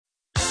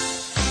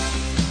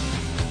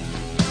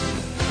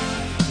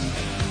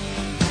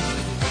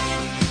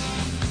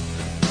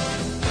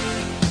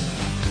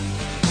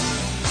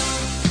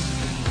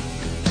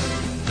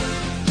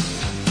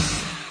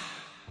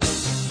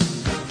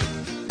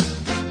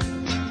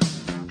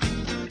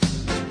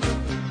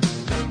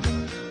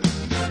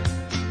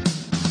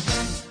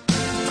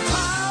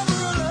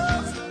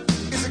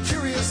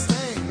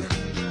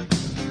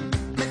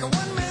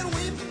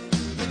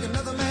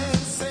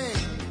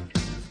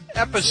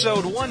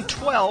episode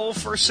 112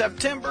 for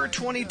September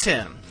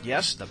 2010.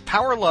 Yes, the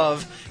power of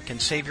love can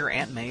save your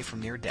Aunt May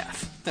from near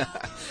death.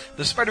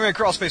 The Spider-Man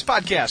Crawlspace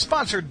podcast,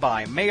 sponsored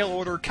by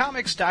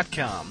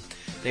MailOrderComics.com.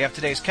 They have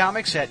today's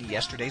comics at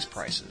yesterday's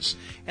prices.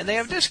 And they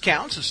have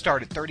discounts that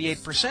start at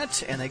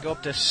 38%, and they go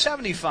up to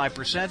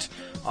 75%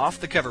 off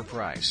the cover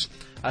price.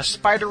 A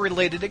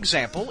Spider-related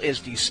example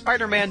is the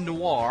Spider-Man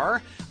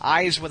Noir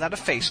Eyes Without a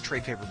Face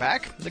trade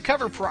paperback. The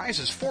cover price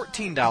is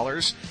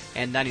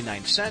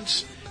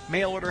 $14.99.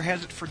 Mail order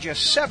has it for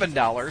just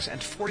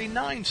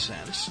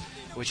 $7.49,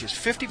 which is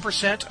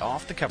 50%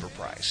 off the cover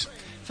price.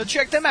 So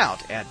check them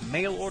out at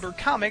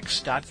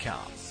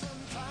MailOrderComics.com.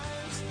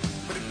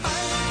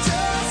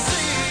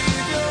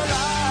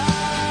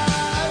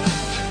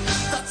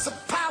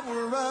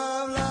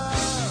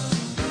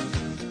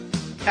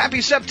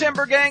 Happy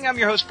September, gang. I'm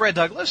your host, Brad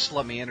Douglas.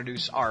 Let me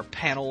introduce our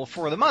panel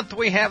for the month.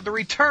 We have the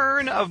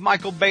return of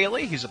Michael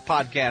Bailey. He's a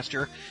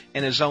podcaster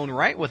in his own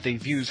right with the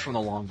Views from the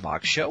Long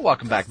Box Show.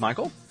 Welcome back,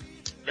 Michael.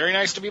 Very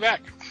nice to be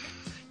back.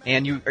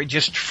 And you are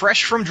just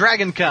fresh from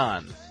Dragon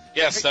Con.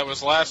 Yes, that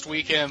was last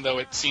weekend, though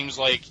it seems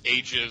like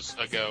ages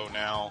ago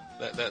now.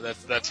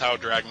 That's how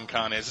Dragon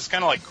Con is. It's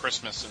kind of like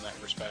Christmas in that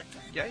respect.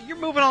 Yeah, you're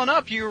moving on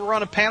up. You were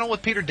on a panel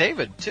with Peter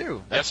David,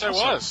 too. Yes, I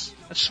was.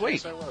 That's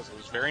sweet. Yes, I was. It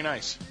was very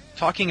nice.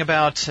 Talking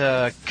about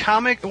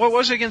what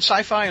was it again,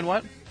 sci-fi and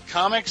what?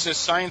 Comics is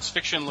science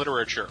fiction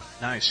literature.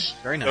 Nice,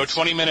 very nice. So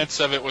 20 minutes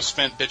of it was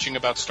spent bitching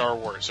about Star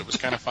Wars. It was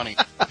kind of funny.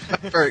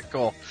 Very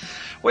cool.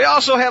 We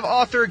also have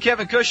author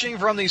Kevin Cushing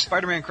from the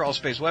Spider-Man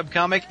Crawlspace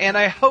webcomic and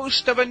a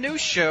host of a new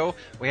show.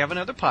 We have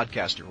another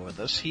podcaster with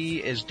us. He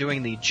is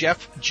doing the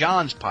Jeff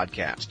Johns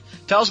podcast.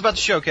 Tell us about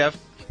the show, Kev.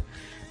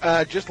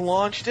 Just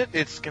launched it.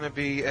 It's going to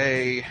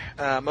be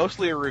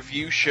mostly a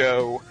review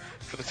show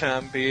for the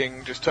time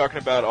being, just talking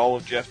about all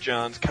of Jeff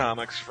Johns'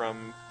 comics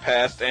from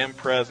past and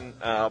present.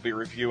 I'll be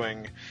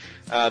reviewing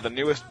the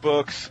newest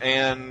books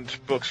and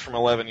books from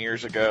 11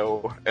 years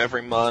ago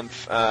every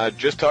month,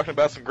 just talking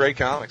about some great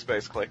comics,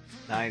 basically.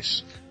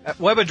 Nice.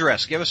 Web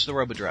address. Give us the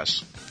web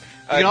address.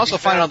 You can also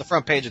find it on the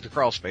front page of the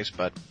Crawlspace,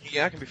 but...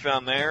 Yeah, it can be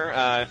found there.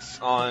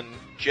 It's on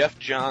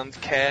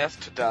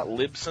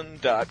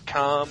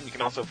jeffjohnscast.libsyn.com. You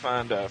can also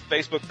find a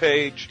Facebook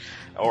page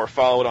or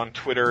follow it on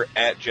Twitter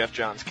at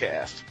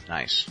jeffjohnscast.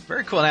 Nice.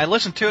 Very cool. And I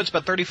listened to it. It's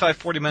about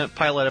 35, 40-minute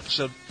pilot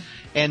episode.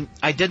 And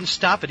I didn't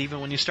stop it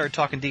even when you started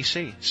talking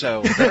DC.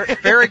 So,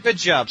 very good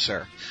job,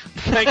 sir.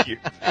 Thank you.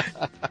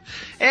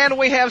 And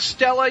we have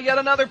Stella, yet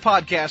another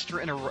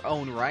podcaster in her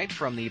own right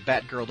from the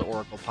Batgirl to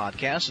Oracle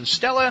podcast. And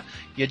Stella,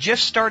 you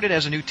just started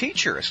as a new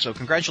teacher, so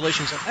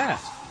congratulations on that.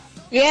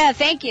 Yeah,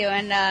 thank you.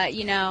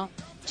 And,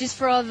 just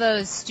for all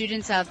those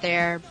students out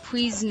there,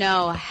 please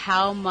know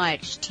how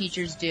much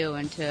teachers do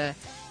and to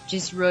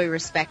just really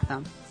respect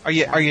them. Are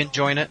you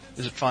enjoying it?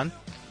 Is it fun?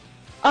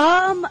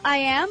 I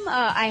am.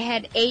 I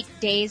had 8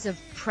 days of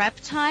prep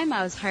time.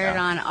 I was hired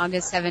on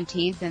August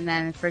 17th, and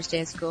then the first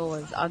day of school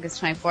was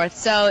August 24th.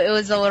 So it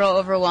was a little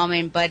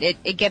overwhelming, but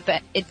it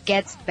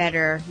gets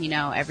better,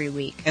 every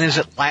week. And is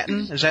it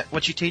Latin? Is that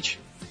what you teach?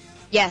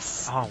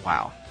 Yes. Oh,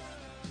 wow.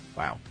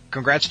 Wow.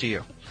 Congrats to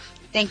you.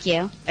 Thank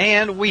you.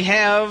 And we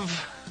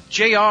have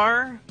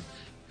JR,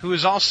 who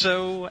is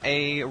also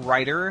a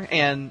writer,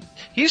 and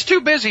he's too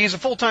busy. He's a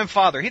full-time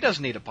father. He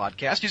doesn't need a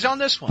podcast. He's on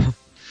this one.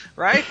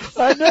 Right?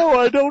 I know.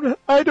 I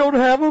don't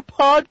have a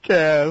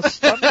podcast.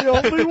 I'm the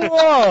only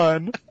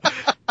one.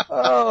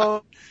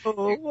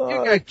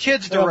 You got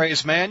kids to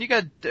raise, man. You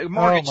got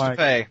mortgage to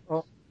pay.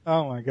 Oh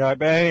my God.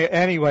 But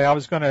anyway, I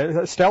was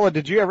gonna. Stella,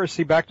 did you ever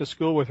see Back to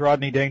School with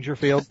Rodney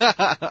Dangerfield?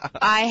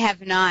 I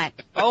have not.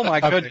 Oh my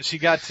goodness, you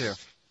got to.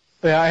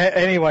 Yeah.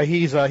 Anyway,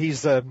 he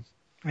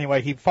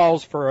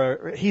falls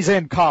he's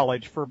in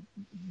college for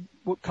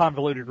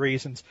convoluted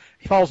reasons.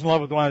 He falls in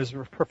love with one of his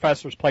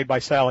professors, played by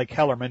Sally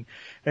Kellerman,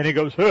 and he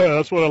goes, "Hey,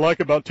 that's what I like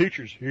about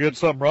teachers. You get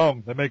something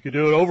wrong, they make you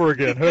do it over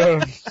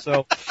again."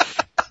 So,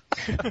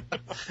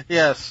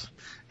 yes.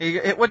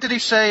 What did he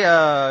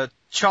say?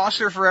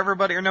 Chaucer for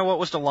everybody, or no? What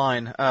was the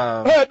line?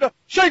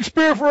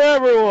 Shakespeare for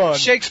everyone.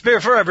 Shakespeare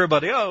for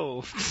everybody.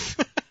 Oh.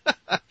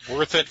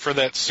 Worth it for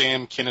that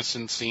Sam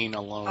Kinison scene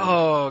alone.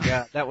 Oh,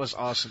 God, that was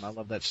awesome. I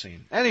love that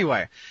scene.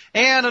 Anyway,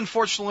 and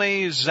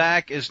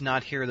Zach is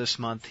not here this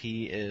month.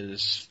 He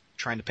is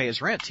trying to pay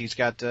his rent. He's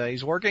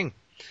working.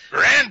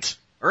 Rent!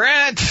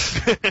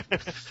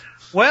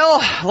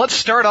 Well, let's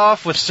start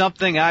off with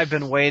something I've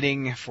been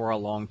waiting for a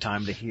long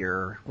time to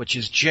hear, which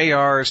is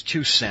JR's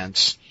 2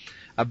 cents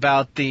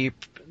about the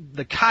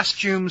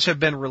costumes have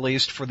been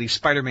released for the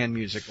Spider-Man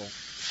musical.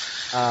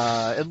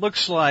 It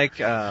looks like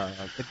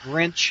the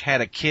Grinch had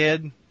a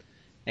kid,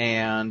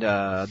 and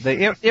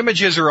the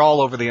images are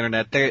all over the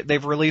internet.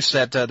 They've released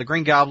that the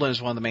Green Goblin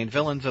is one of the main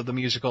villains of the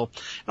musical,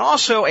 and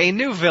also a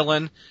new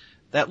villain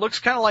that looks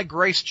kind of like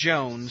Grace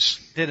Jones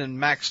did in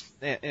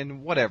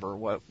whatever.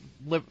 What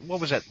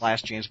was that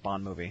last James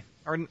Bond movie?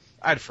 Or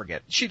I'd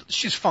forget.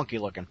 She's funky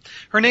looking.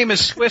 Her name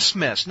is Swiss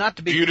Miss, not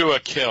to be View to a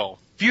Kill.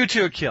 View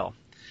to a Kill.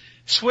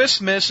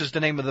 Swiss Miss is the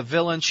name of the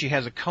villain. She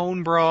has a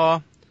cone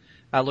bra.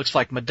 Looks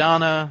like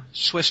Madonna.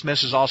 Swiss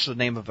Miss is also the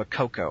name of a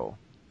Coco.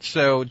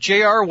 So,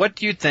 JR, what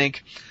do you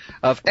think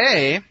of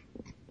A,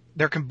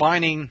 they're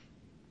combining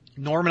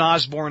Norman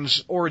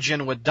Osborn's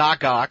origin with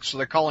Doc Ock, so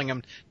they're calling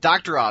him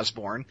Dr.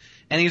 Osborn,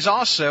 and he's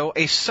also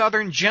a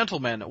Southern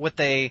gentleman with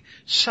a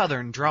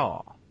Southern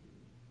drawl.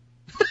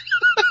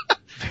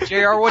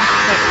 JR, what do you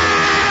think?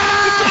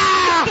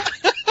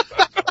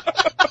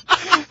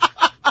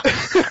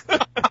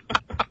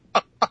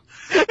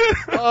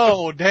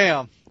 Oh,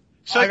 damn.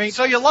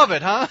 So you love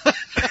it, huh?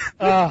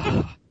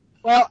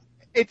 Well,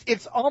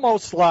 it's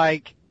almost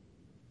like,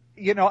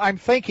 I'm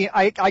thinking,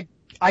 I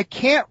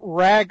can't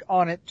rag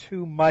on it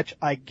too much,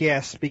 I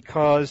guess,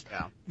 because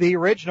the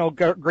original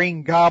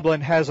Green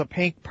Goblin has a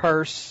pink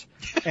purse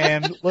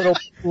and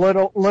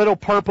little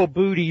purple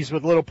booties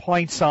with little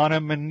points on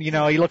him, and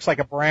he looks like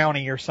a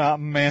brownie or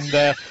something,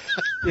 and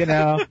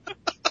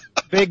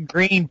big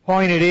green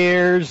pointed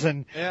ears,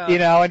 and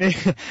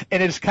and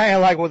it's kind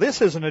of like, well,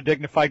 this isn't a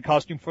dignified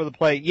costume for the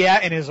play. Yeah,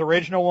 and his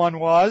original one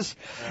was.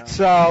 Yeah.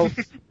 So,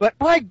 but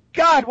my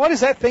God, what is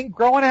that thing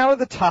growing out of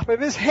the top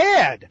of his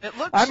head? It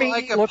looks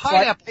like a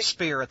pineapple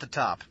spear at the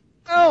top.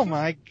 Oh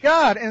my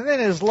God! And then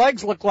his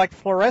legs look like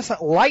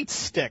fluorescent light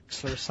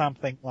sticks or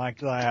something like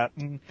that.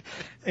 And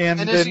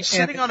is he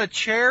sitting on a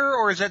chair,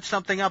 or is that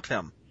something up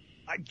him?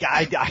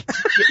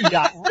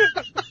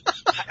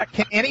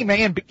 Can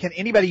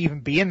anybody even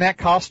be in that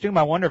costume?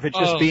 I wonder if it's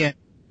just being,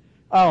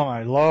 oh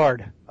my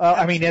Lord.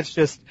 I mean, that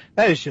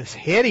is just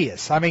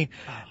hideous. I mean,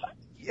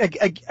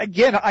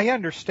 again, I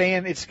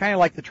understand it's kind of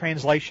like the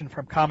translation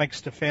from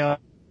comics to film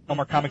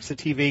or comics to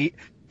TV.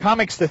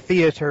 Comics to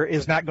theater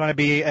is not going to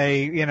be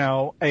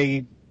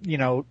a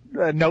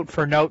note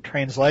for note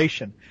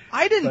translation.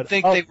 I didn't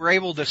think they were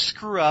able to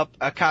screw up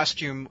a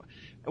costume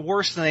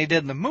worse than they did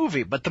in the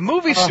movie, but the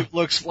movie suit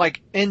looks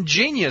like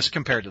ingenious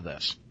compared to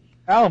this.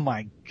 Oh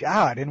my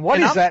God! And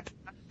what is that?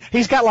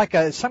 He's got like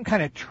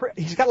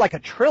he's got like a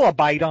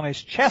trilobite on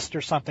his chest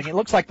or something. It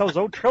looks like those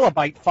old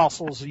trilobite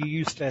fossils you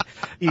used to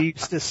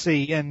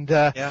see. And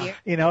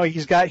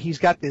he's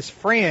got this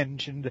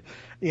fringe, and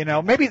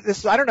maybe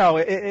this, I don't know.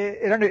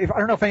 I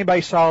don't know if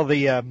anybody saw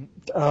the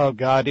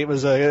it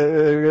was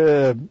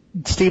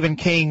Stephen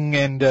King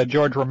and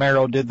George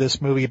Romero did this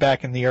movie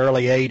back in the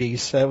early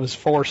 80s. It was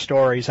 4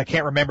 stories. I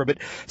can't remember, but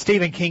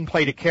Stephen King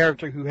played a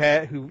character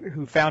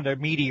who found a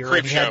meteor.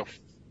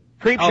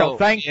 Creepshow,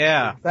 thank you.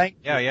 Yeah.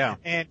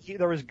 And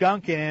there was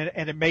gunk in it,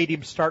 and it made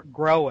him start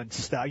growing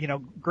stuff.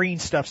 Green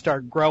stuff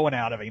started growing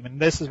out of him,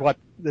 and this is what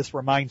this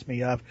reminds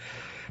me of.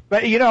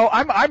 But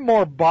I'm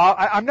more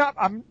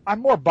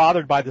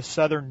bothered by the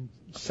southern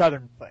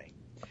thing.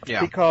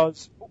 Yeah.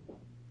 Because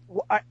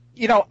I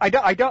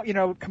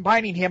don't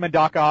combining him and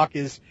Doc Ock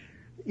is,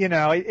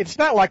 it's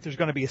not like there's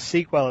going to be a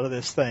sequel to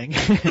this thing.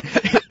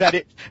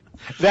 That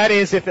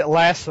is if it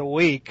lasts a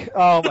week.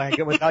 Oh my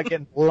God, without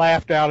getting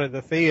laughed out of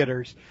the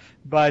theaters.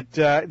 But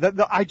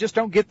I just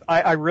don't get.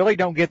 I really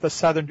don't get the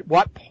southern.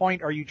 What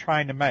point are you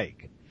trying to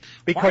make?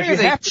 Because you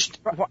have to.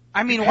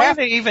 Why do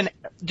they even?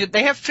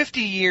 They have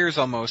 50 years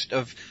almost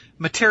of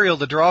material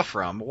to draw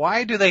from.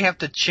 Why do they have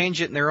to change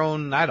it in their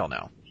own? I don't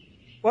know.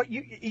 Well,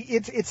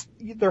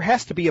 there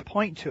has to be a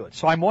point to it.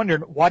 So I'm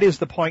wondering, what is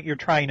the point you're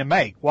trying to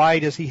make? Why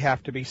does he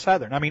have to be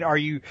Southern? I mean,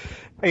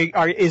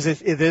 is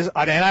this, and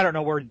I don't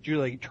know where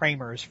Julie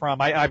Tramer is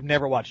from. I've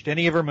never watched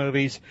any of her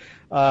movies,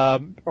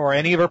 or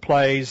any of her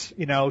plays.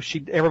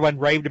 Everyone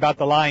raved about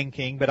The Lion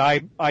King, but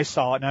I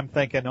saw it and I'm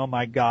thinking, oh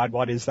my God,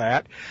 what is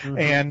that?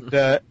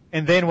 Mm-hmm.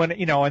 And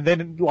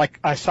then like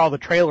I saw the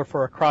trailer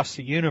for Across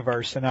the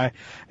Universe, and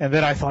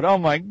then I thought, oh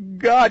my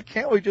God,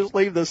 can't we just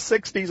leave the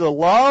 60s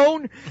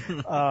alone?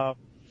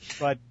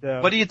 But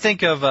what do you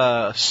think of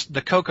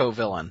the Coco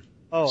villain?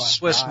 Oh,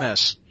 Swiss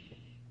Miss.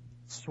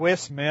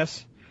 Swiss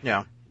Miss.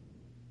 Yeah.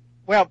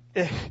 Well,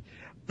 oh,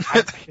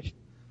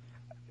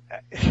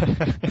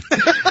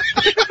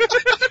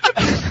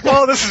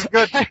 this is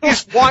good.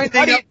 He's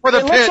winding up for the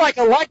pitch. It looks like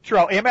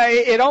Electro.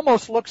 It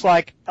almost looks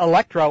like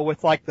Electro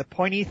with like the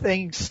pointy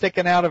thing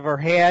sticking out of her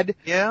head.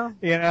 Yeah.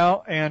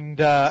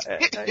 And I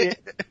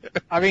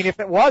mean,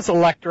 if it was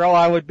Electro,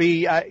 I would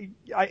be. What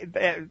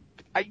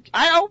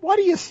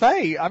do you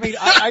say? I mean,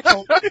 I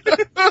don't.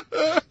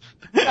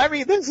 I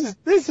mean, this is.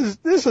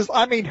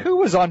 I mean, who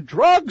was on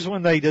drugs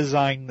when they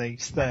designed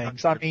these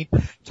things? I mean,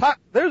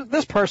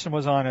 this person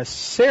was on a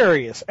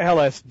serious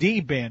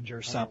LSD binge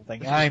or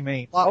something. I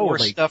mean, a lot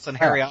worse stuff than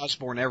Harry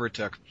Osborn ever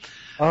took.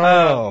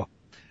 Oh.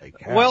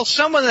 Well,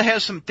 someone that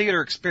has some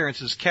theater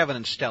experience is Kevin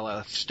and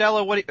Stella.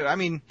 Stella, what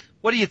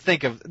do you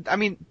think of? I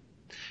mean,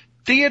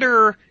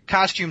 theater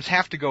costumes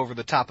have to go over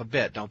the top a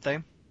bit, don't they?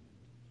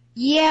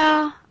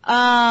 Yeah.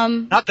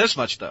 Not this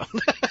much though.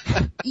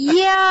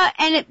 Yeah,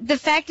 and the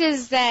fact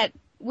is that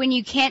when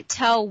you can't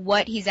tell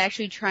what he's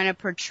actually trying to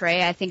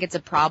portray, I think it's a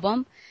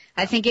problem.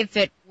 I think if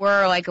it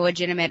were like a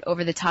legitimate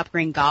over-the-top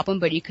Green Goblin,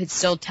 but you could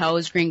still tell it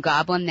was Green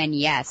Goblin, then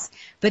yes.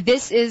 But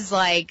this is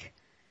like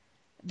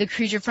the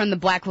creature from the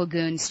Black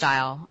Lagoon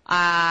style.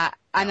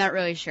 I'm not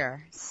really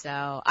sure.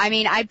 So, I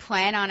mean, I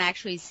plan on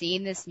actually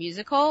seeing this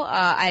musical.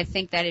 I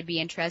think that it'd be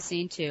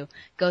interesting to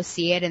go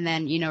see it and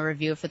then,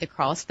 review it for the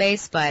crawl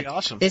space, but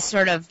awesome. This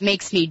sort of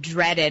makes me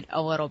dread it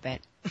a little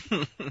bit.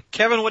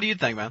 Kevin, what do you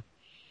think, man?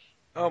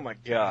 Oh my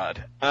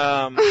God.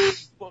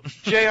 Well,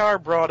 JR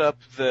brought up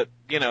that,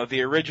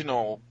 the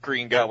original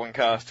Green Goblin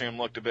costume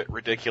looked a bit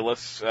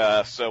ridiculous,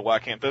 so why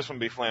can't this one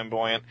be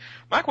flamboyant?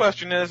 My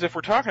question is, if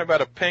we're talking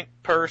about a pink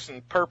purse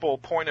and purple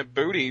pointed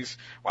booties,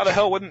 why the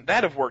hell wouldn't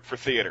that have worked for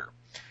theater?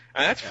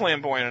 And that's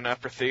flamboyant enough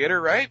for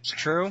theater, right? It's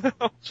true.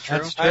 It's true.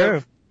 That's true. I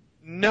have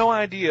no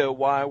idea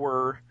why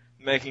we're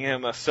making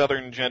him a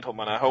Southern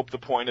gentleman. I hope the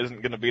point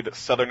isn't going to be that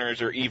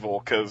Southerners are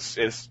evil, because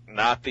it's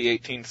not the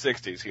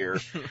 1860s here.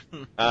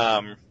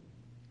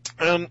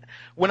 And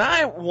when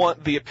I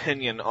want the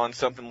opinion on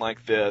something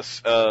like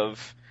this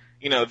of,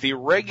 the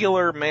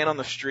regular man on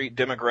the street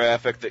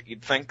demographic that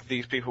you'd think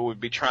these people would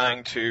be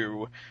trying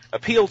to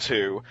appeal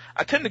to,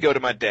 I tend to go to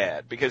my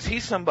dad, because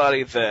he's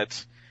somebody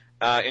that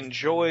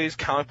enjoys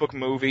comic book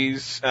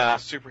movies,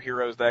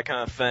 superheroes, that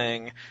kind of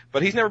thing,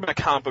 but he's never been a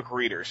comic book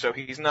reader, so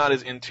he's not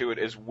as into it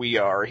as we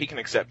are. He can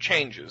accept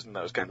changes and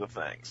those kinds of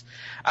things.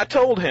 I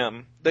told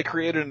him they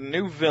created a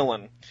new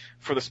villain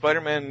for the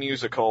Spider-Man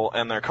musical,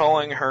 and they're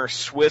calling her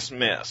Swiss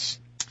Miss.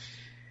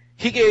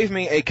 He gave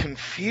me a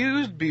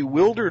confused,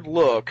 bewildered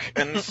look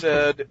and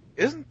said,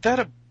 "Isn't that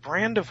a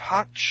brand of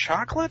hot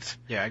chocolate?"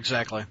 Yeah,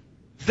 exactly.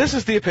 This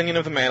is the opinion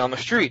of the man on the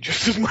street,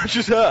 just as much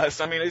as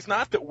us. I mean, it's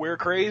not that we're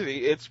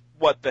crazy, it's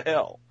what the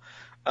hell.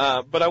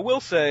 But I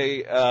will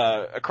say,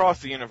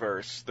 Across the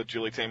Universe that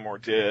Julie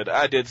Taymor did,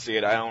 I did see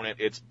it, I own it,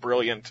 it's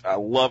brilliant, I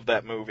love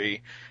that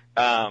movie.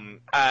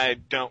 I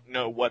don't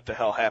know what the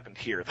hell happened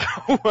here,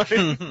 though.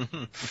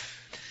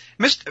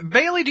 Mr.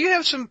 Bailey, do you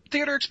have some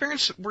theater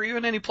experience? Were you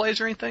in any plays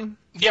or anything?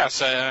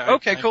 Yes.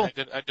 Okay, cool.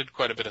 I did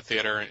quite a bit of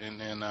theater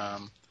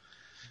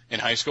in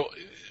high school.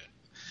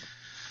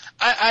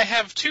 I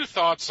have two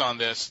thoughts on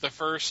this. The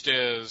first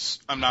is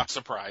I'm not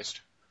surprised.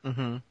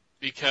 Mm-hmm.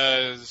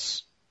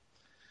 Because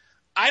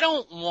I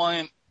don't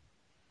want,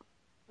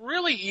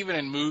 really even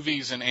in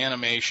movies and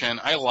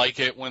animation, I like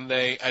it when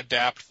they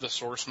adapt the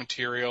source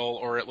material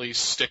or at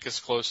least stick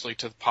as closely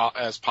to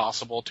as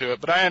possible to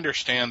it. But I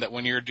understand that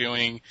when you're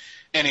doing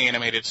an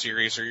animated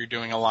series or you're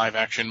doing a live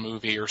action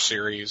movie or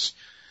series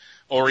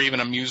or even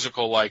a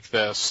musical like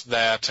this,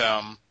 that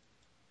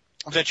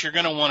you're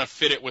going to want to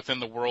fit it within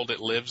the world it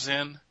lives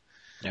in.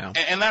 Yeah.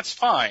 And that's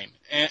fine.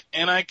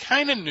 And I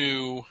kind of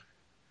knew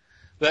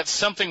that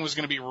something was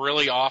going to be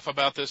really off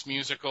about this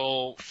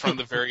musical from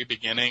the very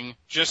beginning.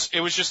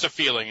 It was just a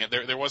feeling.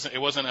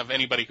 It wasn't of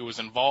anybody who was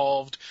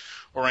involved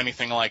or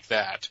anything like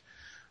that.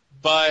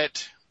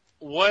 But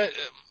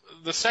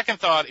the second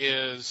thought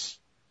is,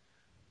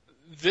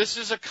 this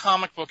is a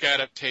comic book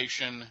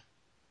adaptation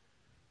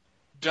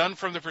done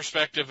from the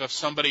perspective of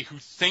somebody who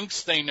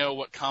thinks they know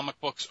what comic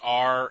books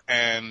are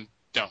and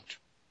don't.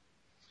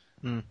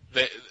 Hmm.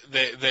 They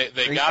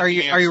got Are the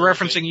you answer.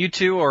 referencing you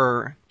two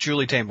or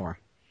Julie Taymor?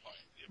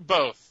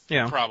 Both,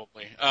 Yeah.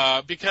 probably,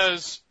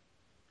 because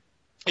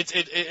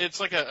it's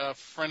like a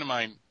friend of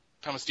mine,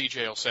 Thomas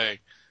DJ, will say,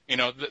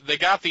 they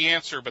got the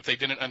answer, but they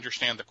didn't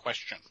understand the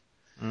question.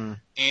 Mm.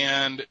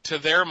 And to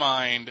their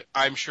mind,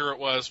 I'm sure it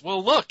was,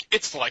 well, look,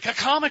 it's like a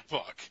comic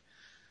book,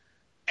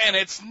 and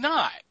it's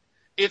not.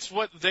 It's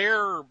what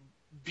their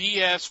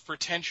BS,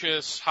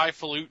 pretentious,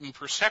 highfalutin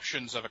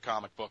perceptions of a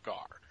comic book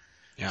are.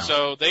 Yeah.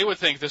 So they would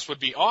think this would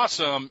be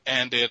awesome,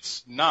 and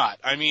it's not.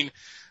 I mean,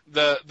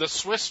 the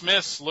Swiss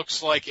Miss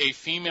looks like a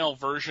female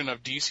version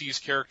of DC's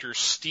character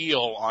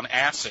Steel on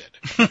acid.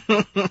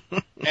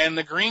 And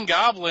the Green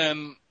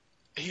Goblin,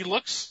 he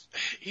looks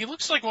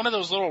like one of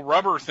those little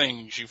rubber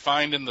things you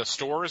find in the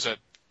stores at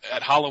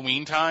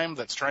Halloween time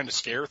that's trying to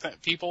scare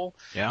people.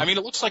 Yeah. I mean,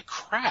 it looks like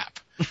crap.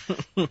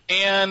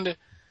 And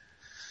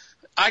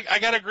I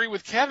gotta agree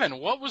with Kevin.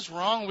 What was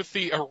wrong with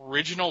the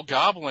original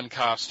Goblin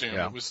costume?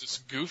 Yeah. It was this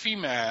goofy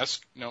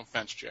mask. No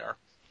offense, JR.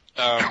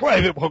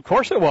 Well, of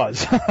course it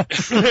was.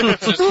 Just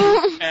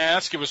a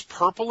mask. It was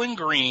purple and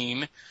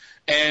green,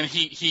 and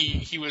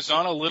he was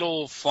on a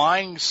little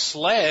flying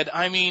sled.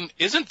 I mean,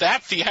 isn't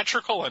that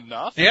theatrical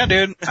enough? Yeah,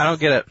 dude. I don't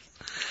get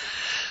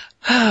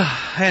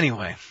it.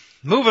 Anyway,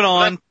 moving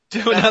on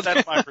to another.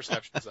 That's my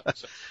perception of that.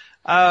 So.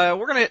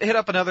 We're going to hit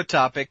up another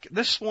topic.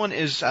 This one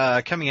is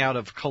coming out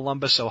of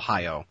Columbus,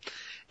 Ohio.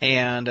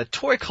 And a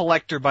toy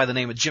collector by the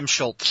name of Jim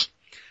Schultz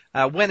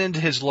went into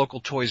his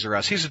local Toys R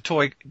Us. He's a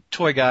toy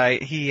guy.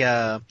 He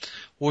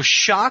was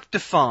shocked to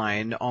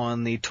find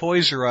on the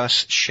Toys R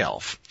Us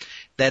shelf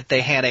that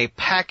they had a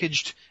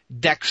packaged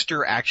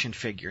Dexter action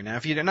figure. Now,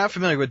 if you're not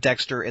familiar with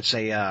Dexter, it's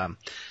a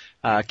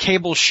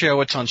cable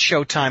show. It's on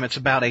Showtime. It's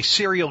about a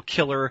serial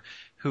killer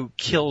who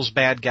kills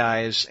bad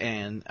guys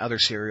and other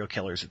serial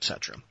killers,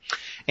 etc.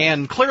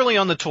 And clearly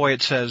on the toy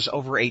it says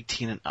over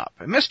 18 and up.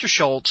 And Mr.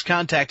 Schultz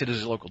contacted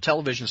his local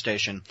television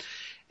station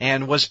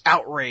and was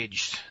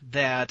outraged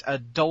that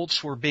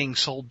adults were being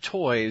sold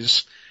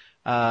toys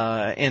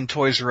in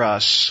Toys R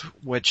Us,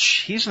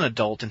 which he's an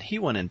adult and he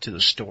went into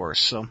the store.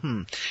 So,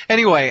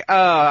 anyway,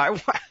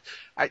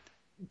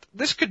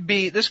 this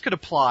could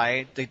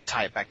apply, they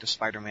tie it back to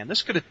Spider-Man,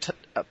 this could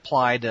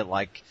apply to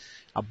like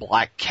a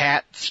Black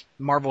Cat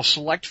Marvel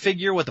Select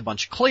figure with a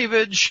bunch of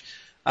cleavage.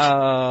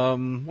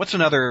 What's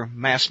another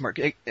mass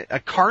murder? A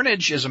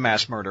Carnage is a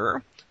mass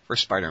murderer for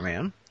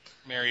Spider-Man.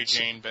 Mary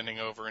Jane bending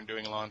over and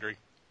doing laundry.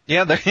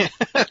 Yeah, I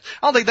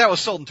don't think that was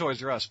sold in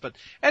Toys R Us, but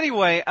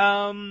anyway,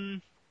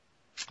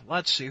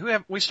 let's see.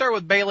 We start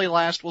with Bailey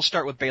last. We'll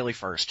start with Bailey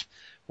first.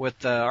 What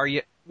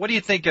do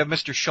you think of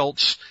Mr.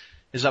 Schultz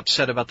is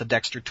upset about the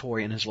Dexter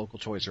toy in his local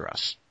Toys R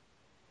Us?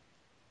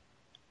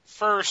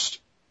 First,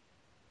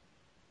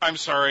 I'm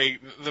sorry,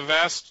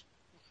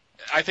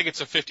 I think it's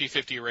a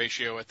 50-50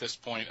 ratio at this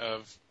point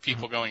of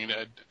people going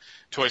to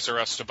Toys R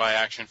Us to buy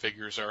action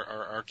figures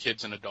are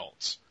kids and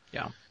adults.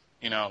 Yeah.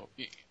 You know,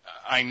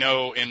 I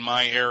know in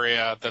my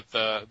area that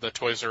the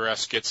Toys R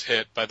Us gets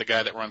hit by the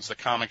guy that runs the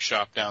comic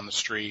shop down the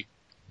street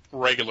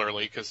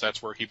regularly because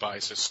that's where he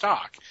buys his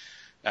stock.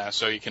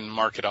 So he can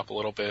mark it up a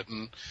little bit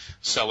and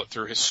sell it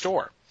through his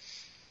store.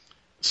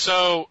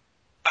 So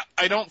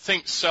I don't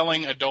think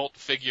selling adult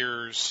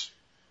figures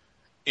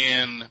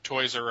in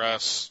Toys R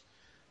Us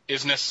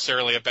is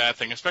necessarily a bad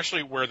thing,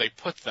 especially where they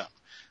put them.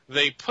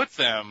 They put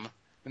them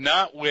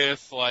not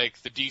with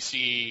like the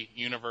DC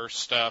Universe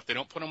stuff. They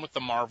don't put them with the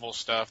Marvel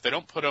stuff. They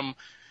don't put them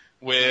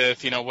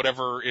with,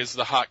 whatever is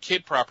the hot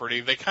kid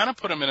property. They kind of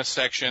put them in a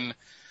section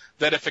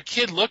that if a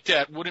kid looked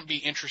at wouldn't be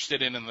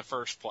interested in the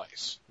first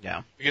place.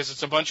 Yeah. Because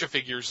it's a bunch of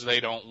figures they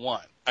don't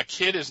want. A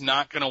kid is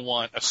not going to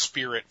want a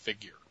Spirit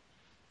figure.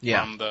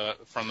 Yeah.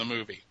 From the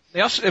movie. They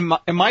also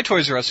in my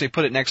Toys R Us they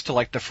put it next to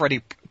like the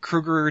Freddy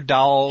Krueger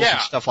dolls and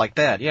stuff like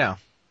that. Yeah.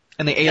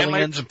 And the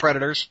aliens and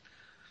Predators.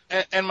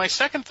 And my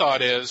second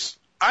thought is,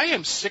 I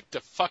am sick to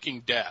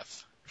fucking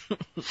death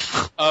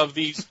of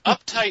these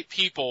uptight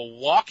people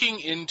walking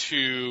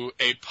into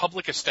a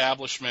public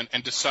establishment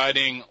and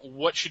deciding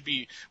what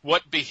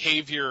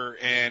behavior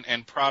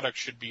and product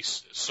should be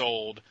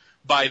sold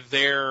by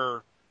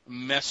their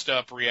messed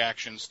up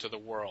reactions to the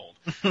world.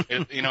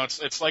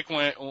 It's like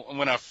when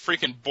a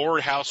freaking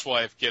bored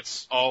housewife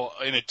gets all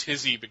in a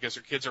tizzy because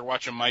her kids are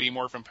watching Mighty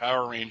Morphin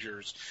Power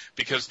Rangers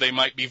because they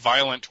might be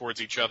violent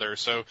towards each other.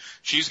 So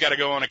she's got to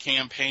go on a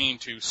campaign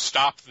to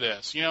stop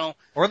this,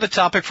 Or the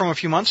topic from a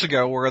few months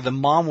ago where the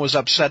mom was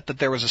upset that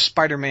there was a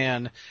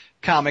Spider-Man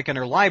comic in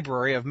her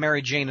library of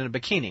Mary Jane in a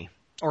bikini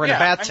or in a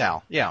bath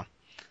towel. Yeah.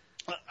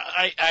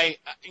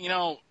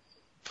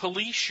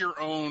 Police your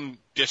own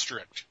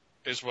district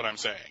is what I'm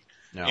saying.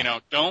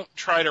 No. Don't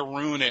try to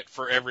ruin it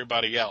for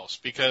everybody else,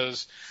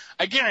 because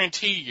I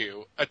guarantee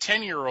you a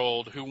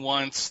 10-year-old who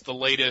wants the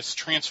latest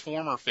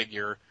Transformer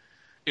figure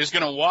is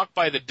going to walk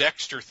by the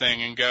Dexter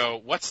thing and go,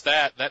 what's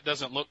that? That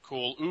doesn't look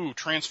cool. Ooh,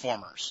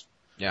 Transformers.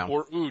 Yeah.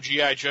 Or ooh,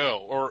 G.I.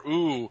 Joe. Or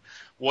ooh,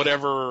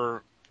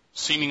 whatever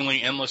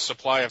seemingly endless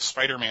supply of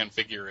Spider-Man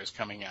figure is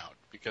coming out,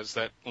 because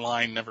that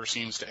line never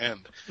seems to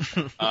end.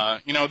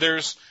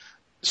 There's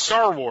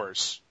Star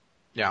Wars.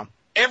 Yeah.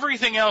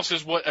 Everything else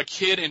is what a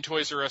kid in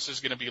Toys R Us is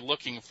going to be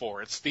looking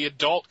for. It's the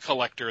adult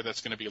collector that's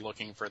going to be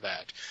looking for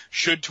that.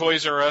 Should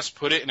Toys R Us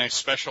put it in a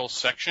special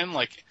section,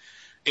 like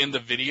in the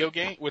video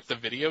game with the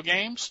video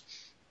games?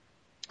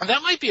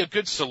 That might be a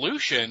good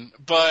solution,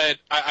 but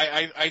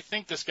I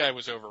think this guy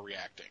was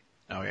overreacting.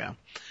 Oh yeah,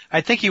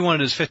 I think he wanted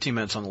his 15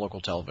 minutes on the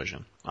local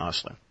television,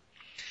 honestly.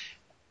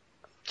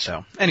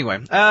 So anyway,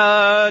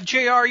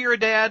 JR, you're a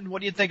dad.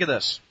 What do you think of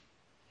this?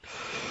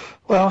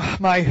 Well,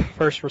 my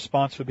first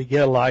response would be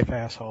get a life,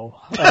 asshole.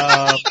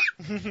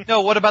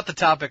 No, what about the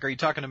topic? Are you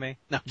talking to me?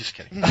 No, I'm just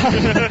kidding.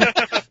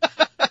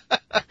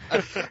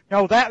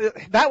 No,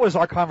 that was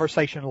our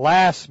conversation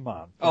last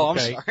month. Oh,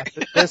 okay? I'm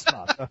sorry. This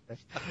month. Okay.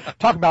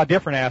 Talking about a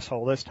different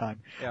asshole this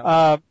time.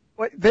 Yeah.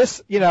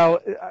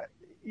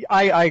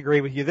 I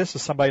agree with you. This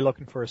is somebody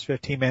looking for his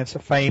 15 minutes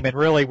of fame, and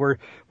really we're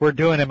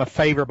doing him a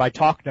favor by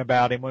talking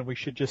about him when we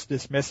should just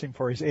dismiss him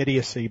for his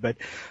idiocy. But,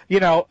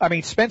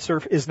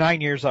 Spencer is 9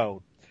 years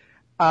old.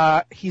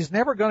 He's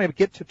never going to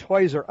get to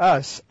Toys R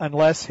Us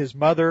unless his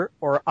mother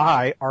or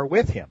I are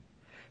with him.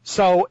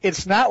 So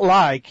it's not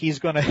like he's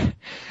going to,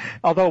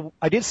 although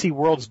I did see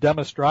World's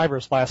Dumbest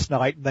Drivers last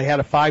night, and they had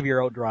a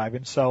 5-year-old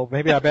driving, so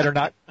maybe I better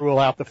not rule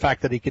out the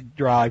fact that he could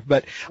drive.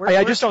 But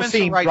I just don't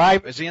see him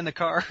drive. Is he in the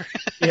car?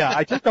 Yeah,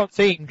 I just don't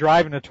see him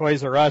driving to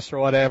Toys R Us or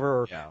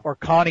whatever, or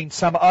conning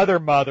some other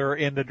mother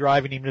into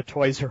driving him to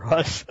Toys R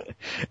Us,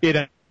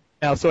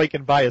 so he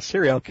can buy a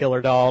serial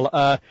killer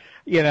doll.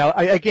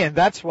 Again,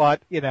 that's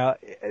what,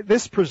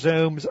 this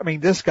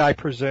guy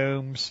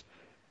presumes,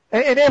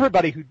 and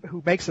everybody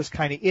who makes this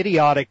kind of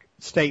idiotic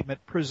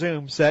statement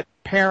presumes that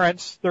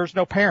there's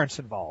no parents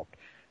involved.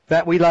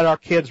 That we let our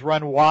kids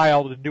run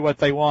wild and do what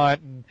they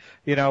want, and,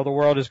 the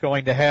world is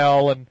going to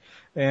hell,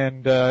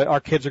 and our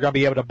kids are going to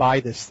be able to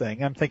buy this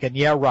thing. I'm thinking,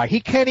 yeah, right. He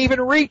can't even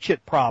reach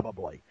it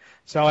probably.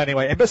 So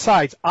anyway, and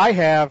besides,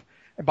 and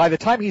by the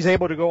time he's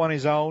able to go on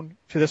his own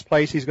to this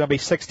place, he's going to be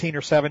 16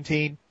 or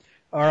 17.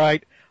 All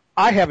right.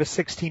 I have a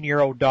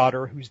 16-year-old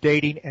daughter who's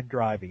dating and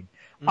driving.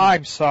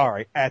 I'm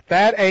sorry. At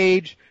that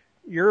age,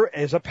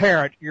 as a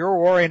parent, you're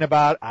worrying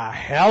about a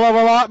hell of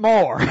a lot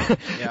more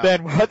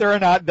than whether or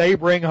not they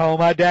bring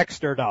home a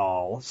Dexter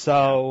doll.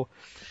 So,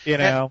 you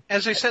know.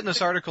 As they said in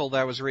this article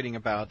that I was reading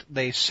about,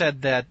 they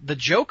said that the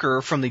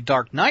Joker from the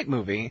Dark Knight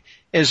movie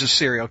is a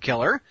serial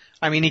killer.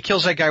 I mean, he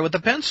kills that guy with a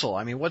pencil.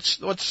 I mean, what's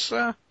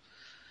Well,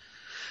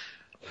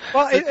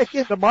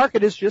 again, the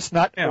market is just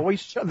not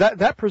always,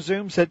 that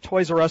presumes that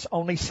Toys R Us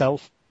only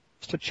sells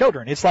to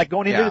children. It's like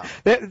going into,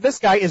 this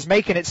guy is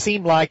making it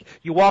seem like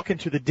you walk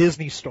into the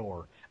Disney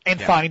store and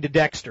find a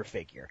Dexter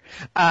figure.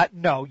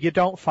 No, you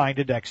don't find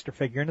a Dexter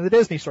figure in the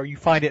Disney store. You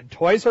find it in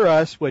Toys R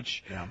Us,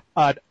 which,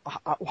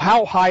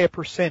 how high a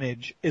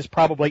percentage is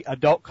probably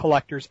adult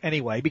collectors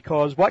anyway,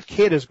 because what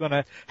kid is going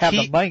to have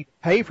the money to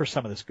pay for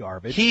some of this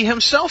garbage? He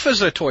himself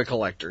is a toy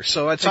collector,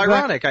 so it's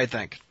ironic, I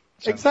think.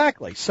 So.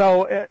 Exactly.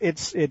 So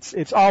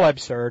it's all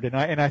absurd, and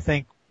I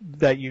think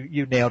that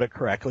you nailed it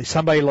correctly.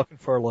 Somebody looking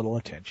for a little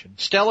attention.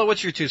 Stella,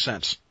 what's your 2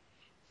 cents?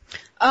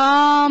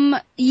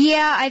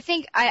 Yeah, I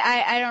think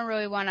I don't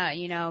really want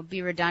to,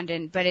 be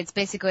redundant, but it's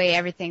basically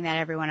everything that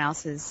everyone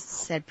else has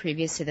said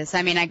previous to this.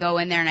 I mean, I go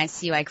in there and I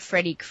see like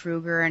Freddy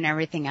Krueger and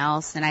everything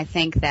else, and I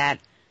think that,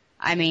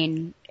 I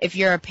mean, if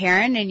you're a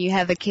parent and you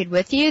have a kid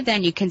with you,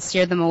 then you can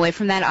steer them away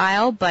from that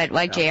aisle, but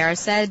like JR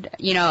said,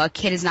 a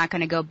kid is not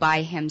going to go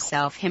by him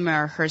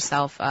or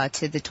herself,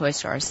 to the toy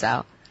store,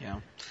 so. Yeah.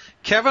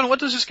 Kevin, what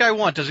does this guy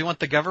want? Does he want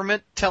the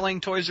government telling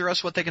Toys R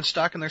Us what they can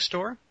stock in their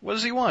store? What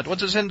does he want?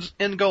 What's his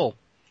end goal?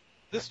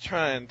 This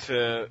trying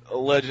to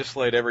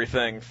legislate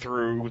everything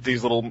through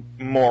these little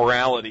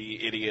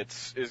morality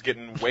idiots is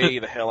getting way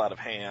the hell out of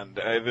hand.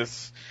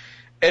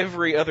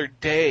 Every other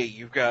day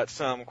you've got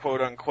some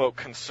quote-unquote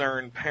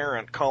concerned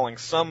parent calling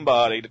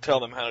somebody to tell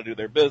them how to do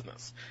their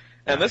business.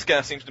 And this guy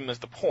seems to miss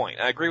the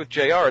point. I agree with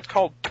JR. It's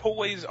called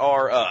Toys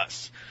R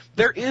Us.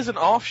 There is an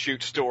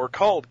offshoot store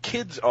called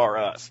Kids R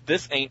Us.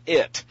 This ain't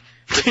it.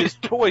 This is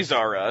Toys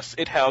R Us.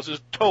 It houses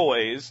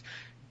toys.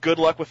 Good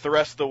luck with the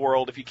rest of the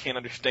world if you can't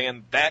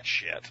understand that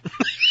shit.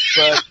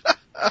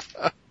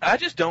 But I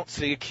just don't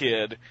see a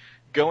kid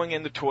going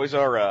into Toys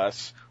R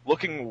Us,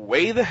 looking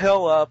way the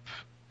hell up,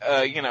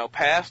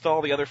 past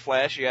all the other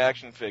flashy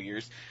action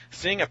figures,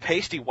 seeing a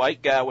pasty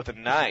white guy with a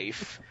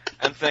knife,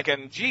 and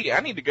thinking, gee,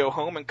 I need to go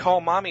home and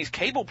call mommy's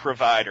cable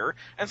provider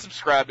and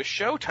subscribe to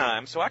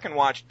Showtime so I can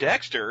watch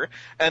Dexter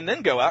and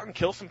then go out and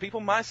kill some people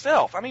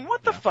myself. I mean,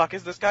 what the fuck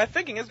is this guy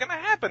thinking is going to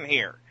happen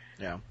here?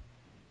 Yeah.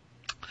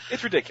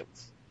 It's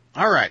ridiculous.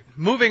 All right.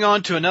 Moving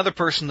on to another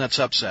person that's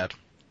upset.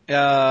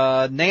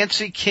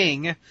 Nancy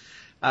King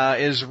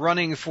is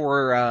running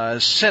for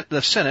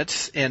the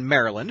Senate in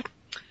Maryland.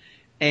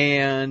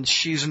 And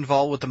she's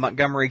involved with the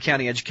Montgomery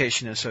County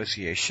Education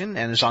Association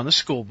and is on the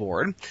school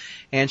board.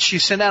 And she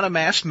sent out a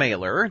mass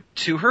mailer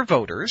to her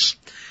voters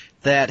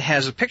that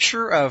has a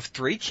picture of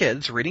 3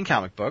 kids reading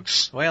comic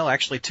books. Well,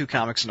 actually 2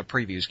 comics and a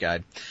previews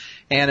guide.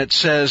 And it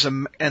says,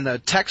 and the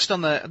text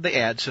on the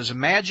ad says,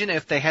 imagine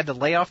if they had to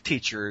lay off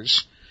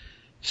teachers, ...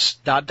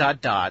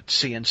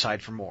 see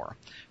inside for more.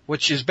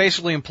 Which is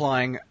basically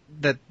implying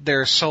that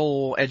their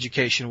sole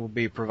education will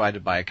be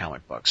provided by a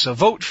comic book. So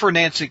vote for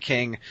Nancy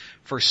King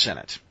for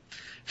Senate.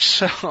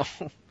 So,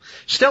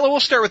 Stella, we'll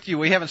start with you.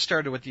 We haven't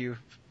started with you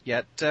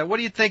yet. What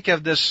do you think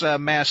of this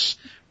mass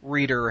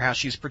reader, how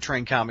she's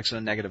portraying comics in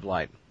a negative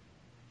light?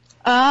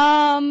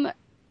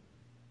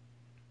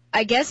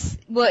 I guess,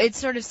 well, it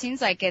sort of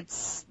seems like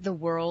it's the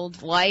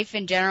world. Life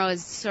in general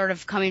is sort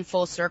of coming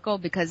full circle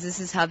because this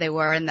is how they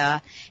were in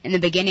the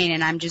beginning,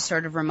 and I'm just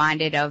sort of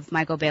reminded of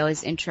Michael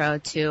Bailey's intro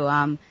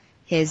to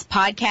his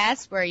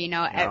podcast where,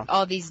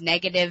 all these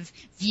negative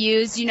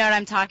views, you know what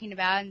I'm talking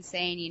about, and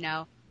saying,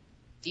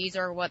 these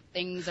are what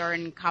things are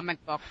in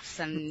comic books,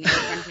 and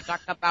we're going to talk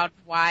about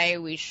why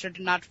we should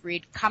not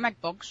read comic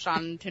books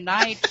on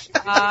tonight's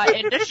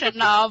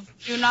edition of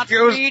Do Not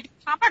Read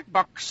Comic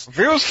Books.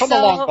 Views from the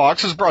Long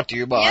Box is brought to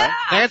you by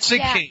Nancy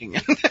King.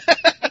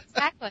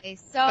 Exactly.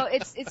 So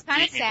it's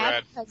kind of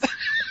sad because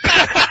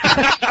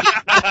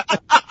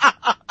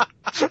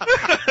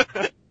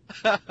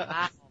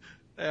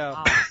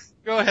wow.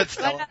 Go ahead,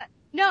 Stella.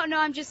 No,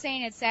 I'm just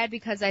saying it's sad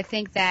because I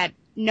think that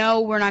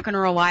no, we're not going to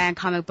rely on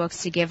comic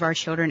books to give our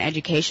children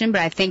education, but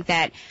I think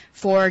that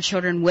for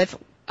children with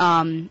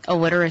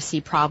illiteracy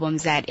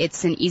problems that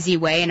it's an easy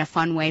way and a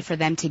fun way for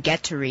them to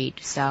get to read.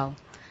 So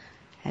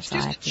that's all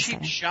I have to say. It's just a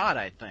cheap shot,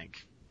 I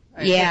think.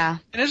 Yeah.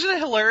 And isn't it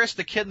hilarious?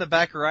 The kid in the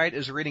back right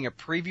is reading a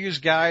previews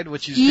guide,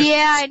 which is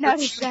I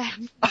noticed that.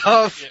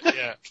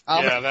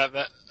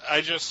 That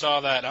I just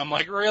saw that. I'm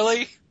like,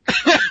 really?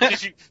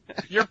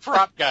 Your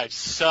prop guy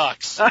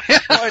sucks. Well,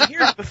 and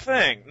here's the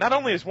thing. Not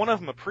only is one of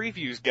them a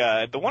previews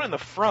guide, the one in the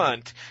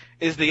front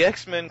is the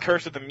X-Men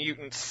Curse of the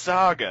Mutant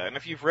Saga. And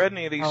if you've read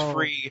any of these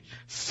free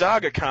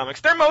Saga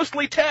comics, they're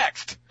mostly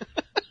text.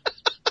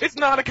 It's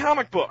not a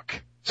comic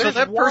book. So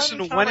that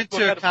person went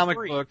into a comic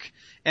book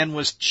and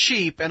was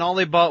cheap, and all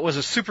they bought was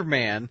a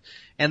Superman,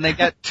 and they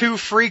got 2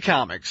 free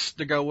comics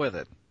to go with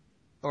it.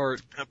 Or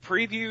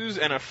previews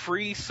and a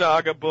free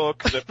Saga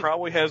book that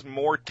probably has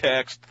more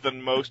text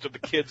than most of the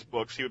kids'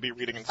 books he would be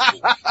reading in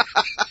school.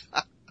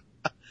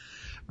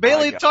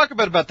 Bailey, talk a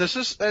bit about this.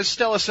 This, as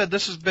Stella said,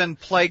 this has been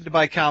plagued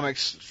by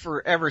comics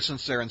forever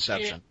since their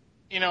inception.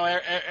 Pretty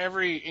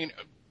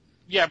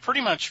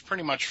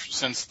much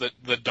since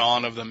the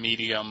dawn of the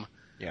medium.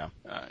 Yeah.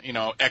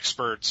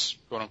 Experts,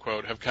 quote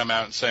unquote, have come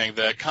out and saying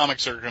that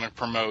comics are going to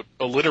promote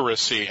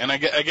illiteracy. And I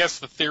guess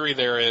the theory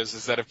there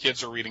is that if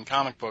kids are reading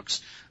comic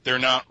books, they're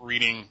not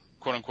reading,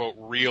 quote unquote,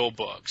 real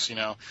books,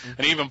 Mm-hmm.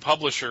 And even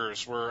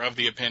publishers were of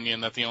the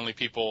opinion that the only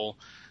people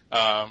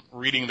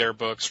reading their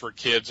books were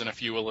kids and a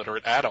few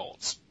illiterate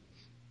adults.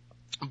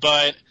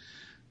 But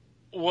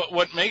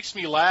what makes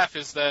me laugh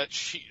is that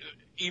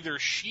either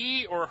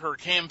she or her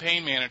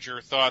campaign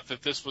manager thought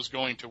that this was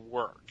going to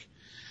work.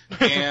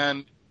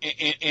 And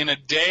in a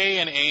day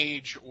and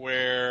age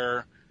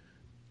where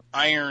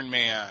Iron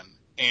Man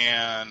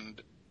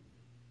and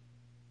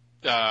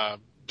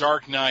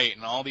Dark Knight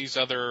and all these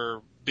other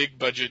big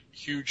budget,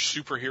 huge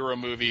superhero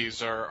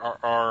movies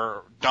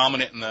are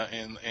dominant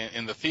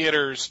in the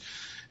theaters,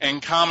 and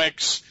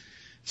comics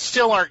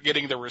still aren't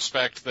getting the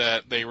respect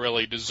that they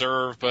really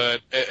deserve.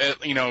 But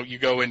you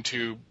go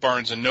into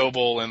Barnes and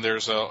Noble and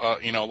there's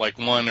like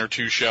 1 or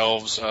 2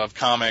 shelves of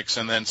comics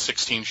and then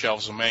 16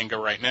 shelves of manga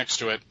right next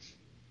to it.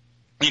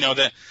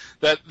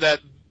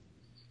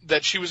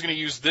 That she was going to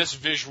use this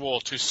visual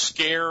to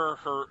scare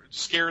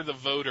the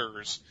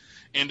voters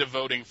into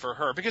voting for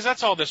her, because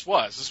that's all this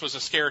was. This was a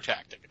scare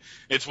tactic.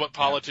 It's what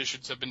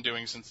politicians have been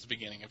doing since the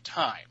beginning of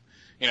time.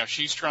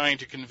 She's trying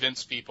to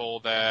convince people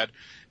that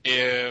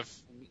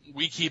if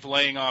we keep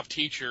laying off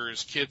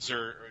teachers, kids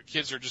are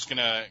just going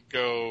to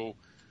go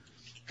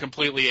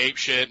completely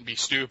apeshit and be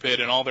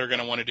stupid, and all they're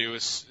going to want to do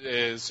is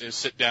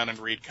sit down and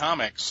read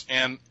comics.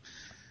 And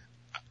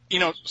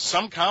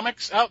some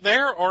comics out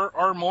there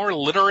are more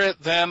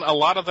literate than a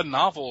lot of the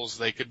novels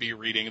they could be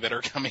reading that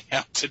are coming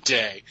out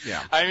today.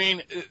 Yeah. I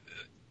mean,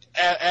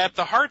 at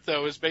the heart,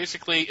 though, is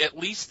basically at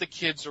least the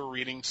kids are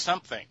reading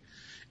something.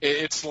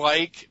 It's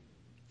like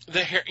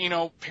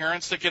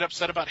parents that get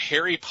upset about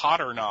Harry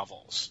Potter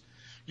novels.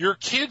 Your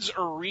kids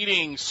are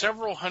reading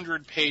several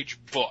 100-page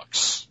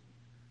books,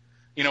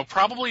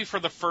 probably for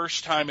the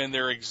first time in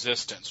their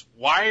existence.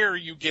 Why are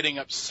you getting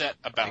upset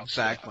about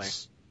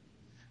this?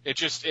 It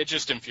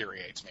just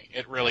infuriates me.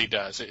 It really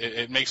does.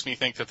 It makes me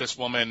think that this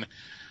woman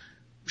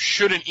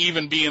shouldn't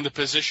even be in the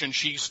position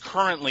she's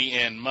currently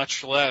in,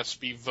 much less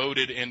be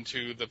voted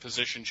into the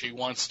position she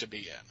wants to be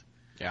in.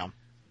 Yeah.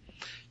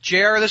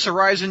 JR, this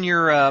arrives in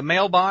your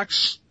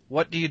mailbox.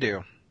 What do you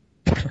do?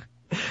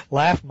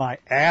 Laugh my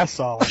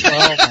ass off.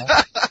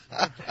 To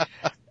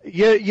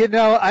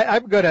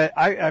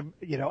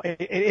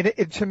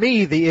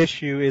me, the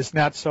issue is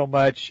not so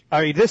much,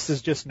 this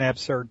is just an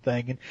absurd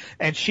thing.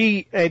 And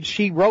she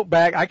wrote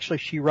back, actually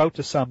she wrote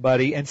to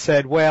somebody and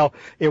said, well,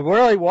 it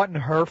really wasn't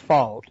her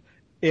fault.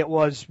 It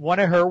was one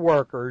of her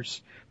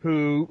workers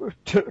who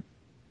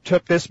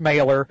took this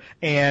mailer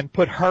and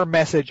put her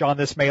message on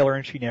this mailer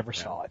and she never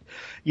saw it.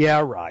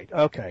 Yeah, right.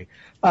 Okay.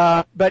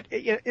 But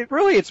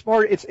it's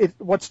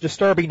what's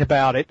disturbing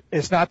about it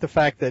is not the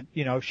fact that,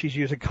 she's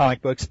using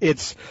comic books.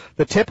 It's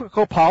the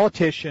typical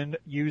politician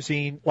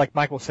using, like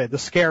Michael said, the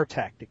scare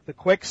tactic, the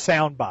quick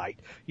soundbite,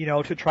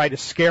 to try to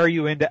scare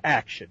you into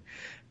action.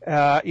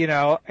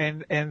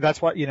 And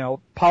that's what,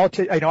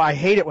 I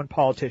hate it when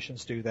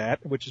politicians do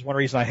that, which is one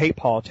reason I hate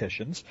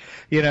politicians,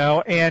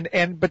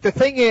 but the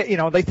thing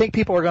is, they think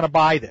people are going to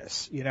buy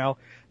this,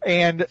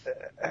 and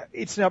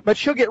it's not, but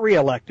she'll get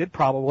reelected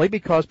probably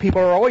because people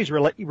are always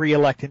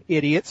reelecting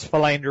idiots,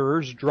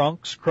 philanderers,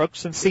 drunks,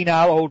 crooks, and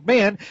senile old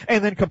men,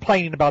 and then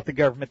complaining about the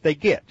government they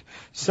get.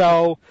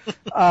 So,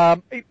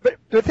 but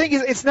the thing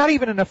is, it's not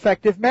even an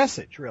effective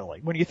message, really,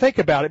 when you think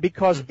about it,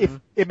 because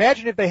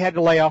imagine if they had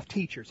to lay off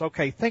teachers.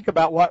 Okay, think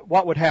about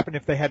what would happen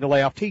if they had to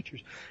lay off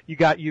teachers.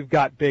 You've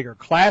got bigger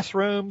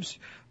classrooms.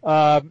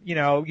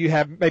 You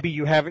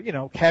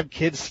have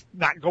kids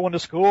not going to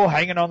school,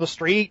 hanging on the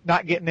street,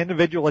 not getting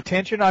individual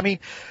attention. I mean,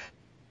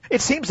 it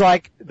seems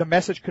like the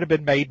message could have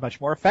been made much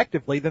more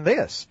effectively than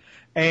this.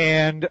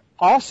 And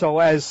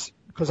also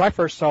because I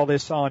first saw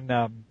this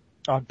on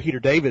Peter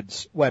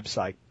David's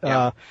website,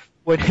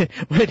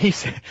 when he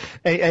said,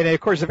 and of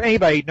course, if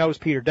anybody knows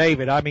Peter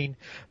David,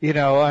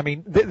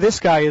 this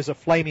guy is a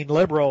flaming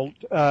liberal,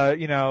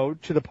 to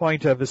the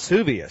point of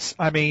Vesuvius.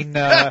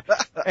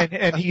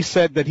 And he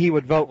said that he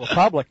would vote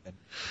Republican,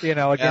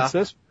 against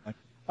this one.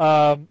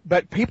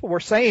 But people were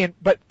saying,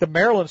 but the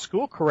Maryland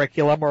school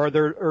curriculum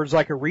there's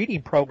like a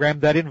reading program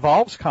that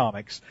involves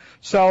comics.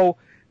 So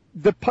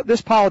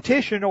this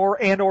politician or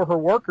her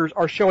workers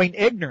are showing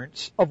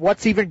ignorance of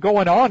what's even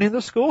going on in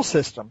the school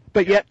system.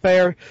 But yet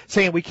they're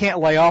saying we can't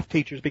lay off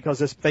teachers because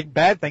this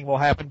bad thing will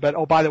happen. But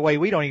oh, by the way,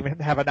 we don't even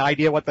have an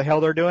idea what the hell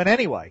they're doing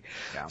anyway.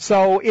 Yeah.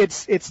 So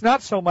it's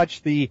not so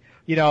much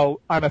I'm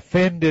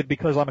offended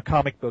because I'm a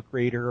comic book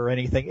reader or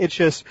anything. It's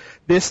just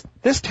this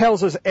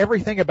tells us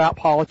everything about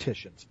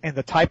politicians and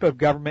the type of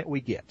government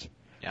we get.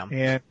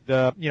 Yeah.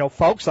 And,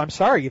 folks, I'm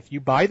sorry, if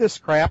you buy this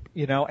crap,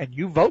 and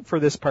you vote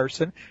for this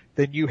person,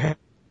 then you have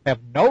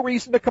no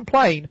reason to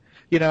complain,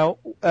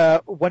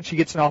 once she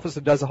gets in office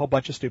and does a whole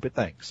bunch of stupid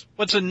things.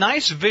 Well, it's a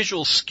nice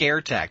visual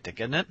scare tactic,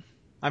 isn't it?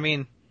 I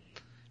mean,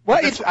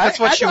 well, that's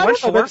what she went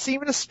don't know for. if it's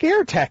even a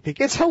scare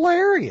tactic. It's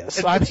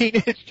hilarious. I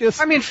mean, it's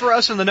just. I mean, for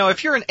us in the know,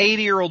 if you're an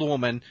 80-year-old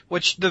woman,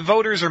 which the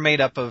voters are made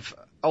up of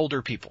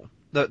older people,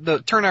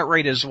 the turnout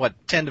rate is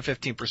 10 to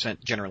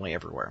 15% generally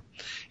everywhere.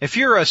 If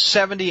you're a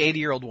 70,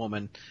 80-year-old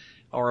woman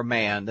or a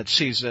man that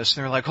sees this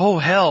and they're like, oh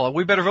hell,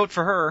 we better vote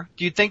for her,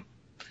 do you think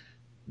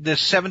the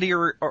 70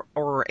 or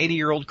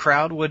 80-year-old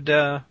crowd would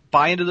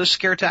buy into this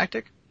scare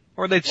tactic?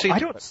 Or they'd see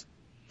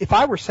if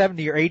I were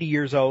 70 or 80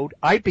 years old,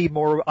 I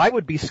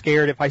would be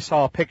scared if I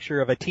saw a picture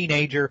of a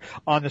teenager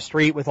on the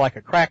street with like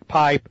a crack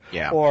pipe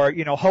or,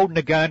 holding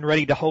a gun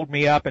ready to hold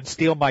me up and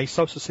steal my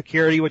Social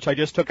Security, which I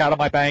just took out of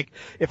my bank.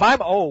 If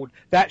I'm old,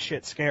 that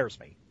shit scares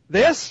me.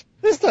 This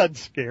doesn't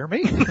scare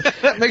me.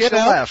 That makes you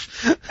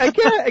laugh.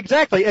 Again,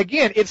 exactly.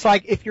 Again, it's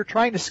like if you're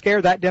trying to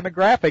scare that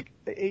demographic,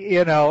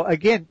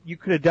 again, you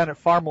could have done it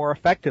far more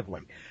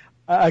effectively.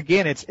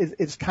 Again,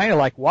 it's kind of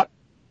like what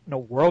in the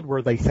world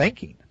were they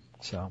thinking?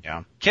 So.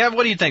 Yeah. Kev,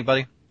 what do you think,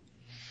 buddy?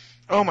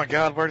 Oh my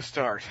God, where to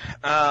start?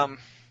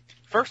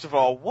 First of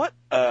all, what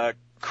a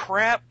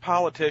crap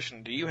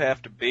politician do you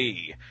have to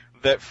be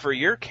that for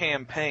your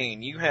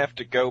campaign you have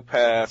to go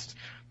past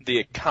the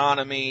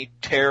economy,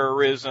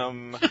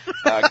 terrorism,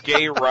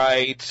 gay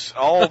rights,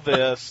 all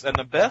this, and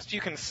the best you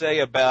can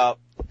say about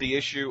the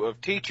issue of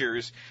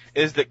teachers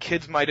is that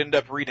kids might end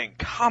up reading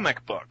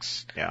comic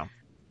books. Yeah.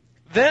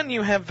 Then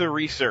you have the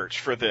research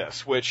for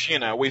this, which,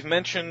 we've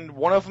mentioned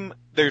one of them.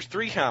 There's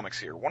 3 comics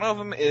here. One of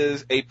them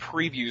is a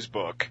previews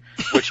book,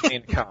 which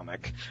ain't a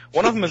comic.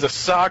 One of them is a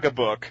saga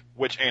book,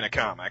 which ain't a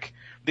comic.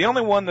 The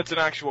only one that's an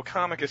actual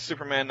comic is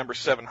Superman number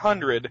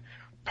 700,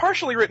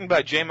 partially written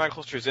by J.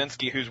 Michael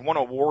Straczynski, who's won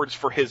awards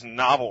for his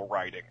novel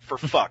writing, for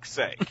fuck's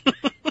sake.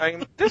 I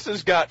mean, this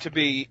has got to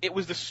be, it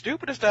was the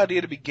stupidest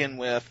idea to begin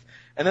with,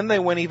 and then they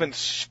went even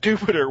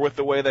stupider with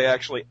the way they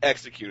actually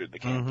executed the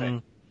campaign.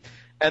 Mm-hmm.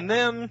 And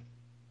then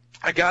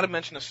I gotta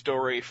mention a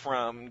story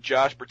from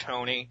Josh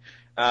Bertoni,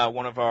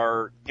 one of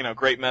our,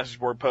 great message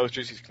board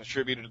posters. He's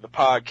contributed to the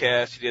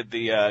podcast. He did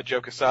the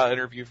Joe Quesada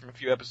interview from a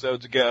few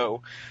episodes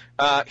ago.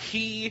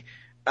 He,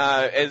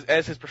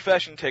 as his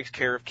profession, takes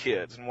care of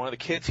kids, and one of the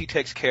kids he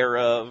takes care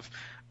of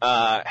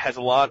has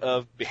a lot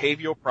of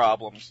behavioral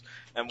problems.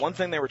 And one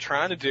thing they were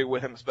trying to do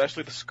with him,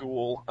 especially the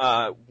school,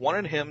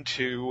 wanted him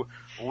to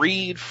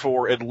read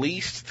for at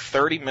least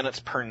 30 minutes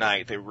per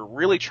night. They were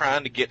really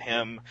trying to get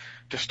him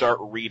to start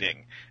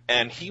reading.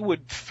 And he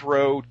would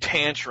throw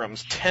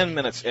tantrums 10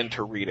 minutes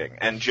into reading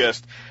and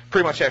just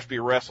pretty much have to be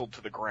wrestled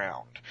to the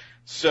ground.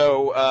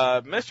 So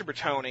Mr.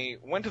 Bertoni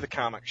went to the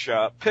comic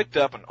shop, picked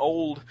up an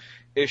old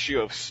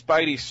issue of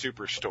Spidey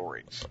Super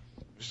Stories.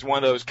 Just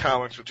one of those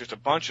comics with just a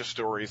bunch of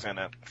stories in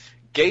it.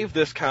 Gave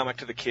this comic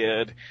to the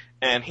kid,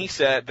 and he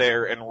sat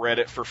there and read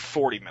it for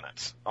 40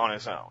 minutes on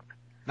his own.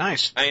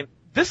 Nice. I mean,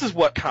 this is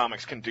what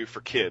comics can do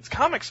for kids.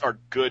 Comics are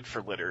good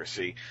for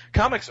literacy.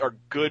 Comics are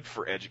good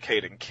for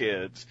educating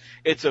kids.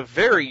 It's a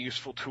very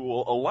useful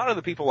tool. A lot of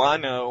the people I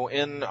know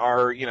in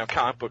our,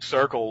 comic book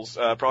circles,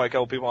 probably a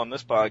couple people on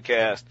this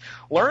podcast,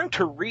 learn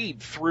to read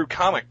through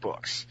comic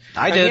books.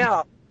 I did.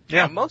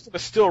 Yeah, most of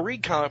us still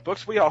read comic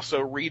books. We also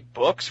read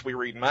books. We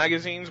read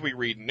magazines. We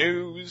read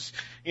news.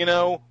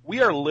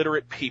 We are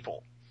literate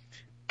people.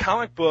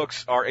 Comic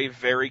books are a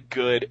very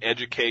good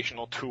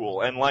educational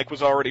tool. And like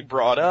was already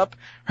brought up,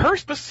 her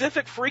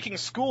specific freaking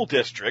school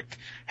district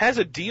has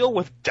a deal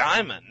with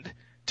Diamond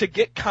to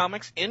get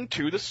comics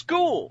into the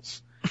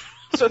schools.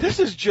 So this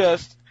is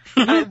just...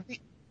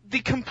 The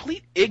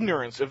complete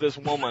ignorance of this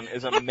woman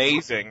is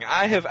amazing.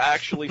 I have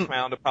actually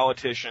found a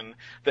politician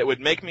that would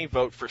make me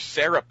vote for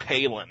Sarah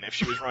Palin if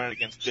she was running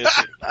against this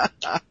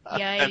idiot.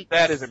 And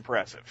that is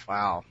impressive.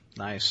 Wow.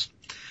 Nice.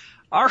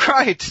 All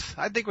right.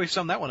 I think we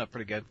summed that one up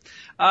pretty good.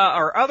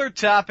 Our other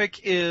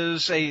topic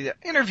is a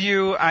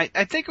interview. I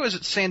think it was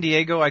at San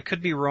Diego. I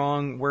could be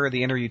wrong where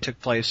the interview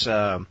took place.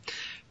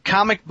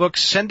 Comic Book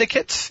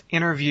Syndicate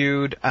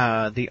interviewed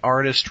the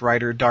artist,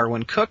 writer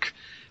Darwyn Cooke.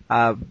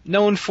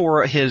 Known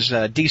for his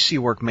DC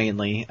work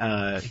mainly.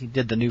 He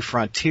did the New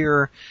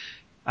Frontier,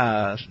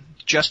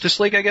 Justice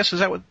League, I guess.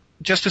 Is that what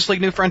Justice League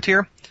New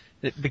Frontier?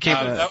 It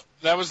became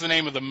that was the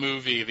name of the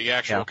movie. The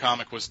actual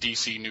comic was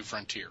DC New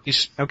Frontier.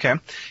 Okay.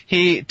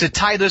 To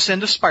tie this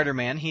into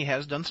Spider-Man, he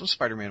has done some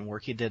Spider-Man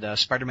work. He did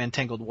Spider-Man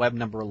Tangled Web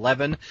number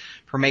 11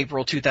 from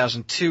April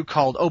 2002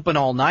 called Open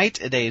All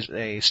Night. It is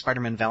a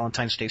Spider-Man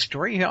Valentine's Day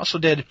story. He also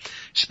did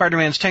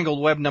Spider-Man's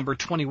Tangled Web number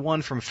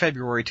 21 from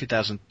February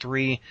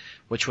 2003,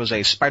 which was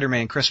a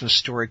Spider-Man Christmas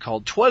story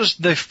called 'Twas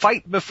the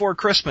Fight Before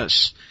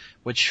Christmas,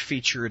 which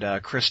featured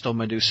Crystal,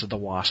 Medusa the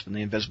Wasp, and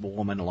the Invisible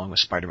Woman along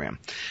with Spider-Man.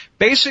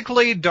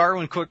 Basically,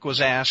 Darwyn Cooke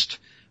was asked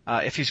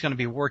if he's going to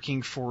be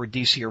working for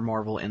DC or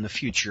Marvel in the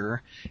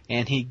future,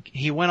 and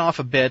he went off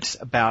a bit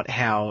about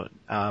how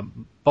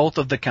both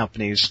of the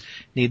companies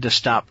need to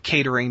stop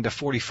catering to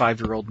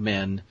 45-year-old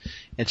men,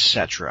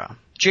 etc.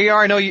 JR,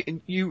 I know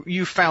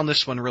you found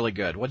this one really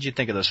good. What did you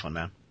think of this one,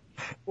 man?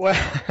 Well,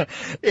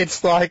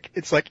 it's like,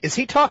 is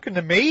he talking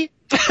to me?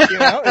 You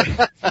know?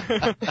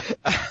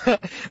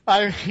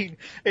 I mean,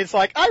 it's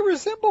like, I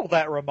resemble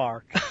that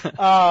remark.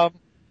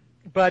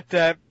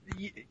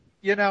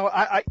 You know,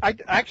 I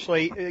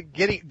actually,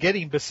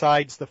 getting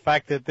besides the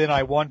fact that then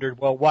I wondered,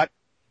 well, what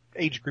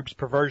age groups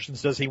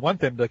perversions does he want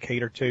them to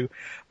cater to?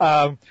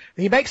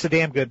 He makes a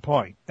damn good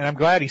point, and I'm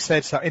glad he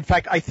said so. In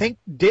fact, I think,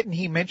 didn't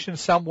he mention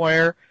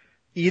somewhere,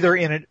 either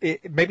in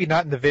maybe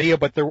not in the video,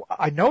 but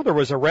I know there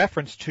was a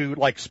reference to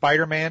like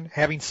Spider-Man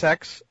having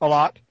sex a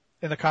lot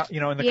in the comics.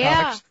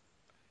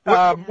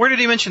 Where did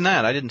he mention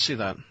that? I didn't see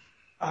that.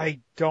 I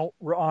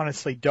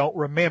honestly don't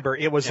remember.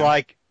 It was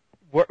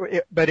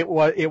but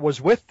it was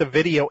with the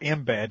video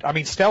embed. I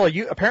mean, Stella,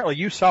 apparently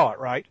you saw it,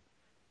 right?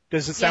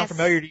 Does it sound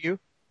familiar to you?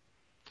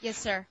 Yes,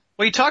 sir.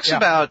 Well, he talks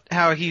about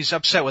how he's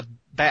upset with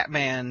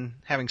Batman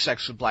having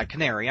sex with Black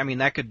Canary. I mean,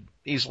 that could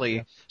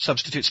easily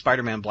substitute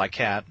Spider-Man Black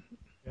Cat.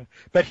 Yeah.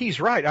 But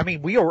he's right. I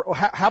mean, we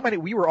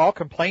were all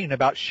complaining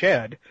about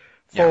Shed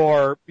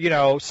for, you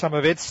know, some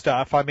of its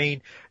stuff. I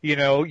mean, you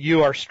know,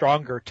 you are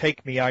stronger,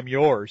 take me, I'm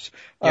yours.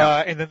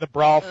 And then the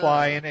brawl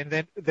flying, and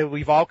then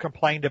we've all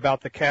complained about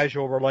the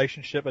casual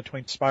relationship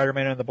between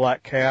Spider-Man and the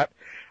Black Cat.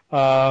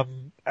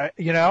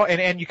 You know,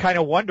 and you kind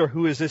of wonder,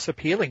 who is this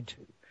appealing to?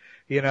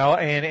 You know,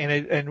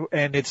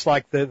 and it's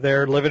like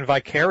they're living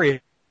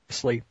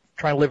vicariously,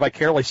 trying to live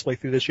vicariously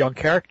through this young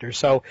character.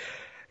 So,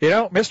 you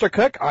know, Mr.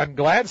 Cook, I'm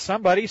glad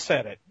somebody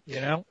said it.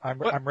 You know,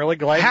 I'm really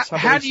glad.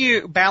 How do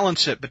you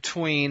balance it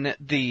between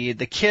the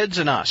kids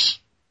and us?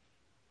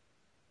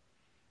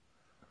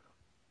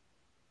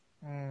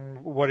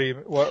 What do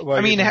you?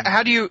 I mean,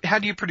 how do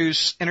you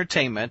produce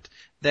entertainment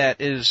that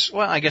is,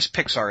 well, I guess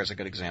Pixar is a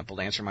good example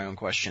to answer my own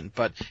question.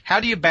 But how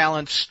do you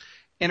balance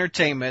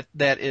entertainment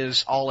that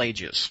is all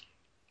ages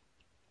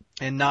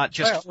and not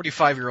just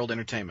 45-year-old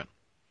entertainment?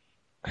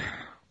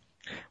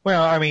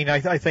 Well, I mean,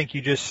 I think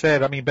you just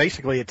said, I mean,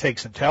 basically it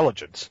takes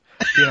intelligence.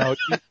 You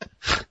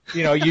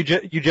know, you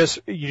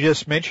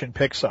just mentioned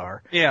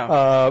Pixar.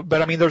 Yeah.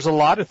 But I mean, there's a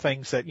lot of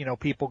things that, you know,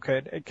 people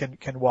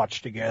can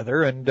watch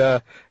together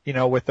and, you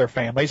know, with their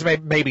families.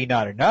 Maybe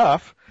not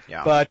enough.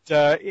 Yeah. But,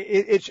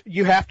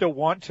 you have to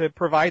want to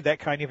provide that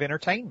kind of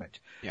entertainment.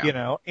 Yeah. You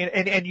know,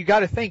 and you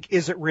gotta think,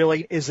 is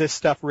this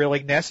stuff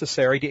really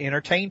necessary to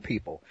entertain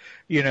people?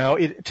 You know,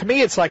 to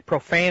me it's like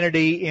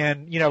profanity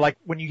you know, like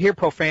when you hear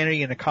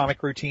profanity in a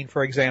comic routine,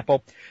 for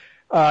example,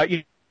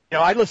 you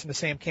know, I listen to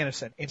Sam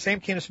Kinison, and Sam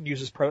Kinison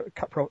uses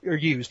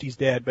he's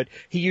dead, but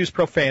he used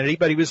profanity,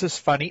 but he was as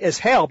funny as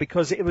hell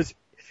because it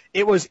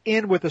was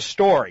in with a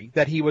story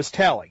that he was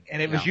telling,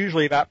 and it was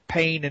usually about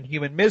pain and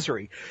human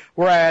misery.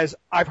 Whereas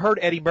I've heard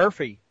Eddie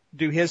Murphy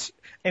do his,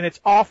 and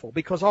it's awful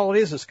because all it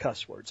is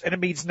cuss words, and it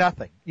means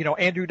nothing. You know,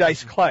 Andrew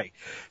Dice Clay.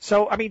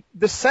 So, I mean,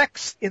 the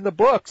sex in the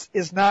books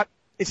it's not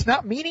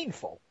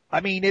meaningful.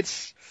 I mean,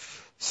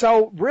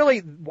 so really,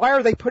 why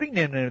are they putting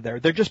it in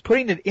there? They're just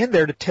putting it in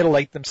there to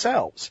titillate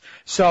themselves.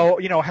 So,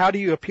 you know, how do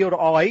you appeal to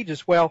all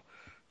ages? Well,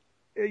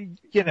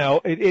 you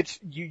know,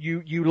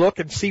 you look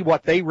and see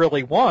what they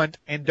really want,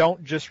 and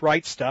don't just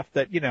write stuff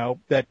that, you know,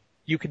 that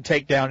you can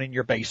take down in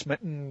your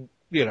basement and,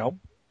 you know,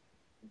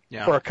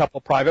 for a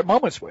couple private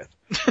moments with.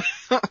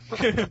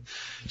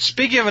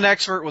 Speaking of an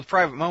expert with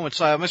private moments,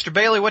 Mr.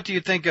 Bailey, what do you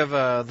think of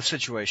the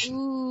situation?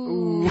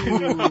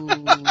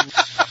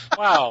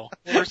 Wow,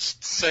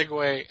 worst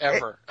segue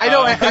ever. I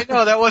know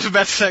that was a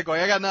bad segue.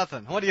 I got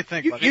nothing. What do you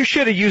think? You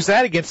should have used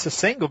that against the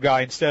single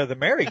guy instead of the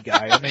married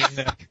guy. I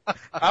mean,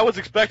 I was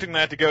expecting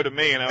that to go to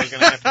me, and I was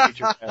going to have to beat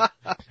your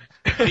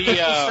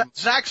head.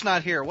 Zach's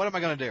not here. What am I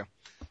going to do?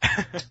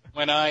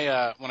 When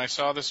I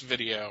saw this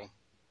video,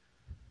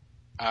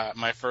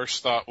 my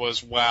first thought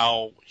was,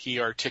 wow,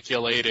 he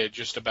articulated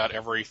just about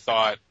every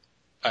thought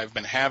I've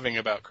been having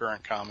about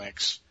current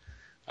comics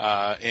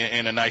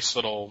in a nice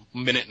little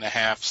 1.5-minute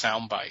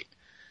soundbite.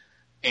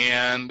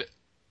 And,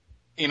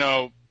 you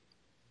know,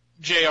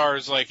 JR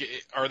is like,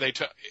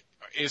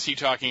 is he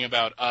talking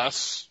about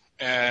us?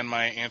 And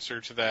my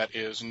answer to that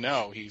is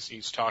no.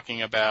 He's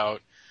talking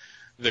about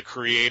the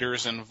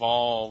creators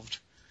involved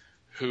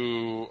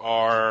who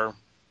are,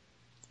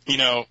 you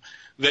know,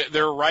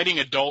 they're writing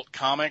adult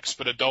comics,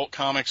 but adult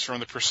comics from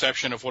the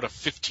perception of what a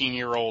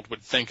 15-year-old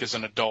would think is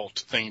an adult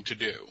thing to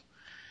do.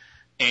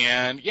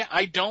 And, yeah,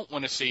 I don't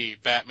want to see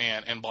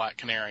Batman and Black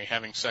Canary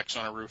having sex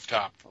on a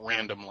rooftop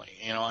randomly.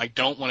 You know, I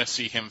don't want to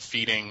see him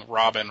feeding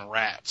Robin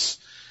rats.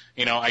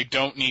 You know, I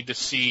don't need to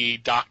see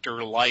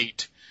Dr.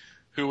 Light,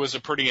 who was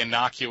a pretty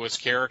innocuous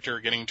character,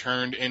 getting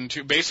turned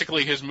into,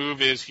 basically his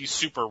move is he's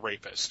super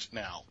rapist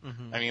now.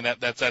 Mm-hmm. I mean,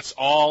 that's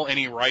all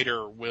any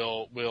writer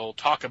will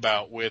talk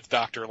about with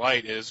Dr.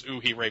 Light is, ooh,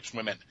 he rapes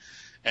women.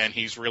 And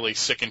he's really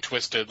sick and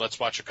twisted. Let's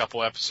watch a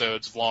couple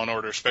episodes of Law &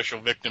 Order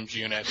Special Victims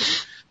Unit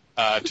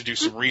to do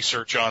some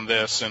research on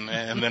this, and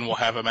then we'll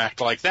have him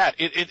act like that.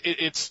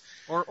 It's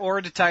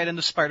or to tie it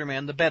into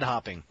Spider-Man, the bed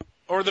hopping.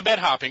 Or the bed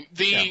hopping.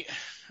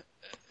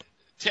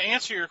 To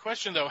answer your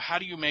question, though, how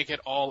do you make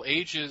it all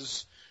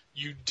ages?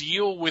 You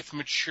deal with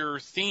mature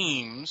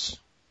themes,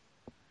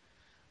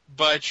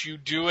 but you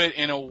do it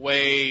in a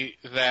way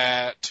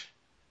that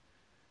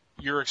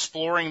you're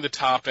exploring the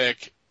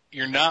topic,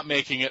 you're not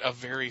making it a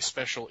very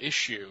special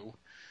issue,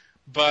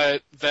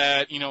 but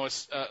that,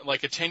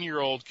 like a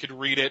 10-year-old could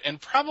read it and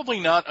probably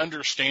not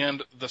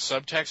understand the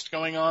subtext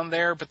going on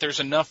there, but there's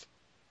enough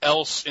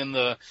else in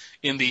the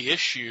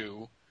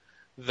issue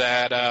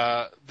that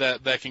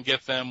can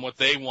get them what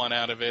they want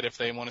out of it. If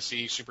they want to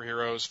see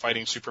superheroes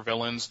fighting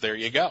supervillains, there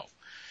you go.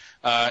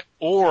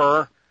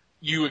 Or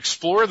you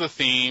explore the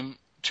theme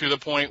to the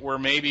point where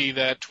maybe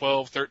that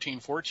 12, 13,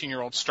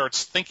 14-year-old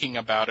starts thinking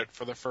about it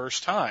for the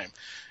first time.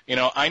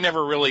 I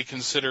never really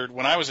considered,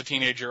 when I was a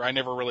teenager, I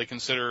never really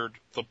considered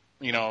the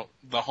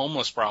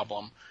homeless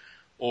problem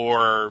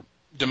or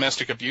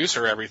domestic abuse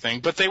or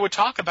everything, but they would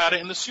talk about it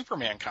in the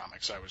Superman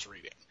comics I was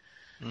reading.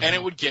 Mm-hmm. And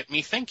it would get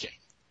me thinking.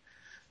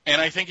 And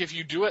I think if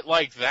you do it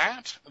like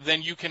that,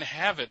 then you can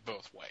have it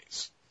both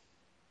ways.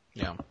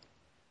 Yeah.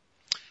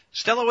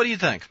 Stella, what do you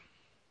think?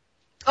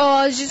 Oh,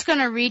 I was just going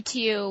to read to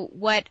you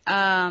what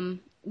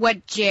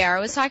JR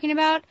was talking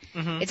about.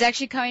 Mm-hmm. It's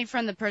actually coming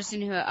from the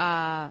person who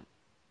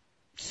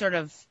sort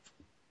of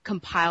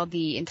compiled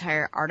the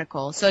entire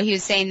article. So he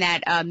was saying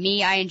that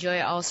I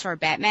enjoy All-Star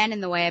Batman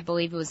in the way I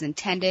believe it was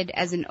intended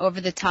as an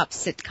over-the-top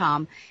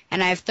sitcom,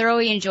 and I have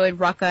thoroughly enjoyed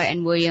Rucka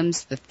and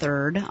Williams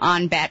III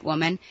on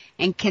Batwoman,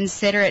 and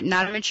consider it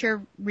not a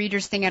mature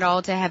reader's thing at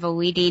all to have a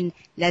leading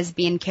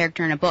lesbian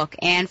character in a book.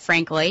 And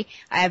frankly,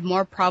 I have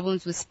more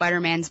problems with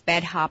Spider-Man's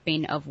bed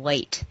hopping of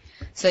late.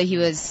 So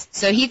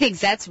he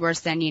thinks that's worse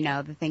than,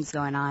 the things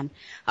going on.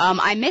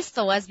 I missed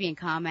the lesbian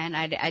comment.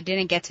 I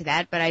didn't get to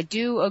that, but I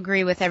do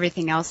agree with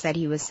everything else that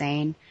he was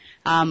saying.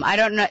 I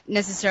don't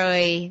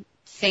necessarily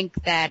think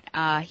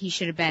that, he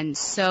should have been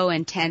so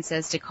intense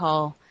as to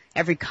call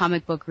every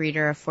comic book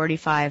reader a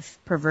 45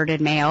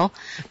 perverted male.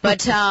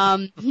 But, there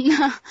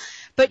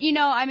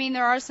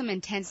are some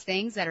intense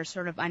things that are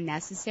sort of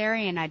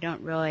unnecessary, and I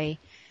don't really,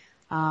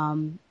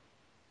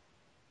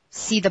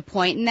 see the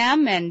point in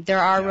them, and there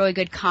are really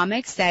good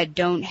comics that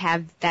don't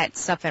have that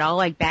stuff at all.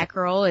 Like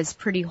Batgirl is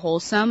pretty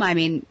wholesome. I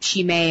mean,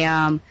 she may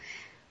have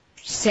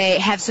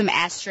some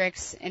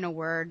asterisks in a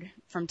word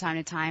from time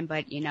to time,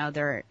 but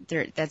they're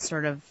that's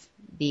sort of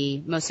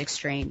the most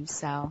extreme.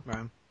 So,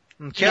 right.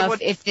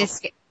 If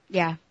this,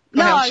 yeah.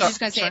 No, I was just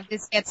going to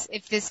say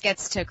if this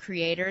gets to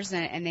creators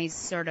and they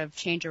sort of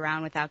change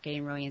around without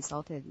getting really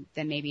insulted,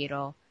 then maybe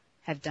it'll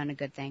have done a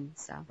good thing.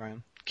 So, right.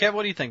 Kev,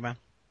 what do you think, man?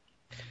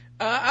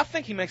 I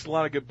think he makes a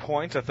lot of good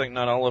points. I think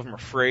not all of them are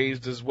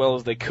phrased as well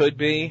as they could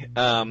be.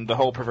 The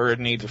whole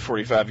perverted needs of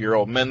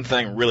 45-year-old men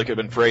thing really could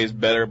have been phrased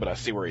better, but I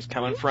see where he's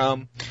coming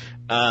from.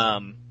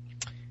 I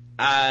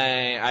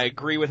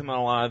agree with him on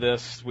a lot of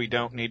this. We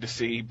don't need to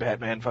see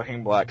Batman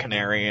fucking Black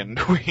Canary, and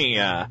we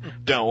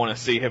don't want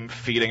to see him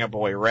feeding a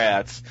boy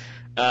rats.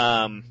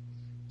 And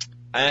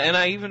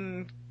I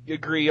even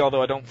agree,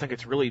 although I don't think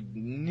it's really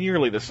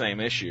nearly the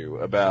same issue,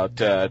 about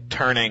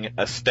turning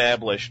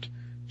established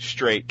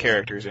straight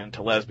characters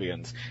into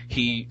lesbians.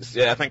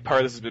 I think part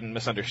of this has been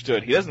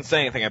misunderstood. He doesn't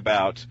say anything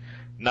about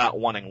not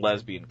wanting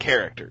lesbian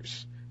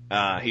characters.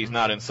 He's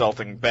not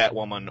insulting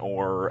Batwoman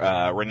or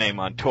Renee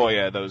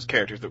Montoya, those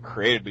characters that were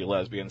created to be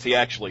lesbians. He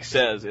actually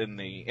says in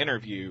the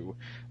interview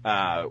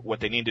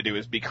what they need to do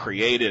is be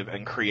creative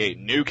and create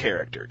new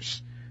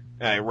characters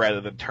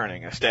rather than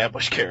turning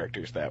established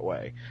characters that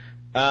way.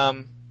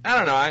 I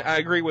don't know. I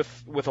agree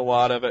with a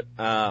lot of it.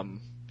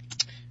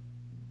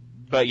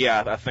 But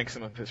yeah, I think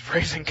some of his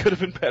phrasing could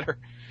have been better.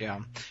 Yeah.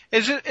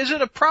 Is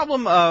it a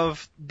problem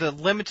of the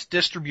limited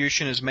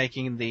distribution is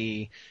making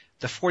the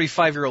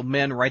 45-year-old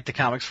men write the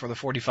comics for the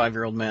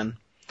 45-year-old men?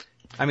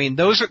 I mean,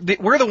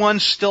 we're the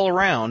ones still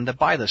around that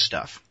buy this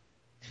stuff.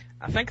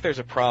 I think there's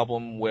a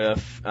problem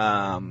with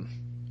some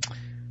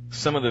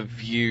of the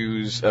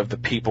views of the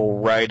people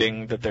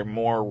writing, that they're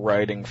more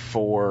writing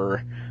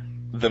for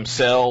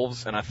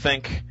themselves, and I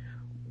think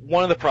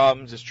one of the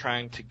problems is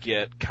trying to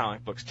get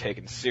comic books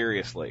taken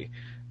seriously,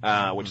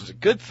 which is a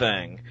good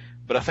thing,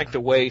 but I think the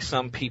way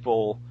some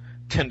people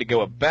tend to go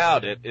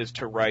about it is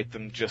to write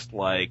them just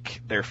like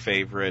their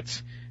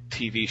favorite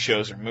TV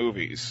shows or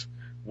movies,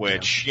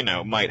 which,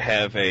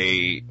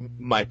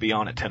 might be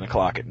on at 10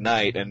 o'clock at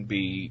night and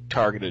be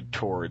targeted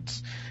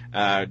towards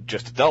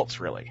just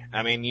adults, really.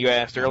 I mean, you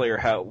asked earlier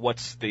how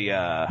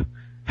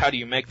do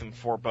you make them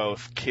for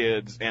both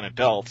kids and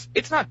adults?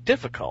 It's not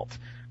difficult.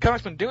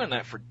 Comics been doing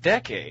that for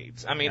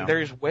decades. I mean,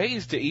 there's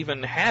ways to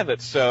even have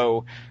it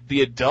so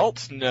the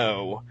adults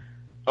know,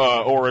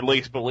 or at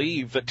least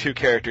believe that two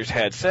characters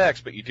had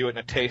sex, but you do it in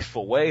a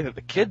tasteful way that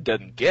the kid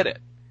doesn't get it.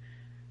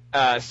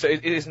 So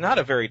it is not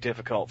a very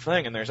difficult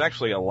thing, and there's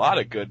actually a lot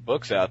of good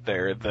books out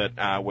there that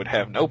I would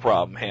have no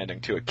problem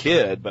handing to a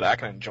kid, but I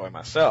can enjoy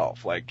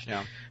myself. Like,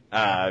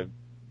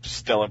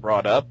 Stella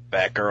brought up,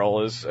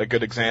 Batgirl is a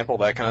good example,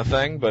 that kind of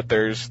thing, but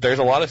there's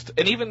a lot of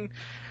and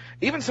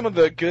even some of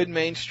the good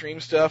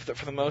mainstream stuff that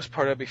for the most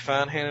part I'd be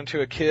fine handing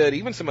to a kid,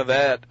 even some of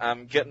that,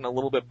 I'm getting a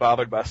little bit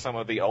bothered by some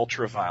of the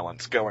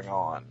ultra-violence going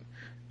on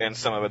and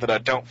some of it that I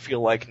don't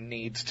feel like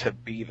needs to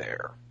be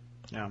there.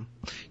 Yeah.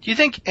 Do you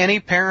think any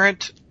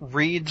parent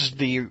reads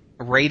the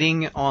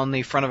rating on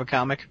the front of a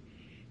comic?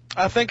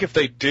 I think if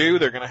they do,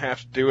 they're going to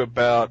have to do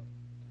about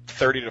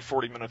 30 to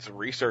 40 minutes of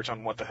research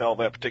on what the hell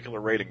that particular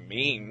rating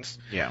means.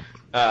 Yeah.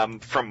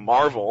 From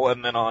Marvel,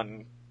 and then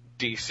on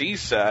DC's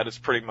side, it's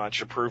pretty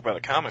much approved by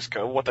the Comics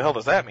Code. What the hell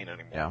does that mean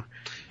anymore? Yeah.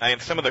 I mean,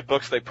 some of the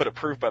books they put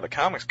approved by the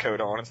Comics Code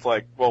on, it's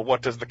like, well,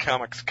 what does the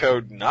Comics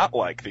Code not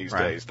like these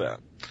days then?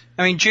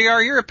 I mean,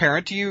 JR, you're a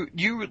parent. Do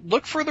you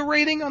look for the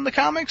rating on the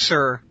comics,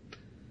 or?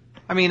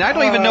 I mean, I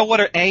don't even know what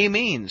an A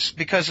means,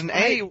 because an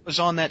A was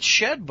on that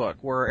Shed book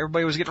where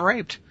everybody was getting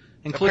raped.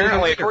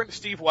 Apparently, according to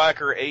Steve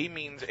Wacker, A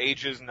means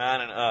ages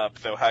 9 and up,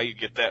 though how you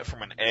get that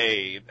from an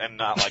A and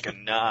not like a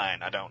 9,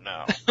 I don't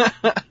know.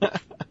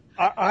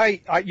 I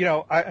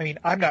mean,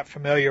 I'm not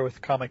familiar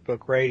with comic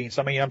book ratings.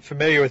 I mean, I'm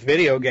familiar with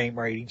video game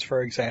ratings,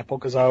 for example,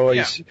 because I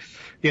always,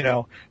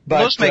 but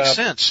those make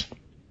sense.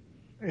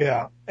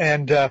 Yeah,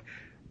 and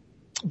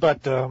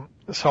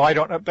so I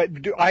don't know, but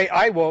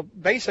I will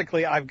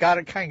basically, I've got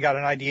an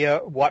idea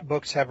what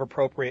books have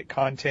appropriate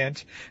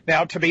content.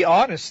 Now, to be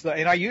honest,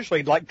 and I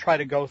usually try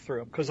to go through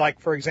them, because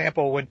for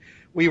example, when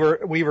we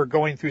were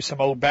going through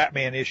some old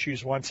Batman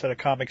issues once at a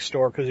comic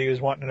store, because he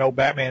was wanting an old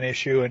Batman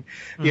issue, and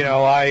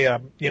I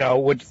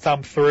would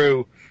thumb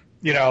through,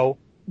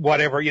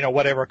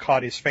 whatever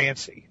caught his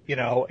fancy,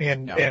 but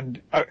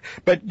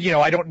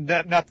I don't,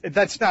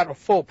 that's not a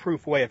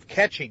foolproof way of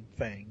catching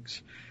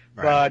things,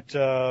 right.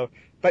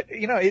 But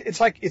it's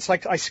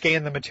like I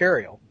scan the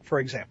material, for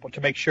example, to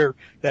make sure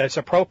that it's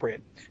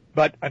appropriate.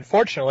 But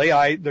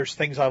unfortunately, there's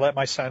things I let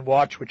my son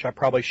watch which I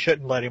probably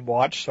shouldn't let him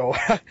watch. So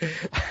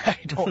I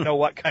don't know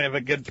what kind of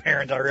a good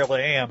parent I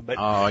really am. But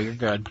you're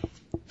good.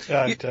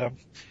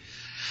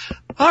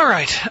 All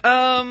right.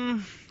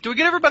 Do we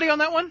get everybody on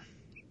that one?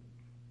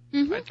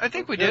 Mm-hmm. I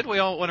think we did. We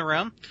all went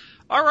around.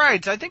 All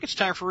right. I think it's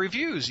time for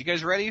reviews. You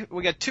guys ready?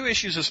 We got 2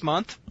 issues this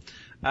month.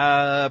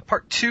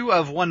 Part 2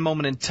 of One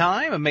Moment in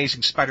Time,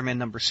 Amazing Spider-Man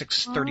number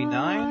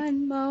 639.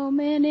 One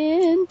moment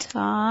in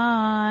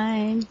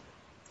time.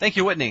 Thank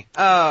you, Whitney.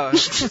 Now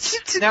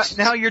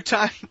your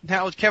time.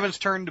 Now it's Kevin's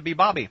turn to be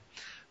Bobby.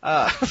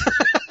 That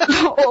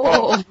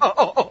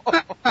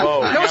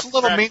was a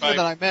little meaner than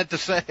I meant to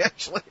say,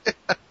 actually.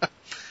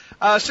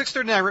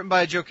 639, written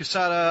by Joe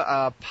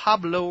Quesada.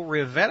 Pablo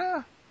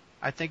Rivera,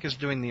 I think, is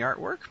doing the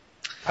artwork.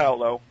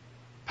 Paulo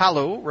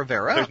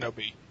Rivera. There's no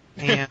B.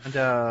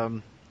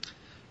 And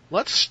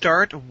let's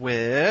start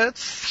with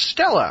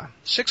Stella.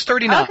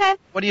 639. Okay.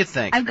 What do you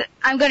think?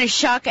 I'm going to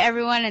shock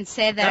everyone and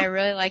say that I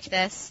really liked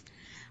this.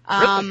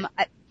 Really?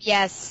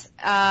 Yes.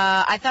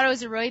 I thought it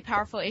was a really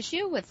powerful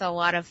issue with a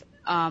lot of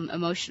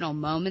emotional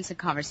moments and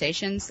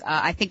conversations.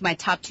 I think my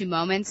top 2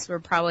 moments were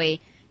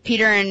probably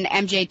Peter and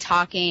MJ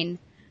talking.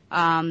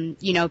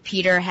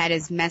 Peter had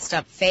his messed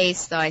up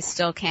face, though I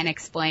still can't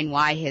explain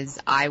why his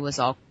eye was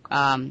all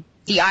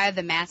the eye of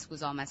the mask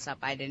was all messed up.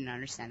 I didn't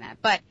understand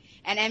that.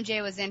 And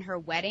MJ was in her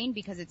wedding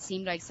because it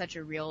seemed like such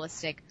a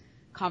realistic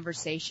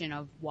conversation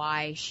of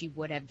why she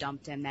would have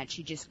dumped him, that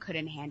she just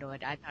couldn't handle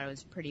it. I thought it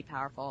was pretty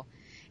powerful.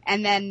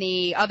 And then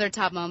the other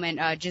top moment,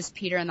 just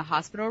Peter in the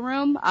hospital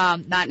room,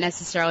 not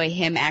necessarily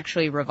him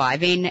actually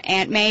reviving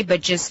Aunt May,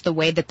 but just the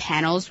way the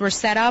panels were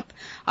set up.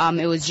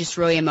 It was just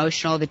really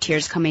emotional, the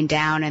tears coming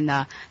down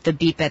and the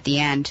beep at the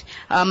end.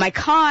 My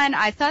con,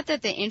 I thought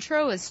that the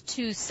intro was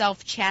too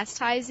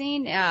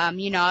self-chastising.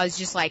 I was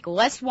just like,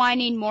 less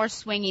whining, more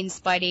swinging,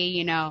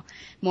 Spidey,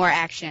 more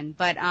action.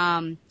 But,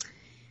 and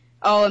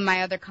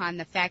my other con,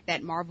 the fact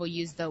that Marvel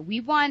used the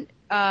 "we want,"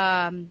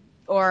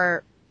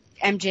 or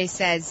MJ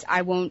says,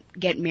 "I won't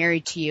get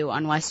married to you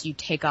unless you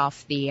take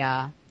off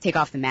the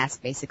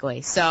mask,"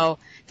 basically. So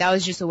that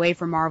was just a way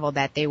for Marvel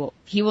that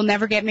he will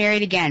never get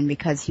married again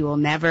because he will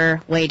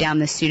never lay down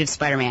the suit of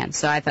Spider-Man.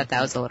 So I thought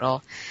that was a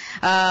little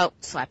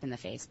slap in the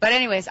face. But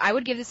anyways, I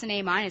would give this an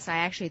A-. I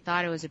actually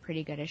thought it was a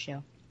pretty good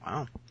issue.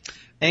 Wow.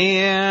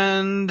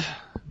 And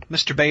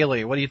Mr.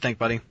 Bailey, what do you think,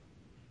 buddy?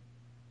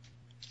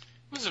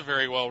 It was a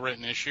very well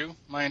written issue.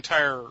 My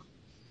entire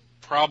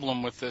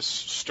problem with this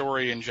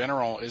story in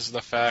general is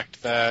the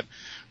fact that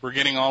we're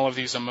getting all of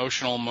these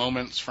emotional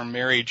moments from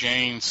Mary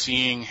Jane,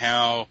 seeing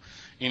how,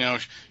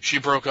 she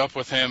broke up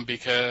with him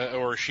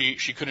or she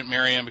couldn't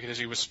marry him because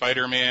he was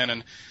Spider-Man,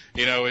 and,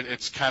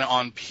 it's kind of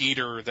on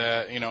Peter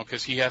that,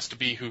 because he has to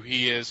be who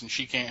he is and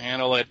she can't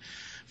handle it.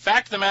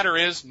 Fact of the matter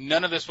is,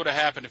 none of this would have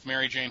happened if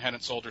Mary Jane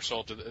hadn't sold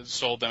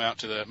them out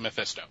to the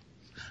Mephisto.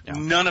 Yeah.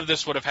 None of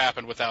this would have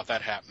happened without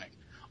that happening.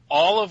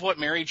 All of what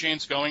Mary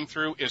Jane's going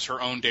through is her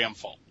own damn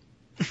fault.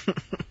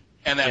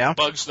 And that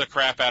bugs the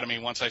crap out of me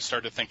once I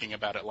started thinking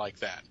about it like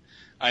that.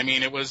 I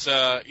mean, it was,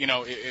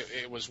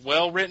 it was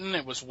well written,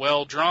 it was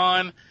well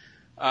drawn,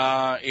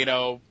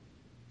 and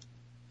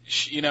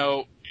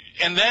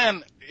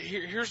then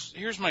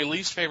here's my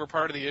least favorite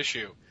part of the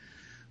issue.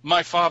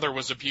 My father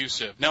was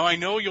abusive. Now, I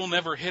know you'll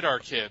never hit our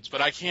kids, but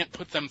I can't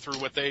put them through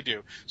what they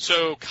do.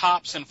 So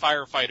cops and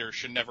firefighters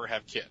should never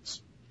have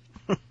kids.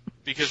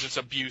 Because it's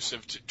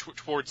abusive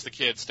towards the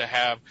kids to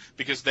have,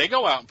 because they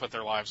go out and put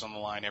their lives on the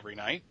line every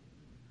night.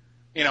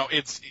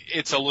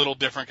 it's a little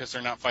different because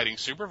they're not fighting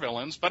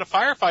supervillains, but a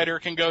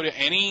firefighter can go to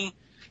any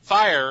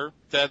fire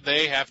that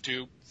they have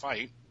to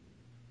fight.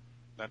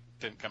 That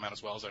didn't come out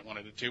as well as I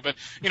wanted it to, but,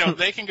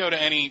 they can go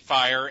to any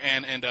fire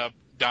and end up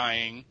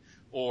dying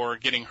or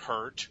getting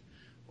hurt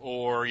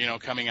or,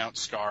 coming out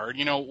scarred.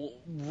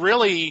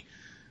 Really,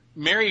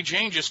 Mary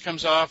Jane just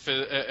comes off,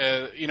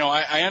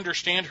 I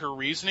understand her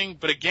reasoning,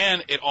 but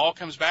again, it all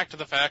comes back to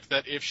the fact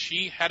that if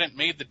she hadn't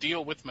made the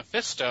deal with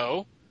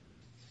Mephisto,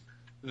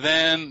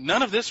 then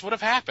none of this would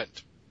have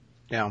happened.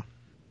 Yeah.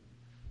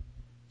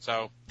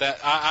 So that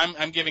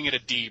I'm giving it a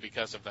D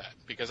because of that,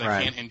 because I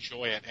Right. can't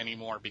enjoy it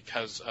anymore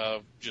because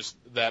of just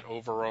that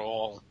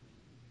overall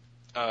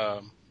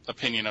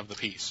opinion of the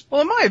piece.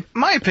 Well, in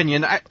my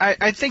opinion,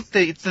 I think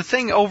the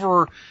thing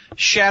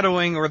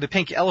overshadowing or the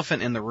pink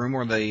elephant in the room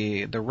or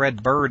the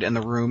red bird in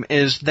the room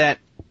is that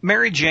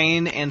Mary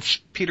Jane and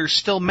Peter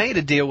still made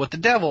a deal with the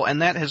devil,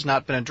 and that has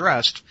not been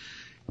addressed.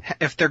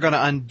 If they're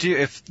going to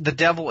if the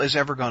devil is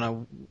ever going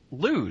to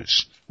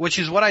lose, which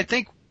is what I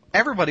think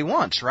everybody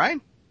wants,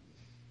 right?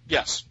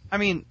 Yes. I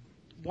mean,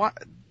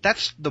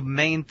 that's the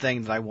main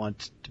thing that I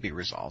want to be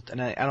resolved, and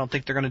I don't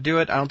think they're going to do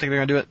it. I don't think they're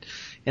going to do it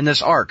in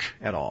this arc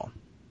at all.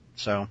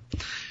 So,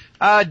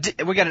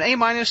 we got an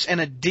A-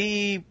 and a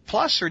D+,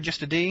 or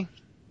just a D?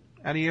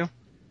 Out of you?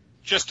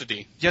 Just a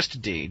D. Just a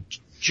D.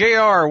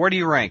 JR, where do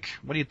you rank?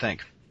 What do you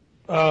think?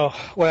 Oh,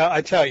 well,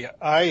 I tell you,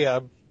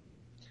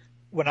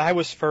 when I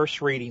was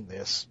first reading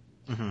this,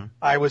 Mm-hmm.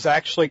 I was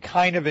actually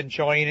kind of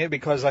enjoying it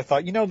because I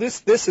thought,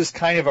 this is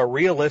kind of a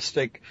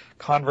realistic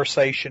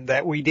conversation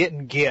that we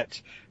didn't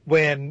get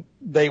when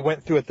they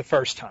went through it the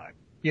first time.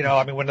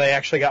 When they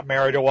actually got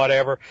married or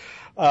whatever,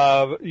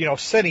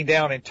 sitting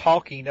down and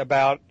talking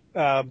about,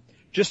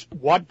 just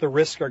what the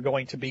risks are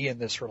going to be in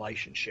this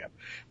relationship.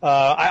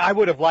 I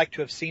would have liked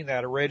to have seen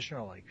that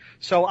originally.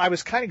 So I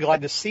was kind of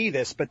glad to see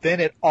this, but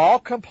then it all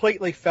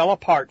completely fell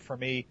apart for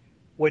me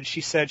when she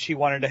said she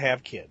wanted to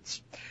have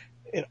kids.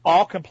 It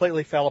all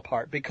completely fell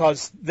apart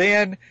because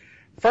then,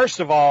 first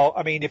of all,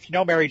 if you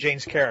know Mary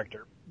Jane's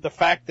character, the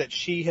fact that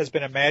she has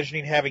been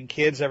imagining having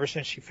kids ever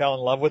since she fell in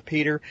love with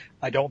Peter,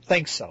 I don't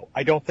think so.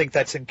 I don't think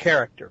that's in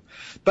character.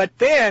 But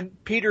then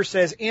Peter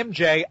says,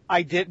 MJ,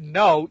 I didn't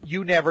know.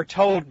 You never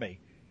told me.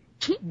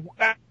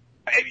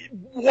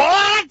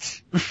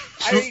 What?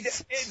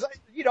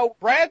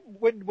 Brad,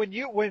 when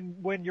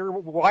your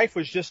wife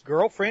was just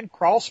girlfriend,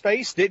 crawl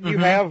space, didn't you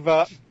have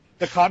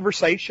the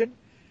conversation?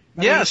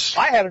 Yes.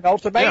 I had an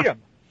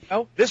ultimatum.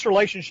 Yeah. This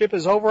relationship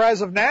is over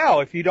as of now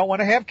if you don't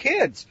want to have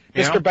kids.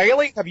 Yeah. Mr.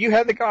 Bailey, have you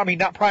had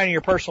not prying in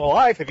your personal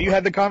life, have you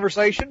had the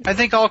conversation? I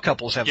think all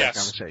couples have Yes. that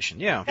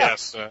conversation, yeah.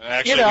 Yes.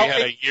 Actually, we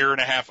had a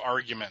 1.5-year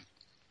argument.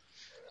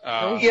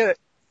 Yeah.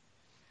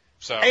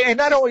 So. And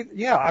not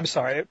only, I'm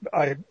sorry,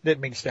 I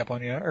didn't mean to step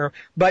on you.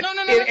 But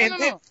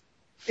No.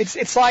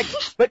 It's like,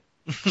 but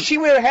she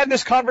would have had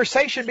this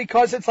conversation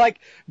because it's like,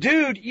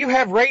 dude, you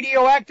have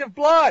radioactive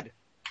blood.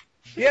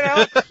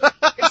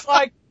 It's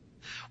like,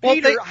 Well,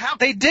 Peter,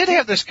 they did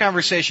have this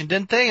conversation,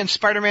 didn't they, in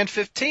Spider-Man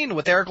 15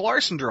 with Eric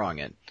Larson drawing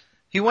it?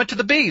 He went to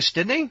the Beast,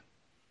 didn't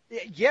he?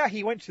 Yeah,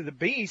 he went to the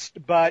Beast,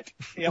 but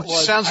Which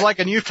sounds like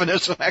an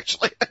euphemism,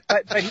 actually.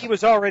 but he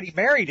was already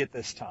married at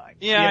this time.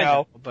 Yeah, I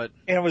know, but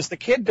and it was the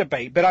kid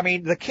debate. But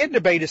the kid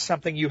debate is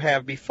something you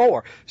have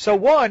before. So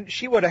one,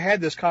 she would have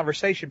had this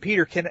conversation.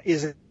 Peter,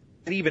 is it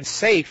even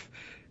safe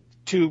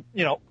to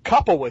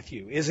couple with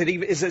you? Is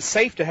it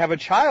safe to have a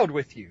child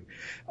with you?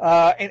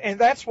 And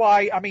that's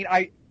why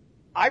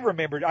I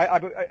remembered.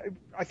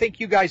 I think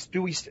you guys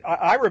do.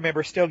 I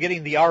remember still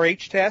getting the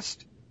RH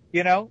test.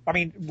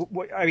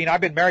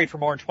 I've been married for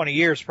more than 20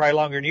 years, probably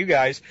longer than you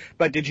guys.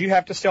 But did you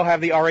have to still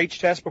have the RH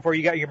test before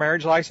you got your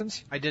marriage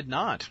license? I did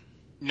not.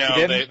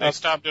 No, they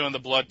stopped doing the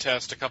blood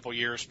test a couple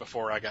years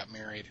before I got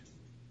married.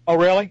 Oh,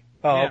 really?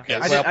 Oh, Yeah. okay.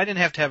 I didn't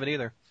have to have it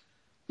either.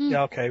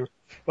 Yeah, okay.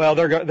 Well,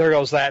 there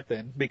goes that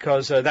then,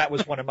 because that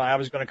was I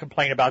was going to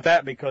complain about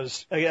that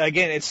because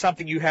again, it's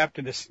something you had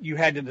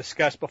to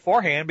discuss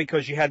beforehand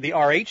because you had the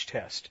RH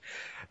test.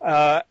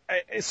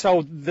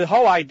 So the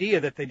whole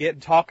idea that they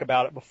didn't talk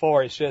about it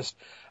before is just,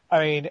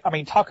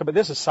 talk about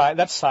this is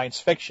that's science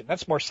fiction.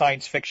 That's more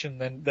science fiction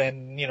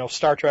than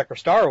Star Trek or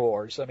Star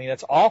Wars.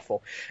 That's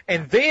awful.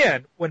 And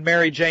then when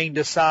Mary Jane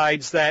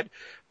decides that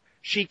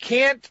she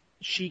can't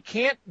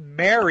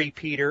marry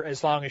Peter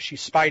as long as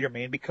she's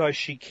Spider-Man because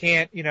she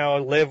can't,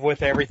 live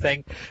with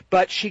everything,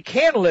 but she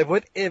can live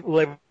with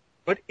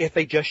if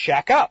they just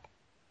shack up.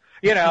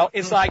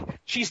 It's like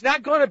she's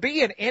not going to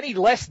be in any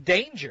less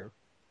danger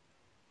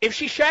if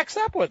she shacks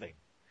up with him.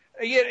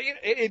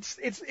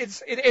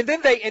 And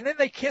then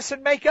they kiss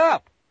and make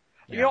up.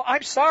 Yeah.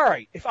 I'm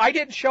sorry. If I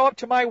didn't show up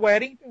to my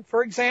wedding,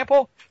 for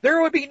example,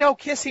 there would be no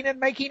kissing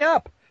and making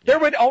up. There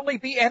would only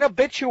be an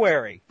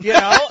obituary, it's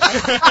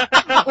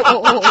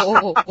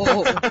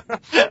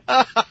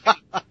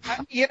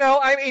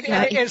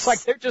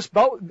like they're just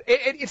both,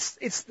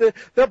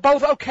 they're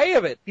both okay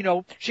of it.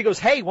 She goes,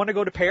 hey, want to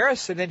go to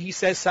Paris? And then he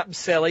says something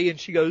silly and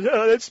she goes,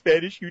 oh, that's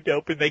Spanish, you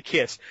dope, and they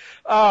kiss.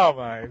 Oh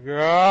my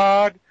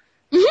God.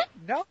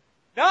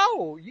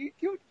 No, you,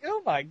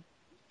 oh my,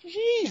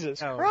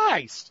 Jesus No.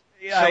 Christ.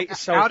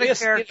 So out of this,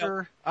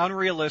 character,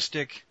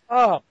 unrealistic.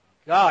 Oh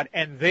God!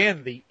 And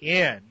then the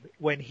end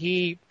when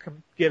he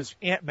gives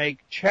Aunt May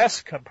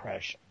chest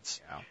compressions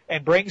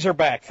and brings her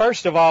back.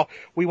 First of all,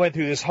 we went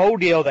through this whole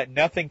deal that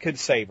nothing could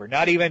save her,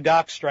 not even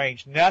Doc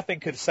Strange, nothing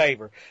could save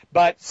her,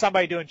 but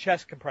somebody doing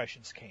chest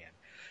compressions can.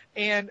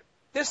 And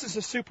this is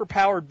a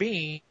superpowered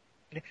being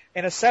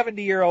and a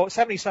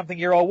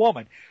 70-something-year-old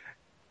woman.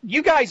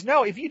 You guys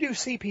know if you do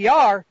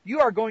CPR,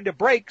 you are going to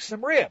break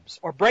some ribs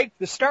or break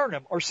the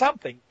sternum or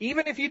something.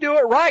 Even if you do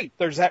it right,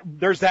 there's that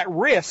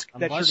risk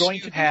that Unless you're going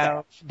you to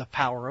have the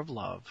power of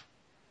love.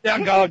 Yeah,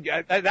 God,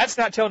 that's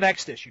not till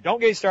next issue.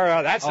 Don't get started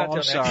on that. That's not till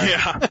next sorry. issue.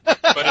 Yeah,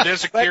 but it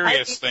is a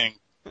curious thing.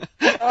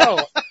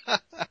 Oh,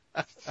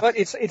 but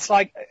it's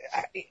like,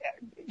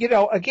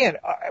 again,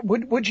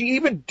 would you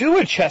even do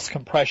a chest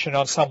compression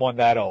on someone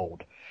that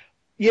old?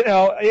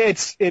 I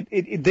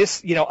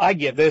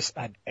give this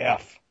an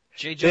F.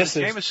 J. Jonah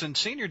Jameson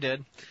Sr.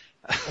 did.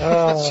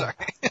 Sorry.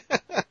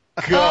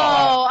 God.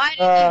 I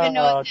didn't even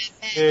know what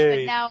that meant,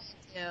 but now I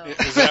do.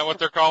 Is that what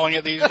they're calling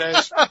it these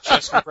days?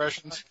 Chest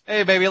compressions?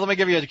 Hey, baby, let me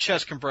give you a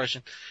chest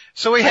compression.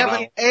 So we have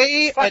an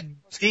A, a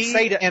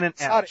D, and an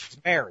F. It's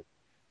Mary,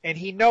 and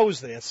he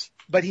knows this,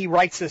 but he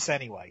writes this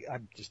anyway.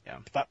 I'm just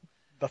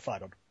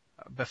befuddled.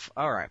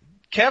 All right,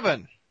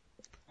 Kevin,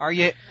 are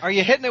you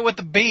hitting it with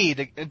a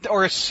B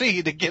or a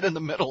C to get in the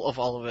middle of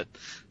all of it?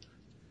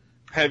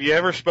 Have you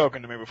ever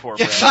spoken to me before,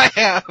 Brad? Yes, I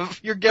have.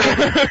 You're getting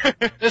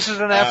this is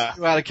an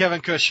F out of Kevin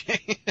Cushing.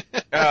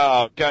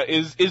 Oh God,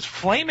 is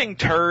flaming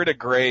turd a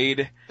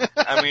grade?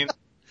 I mean,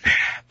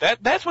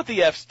 that's what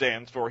the F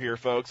stands for here,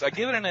 folks. I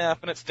give it an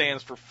F, and it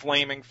stands for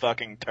flaming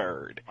fucking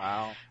turd.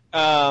 Wow.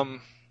 I'll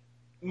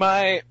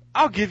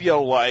give you a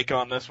like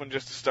on this one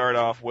just to start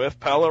off with.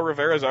 Paulo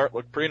Rivera's art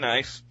looked pretty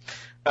nice,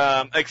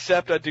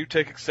 except I do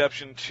take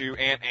exception to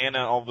Aunt Anna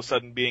all of a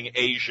sudden being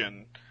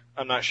Asian.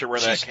 I'm not sure where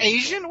She's that came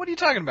Asian? from. What are you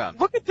talking about?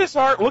 Look at this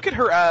art. Look at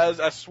her eyes.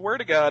 I swear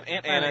to God,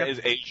 Aunt Anna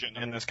is Asian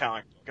in this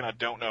comic book, and I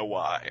don't know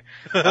why.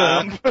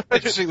 I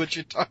see what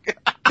you're talking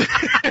about.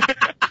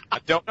 I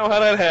don't know how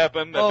that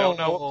happened. I don't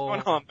know what's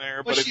going on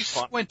there, but she's it's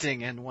fun.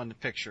 squinting in one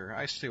picture.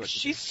 I see what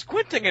She's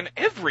squinting in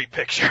every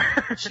picture.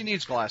 she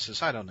needs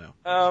glasses. I don't know.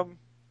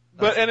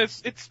 But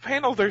it's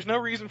panels. There's no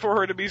reason for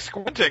her to be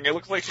squinting. It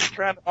looks like she's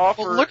trying to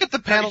offer. Well, look at the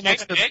panel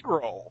next to an egg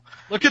roll.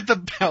 Look at the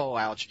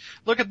ouch.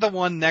 Look at the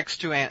one next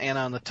to Aunt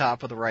Anna on the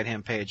top of the right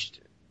hand page.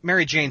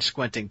 Mary Jane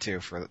squinting too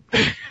for.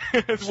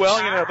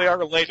 Well, they are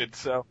related.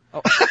 So.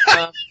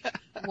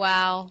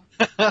 Wow.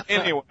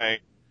 Anyway,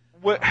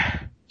 what?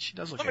 She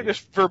does look. Let me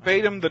just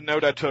verbatim the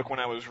note I took when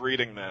I was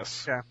reading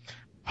this. Yeah.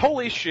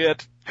 Holy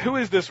shit! Who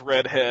is this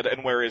redhead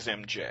and where is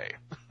MJ?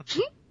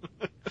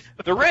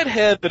 The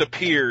redhead that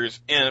appears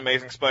in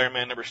Amazing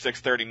Spider-Man number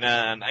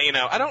 639,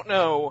 I don't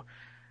know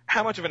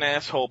how much of an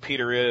asshole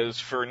Peter is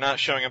for not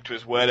showing up to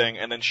his wedding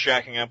and then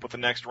shacking up with the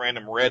next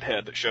random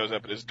redhead that shows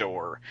up at his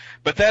door.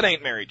 But that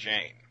ain't Mary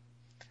Jane.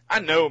 I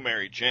know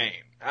Mary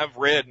Jane. I've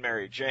read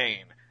Mary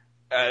Jane.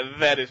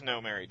 That is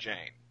no Mary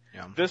Jane.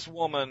 Yeah. This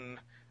woman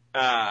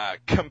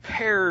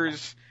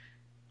compares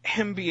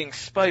him being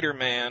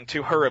Spider-Man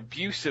to her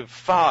abusive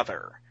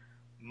father.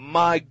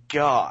 My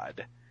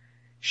God.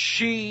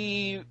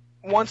 She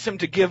wants him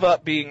to give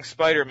up being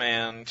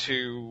Spider-Man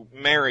to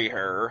marry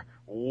her.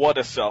 What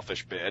a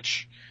selfish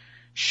bitch.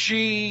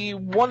 She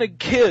wanted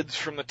kids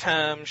from the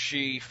time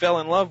she fell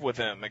in love with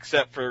him,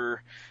 except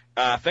for,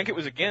 I think it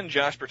was again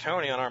Josh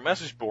Bertoni on our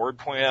message board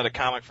pointed out a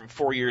comic from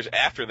 4 years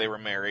after they were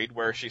married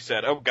where she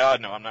said, oh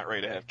God, no, I'm not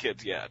ready to have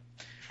kids yet.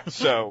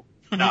 So,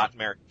 not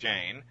Mary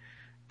Jane.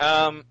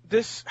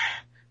 This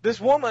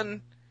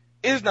woman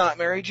is not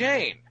Mary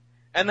Jane.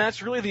 And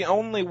that's really the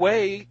only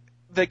way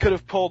they could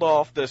have pulled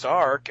off this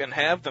arc and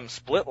have them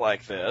split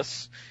like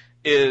this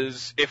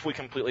is if we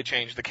completely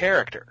change the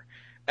character.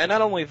 And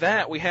not only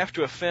that, we have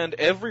to offend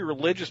every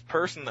religious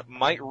person that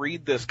might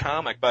read this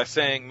comic by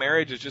saying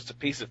marriage is just a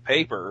piece of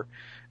paper,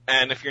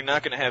 and if you're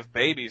not going to have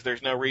babies,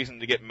 there's no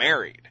reason to get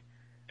married.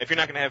 If you're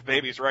not going to have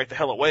babies, right the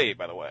hell away,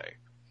 by the way.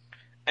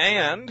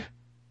 And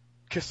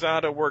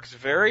Quesada works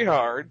very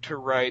hard to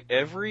write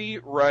every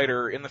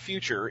writer in the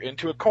future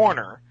into a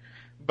corner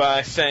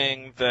by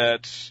saying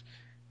that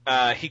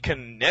he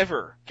can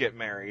never get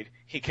married,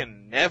 he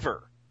can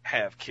never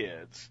have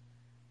kids,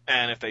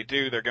 and if they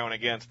do, they're going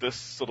against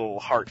this little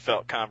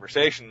heartfelt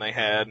conversation they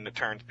had, and it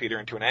turns Peter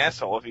into an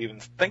asshole if he even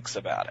thinks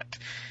about it.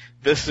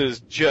 This is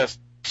just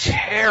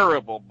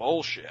terrible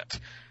bullshit.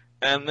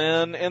 And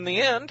then, in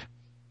the end,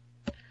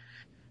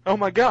 oh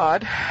my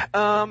God,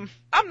 I'm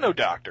no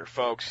doctor,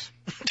 folks.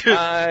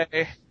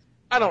 I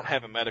don't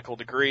have a medical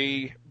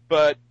degree,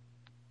 but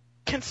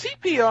can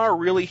CPR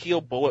really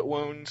heal bullet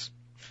wounds?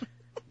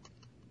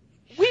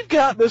 We've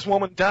got this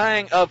woman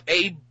dying of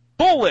a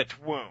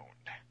bullet wound.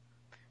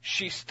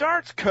 She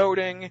starts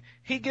coding,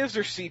 he gives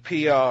her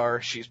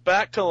CPR, she's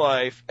back to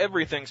life,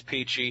 everything's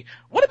peachy.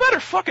 What about her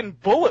fucking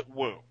bullet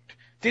wound?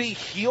 Did he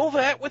heal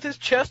that with his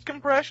chest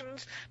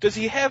compressions? Does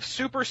he have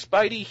super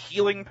Spidey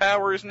healing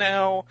powers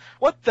now?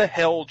 What the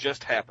hell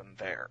just happened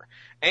there?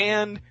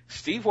 And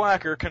Steve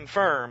Wacker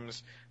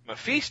confirms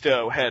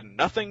Mephisto had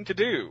nothing to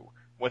do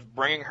with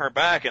bringing her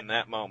back in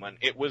that moment.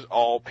 It was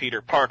all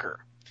Peter Parker,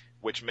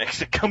 which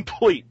makes it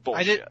complete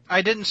bullshit.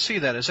 I didn't see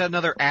that. Is that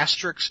another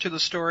asterisk to the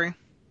story?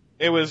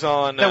 It was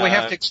on... That we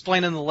have to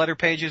explain in the letter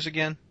pages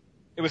again?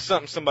 It was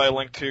something somebody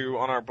linked to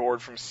on our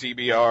board from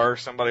CBR.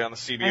 Somebody on the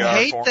CBR I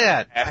hate forum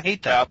that. asked I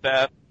hate about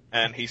that.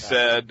 And he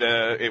said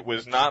it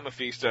was not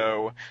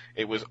Mephisto,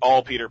 it was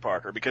all Peter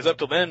Parker. Because up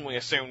till then we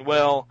assumed,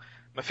 well,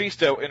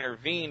 Mephisto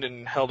intervened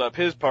and held up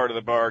his part of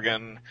the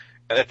bargain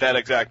at that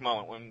exact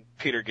moment when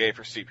Peter gave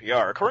her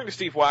CPR. According to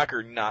Steve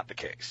Wacker, not the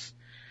case.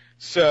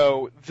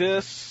 So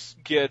this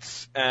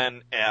gets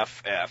an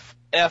FF.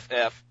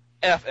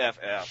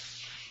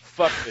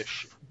 Fuck this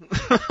shit.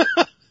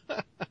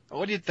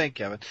 What do you think,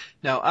 Kevin?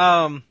 No,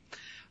 I'm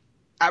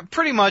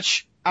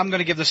going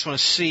to give this one a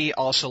C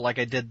also, like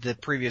I did the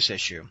previous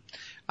issue.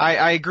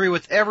 I agree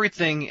with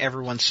everything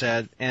everyone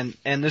said, and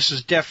this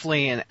is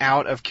definitely an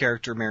out of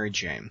character Mary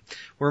Jane.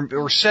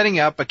 We're setting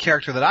up a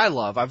character that I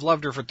love. I've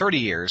loved her for 30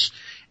 years,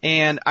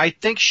 and I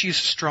think she's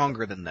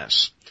stronger than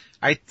this.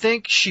 I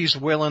think she's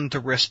willing to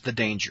risk the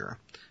danger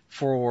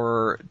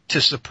to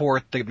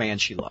support the man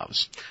she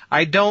loves.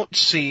 I don't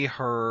see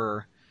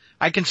her.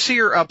 I can see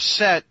her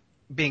upset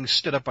being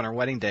stood up on her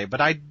wedding day,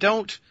 but I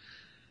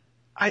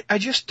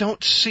just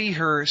don't see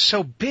her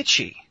so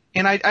bitchy.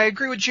 And I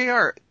agree with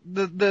JR.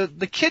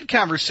 The kid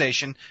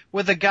conversation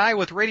with a guy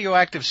with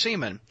radioactive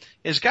semen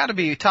has got to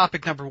be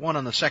topic number 1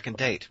 on the second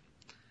date.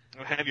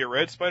 Have you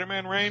read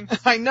Spider-Man Reign?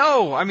 I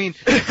know. I mean,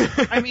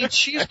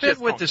 she's been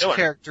with this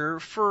character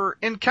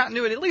in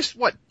continuity at least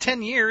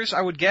 10 years,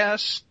 I would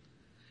guess.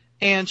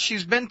 And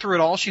she's been through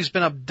it all. She's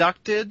been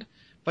abducted,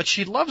 but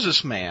she loves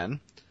this man,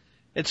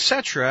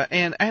 etc.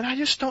 And I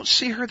just don't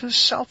see her this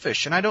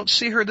selfish, and I don't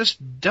see her this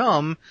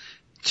dumb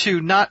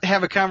to not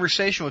have a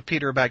conversation with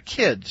Peter about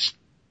kids.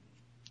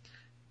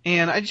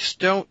 And I just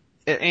don't.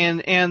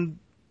 And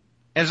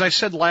as I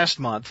said last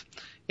month,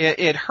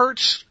 it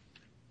hurts.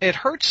 It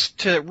hurts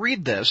to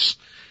read this.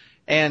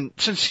 And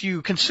since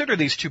you consider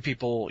these two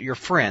people your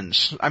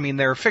friends, I mean,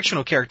 they're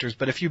fictional characters,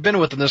 but if you've been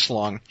with them this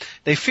long,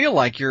 they feel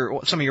like you're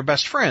some of your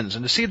best friends.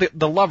 And to see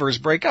the lovers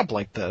break up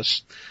like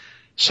this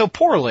so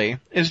poorly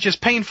is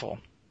just painful.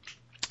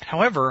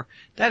 However,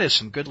 that is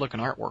some good-looking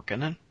artwork,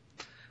 isn't it?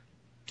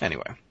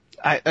 Anyway,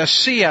 a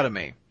C out of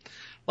me.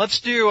 Let's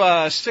do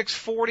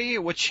 640,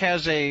 which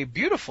has a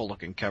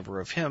beautiful-looking cover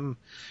of him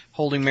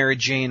holding Mary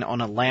Jane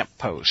on a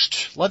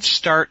lamppost. Let's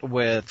start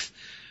with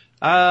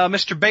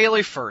Mr.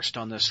 Bailey first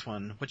on this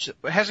one, which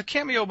has a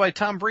cameo by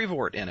Tom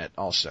Brevoort in it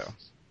also.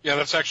 Yeah,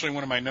 that's actually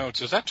one of my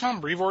notes. Is that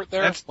Tom Brevoort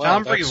there? That's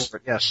Tom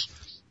Brevoort, yes.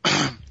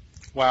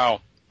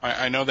 Wow.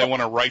 I know they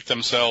want to write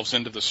themselves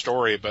into the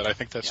story, but I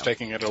think that's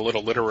taking it a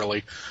little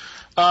literally.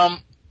 I'm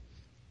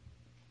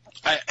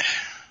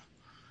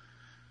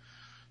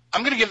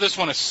going to give this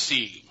one a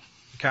C.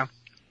 Okay.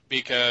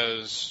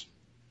 Because,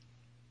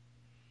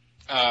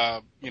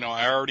 I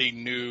already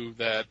knew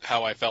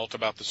how I felt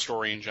about the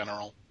story in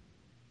general.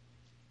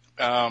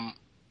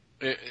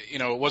 It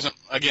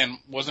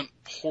wasn't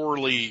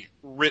poorly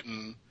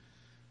written.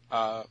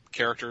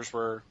 Characters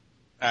were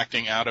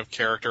acting out of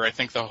character. I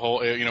think the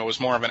whole, it was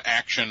more of an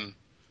action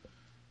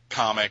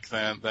comic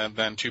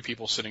than two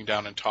people sitting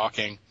down and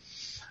talking.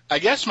 I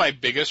guess my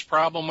biggest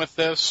problem with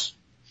this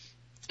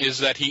is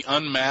that he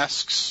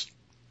unmasks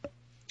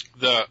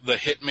the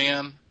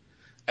hitman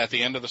at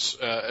the end of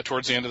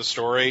towards the end of the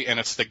story, and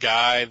it's the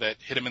guy that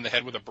hit him in the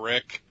head with a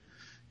brick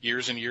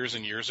years and years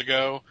and years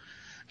ago.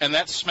 And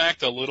that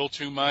smacked a little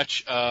too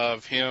much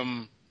of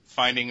him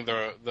finding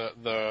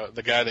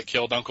the guy that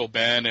killed Uncle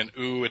Ben, and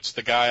it's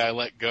the guy I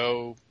let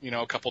go,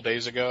 a couple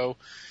days ago,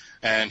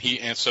 and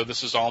so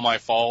this is all my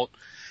fault.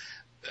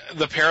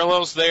 The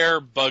parallels there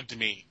bugged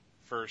me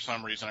for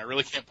some reason. I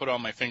really can't put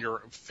on my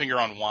finger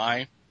on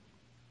why.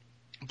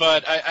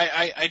 But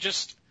I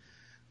just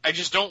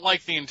don't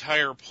like the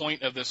entire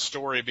point of this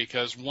story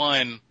because,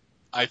 one,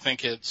 I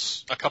think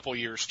it's a couple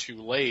years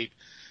too late,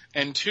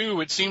 and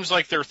two, it seems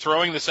like they're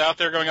throwing this out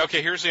there going,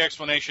 okay, here's the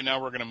explanation,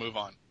 now we're going to move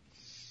on.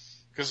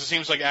 Because it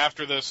seems like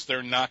after this,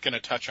 they're not going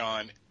to touch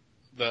on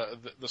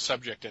the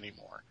subject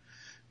anymore.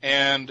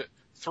 And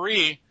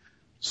three,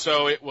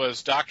 so it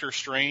was Doctor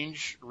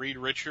Strange, Reed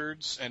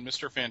Richards, and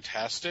Mr.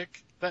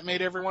 Fantastic that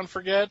made everyone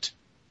forget?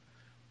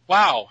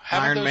 Wow.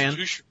 Haven't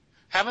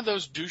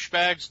those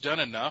douchebags done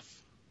enough?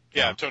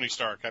 Yeah, Tony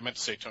Stark. I meant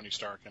to say Tony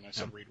Stark, and I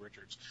said Reed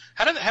Richards.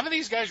 Haven't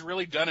these guys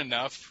really done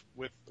enough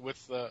with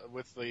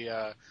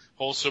the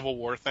whole Civil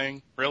War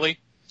thing? Really?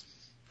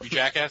 You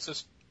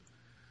jackasses?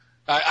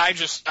 I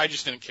just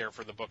didn't care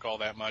for the book all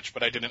that much,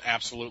 but I didn't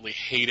absolutely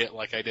hate it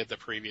like I did the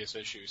previous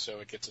issue,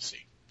 so it gets a C.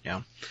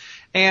 Yeah.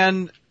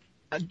 And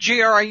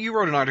JR, you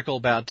wrote an article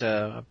about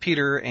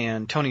Peter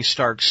and Tony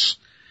Stark's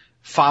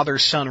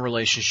father-son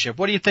relationship.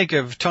 What do you think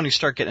of Tony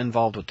Stark getting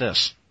involved with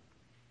this?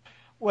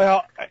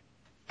 Well,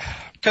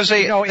 Because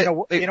they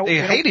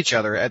hate each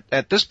other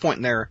at this point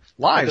in their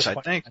lives, I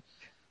think.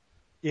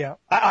 Yeah,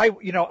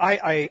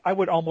 I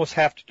would almost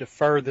have to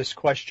defer this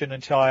question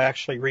until I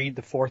actually read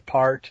the fourth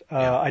part.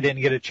 I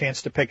didn't get a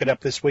chance to pick it up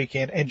this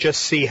weekend and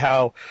just see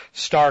how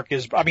Stark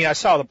is. I mean, I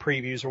saw the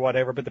previews or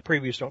whatever, but the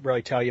previews don't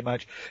really tell you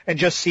much. And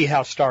just see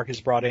how Stark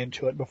is brought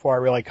into it before I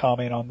really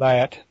comment on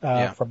that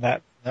from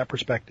that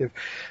perspective.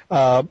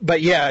 But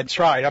yeah, it's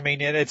right. I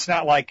mean, it's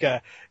not like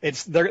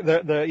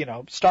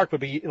Stark would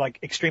be like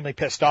extremely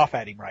pissed off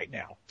at him right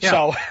now. Yeah.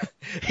 So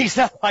he's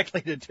not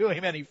likely to do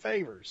him any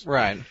favors.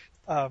 Right.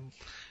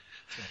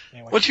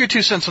 Anyway. What's your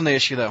 2 cents on the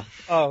issue, though?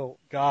 Oh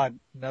God,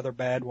 another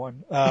bad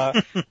one.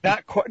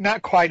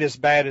 Not quite as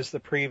bad as the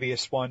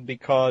previous one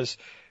because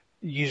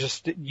you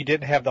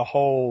didn't have the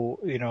whole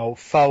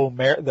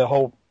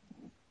the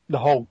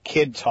whole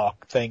kid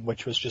talk thing,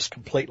 which was just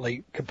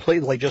completely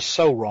just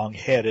so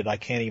wrong-headed. I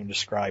can't even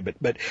describe it.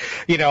 But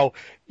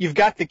you've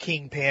got the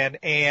Kingpin,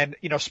 and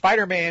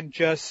Spider-Man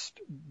just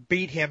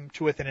beat him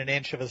to within an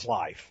inch of his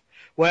life.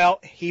 Well,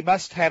 he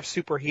must have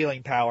super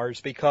healing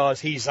powers because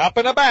he's up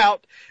and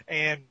about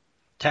and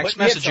text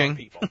messaging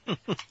people.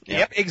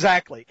 Yep,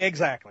 exactly.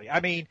 I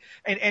mean,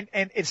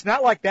 and it's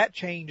not like that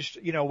changed,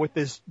 with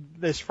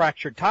this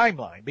fractured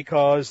timeline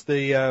because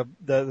the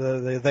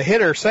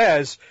hitter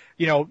says,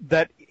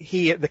 that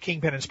the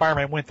Kingpin and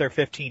Spider-Man went there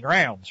 15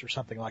 rounds or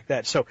something like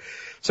that. So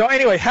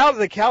anyway, how's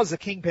the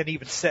Kingpin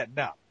even setting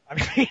up? I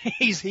mean,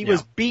 he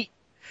was beat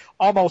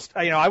almost,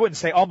 I wouldn't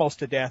say almost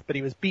to death, but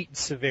he was beaten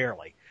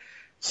severely.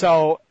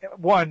 So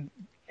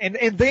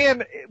and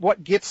then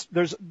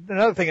there's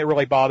another thing that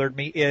really bothered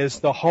me is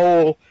the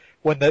whole,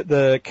 when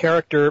the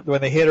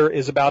hitter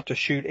is about to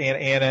shoot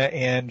Aunt Anna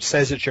and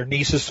says it's your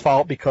niece's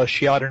fault because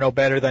she ought to know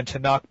better than to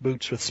knock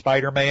boots with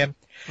Spider-Man.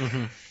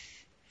 Mm-hmm.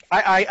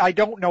 I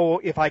don't know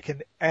if I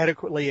can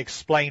adequately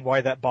explain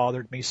why that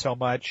bothered me so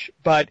much,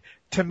 but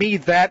to me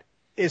that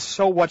is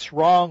so what's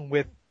wrong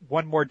with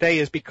One More Day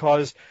is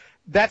because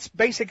that's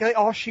basically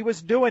all she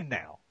was doing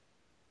now.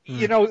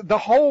 The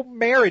whole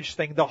marriage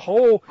thing,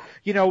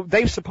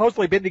 they've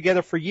supposedly been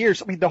together for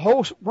years. I mean,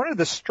 one of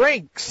the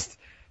strengths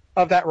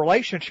of that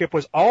relationship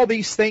was all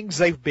these things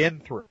they've been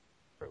through,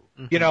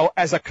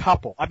 as a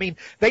couple. I mean,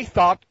 they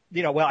thought,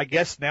 well, I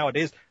guess now it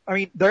is. I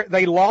mean,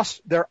 they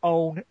lost their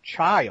own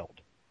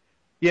child,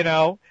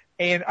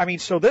 and I mean,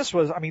 so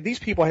these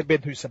people had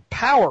been through some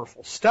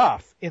powerful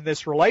stuff in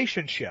this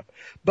relationship,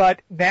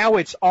 but now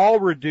it's all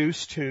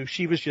reduced to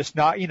she was just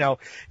not,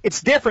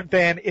 it's different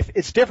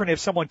if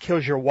someone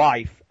kills your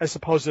wife as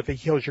opposed to if he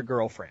kills your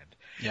girlfriend.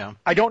 Yeah.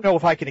 I don't know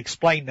if I can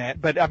explain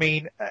that, but I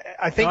mean,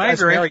 I think as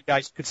married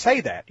guys could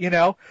say that,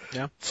 Yeah.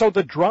 So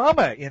the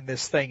drama in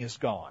this thing is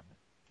gone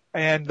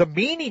and the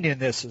meaning in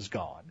this is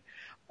gone.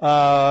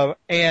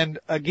 And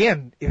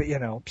again,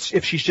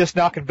 if she's just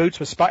knocking boots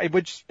with Spidey,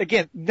 which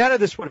again, none of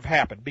this would have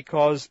happened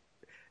because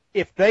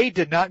if they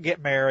did not get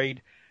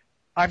married,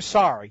 I'm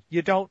sorry,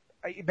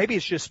 maybe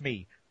it's just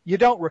me, you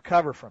don't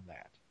recover from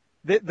that.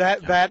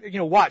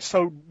 Watch.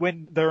 So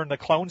when they're in the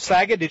Clone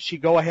Saga, did she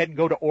go ahead and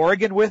go to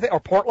Oregon with it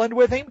or Portland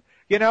with him?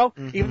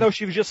 Even though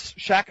she was just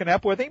shacking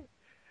up with him,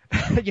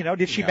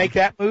 did she make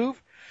that move?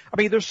 I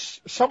mean,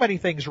 there's so many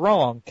things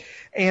wrong.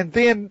 And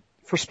then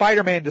for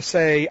Spider-Man to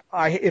say,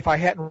 if I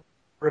hadn't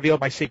revealed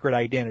my secret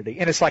identity.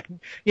 And it's like,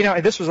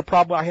 and this was a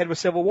problem I had with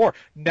Civil War.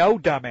 No,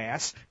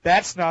 dumbass,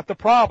 that's not the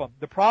problem.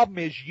 The problem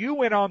is you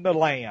went on the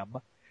lam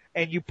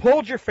and you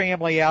pulled your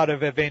family out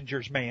of out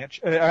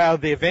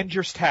of the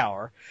Avengers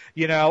Tower.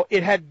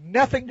 It had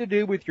nothing to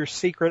do with your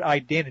secret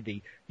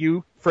identity,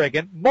 you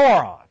friggin'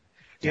 moron.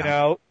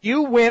 Yeah.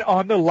 You went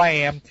on the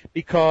lam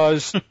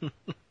because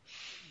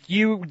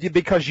you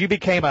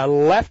became a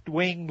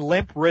left-wing,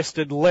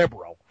 limp-wristed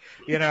liberal.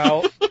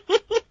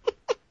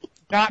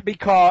 Not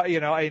because,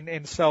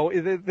 and so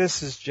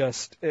this is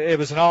just, it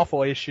was an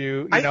awful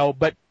issue,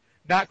 but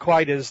not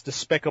quite as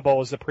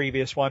despicable as the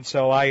previous one,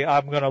 so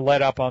I'm going to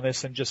let up on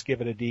this and just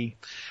give it a D.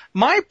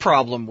 My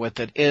problem with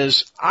it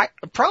is,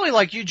 probably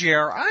like you,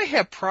 JR, I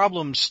have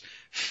problems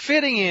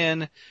fitting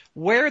in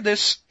where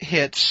this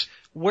hits,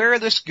 where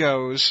this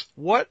goes,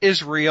 what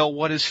is real,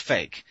 what is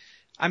fake.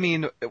 I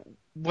mean,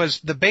 was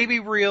the baby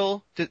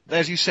real?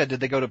 As you said,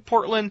 did they go to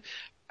Portland?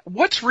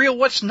 What's real,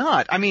 what's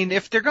not? I mean,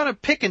 if they're going to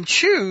pick and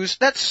choose,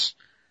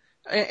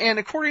 and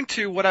according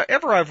to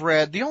whatever I've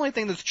read, the only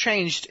thing that's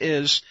changed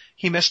is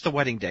he missed the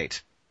wedding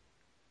date.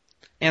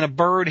 And a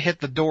bird hit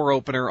the door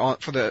opener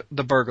for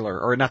the burglar,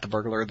 or not the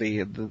burglar,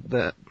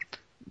 the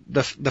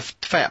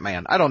fat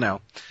man. I don't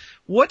know.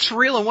 What's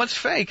real and what's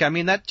fake? I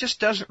mean, that just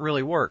doesn't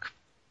really work.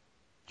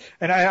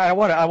 And I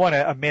want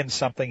to amend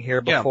something here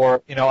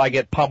before, I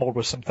get pummeled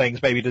with some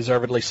things, maybe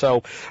deservedly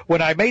so.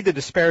 When I made the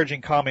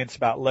disparaging comments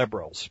about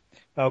liberals,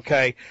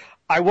 okay,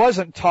 I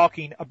wasn't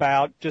talking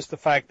about just the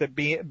fact that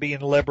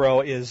being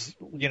liberal is,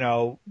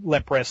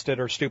 limp-wristed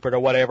or stupid or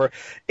whatever.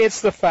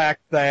 It's the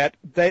fact that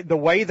the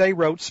way they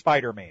wrote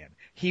Spider-Man,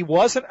 he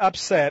wasn't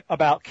upset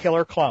about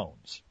killer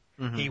clones.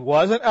 Mm-hmm. He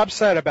wasn't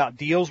upset about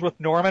deals with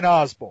Norman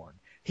Osborn.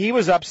 He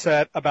was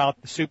upset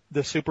about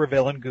the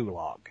supervillain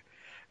Gulag.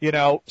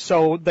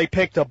 So they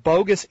picked a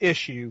bogus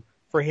issue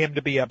for him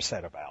to be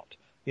upset about,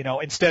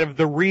 instead of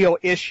the real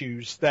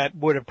issues that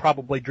would have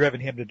probably driven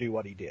him to do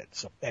what he did.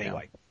 So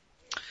anyway.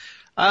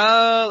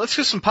 Let's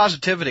get some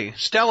positivity.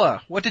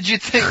 Stella, what did you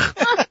think?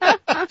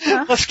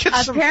 Let's get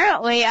some.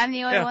 Apparently, I'm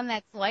the only one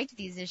that's liked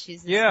these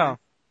issues. Yeah.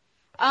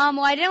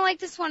 Well, I didn't like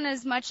this one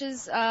as much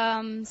as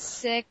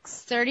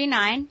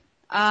 639.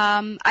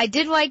 I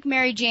did like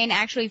Mary Jane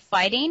actually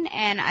fighting,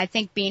 and I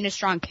think being a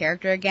strong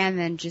character again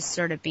than just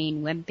sort of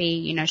being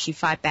wimpy. She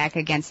fought back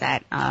against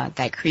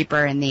that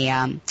creeper in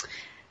the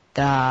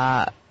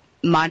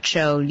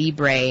Macho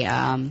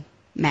Libre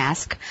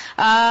mask.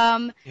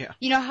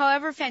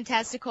 However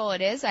fantastical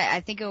it is,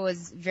 I think it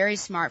was very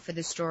smart for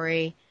the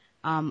story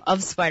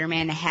of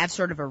Spider-Man to have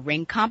sort of a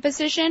ring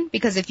composition,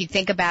 because if you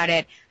think about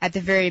it, at the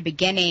very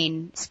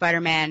beginning,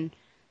 Spider-Man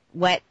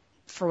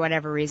for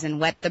whatever reason,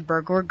 let the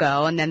burglar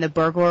go, and then the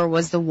burglar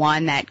was the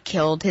one that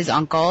killed his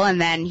uncle, and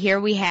then here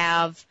we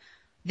have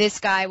this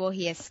guy,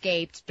 he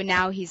escaped, but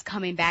now he's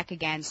coming back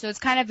again. So it's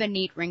kind of a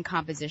neat ring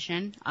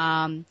composition.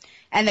 And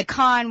the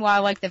con, while I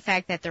like the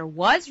fact that there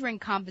was ring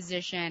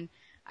composition,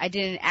 I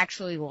didn't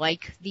actually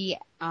like the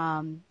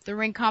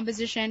ring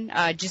composition,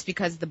 just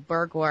because the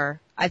burglar,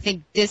 I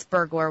think this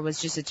burglar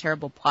was just a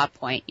terrible plot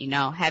point,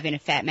 having a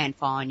fat man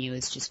fall on you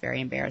is just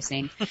very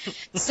embarrassing.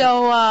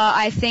 So,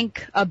 I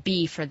think a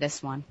B for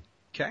this one.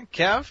 Okay.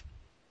 Kev?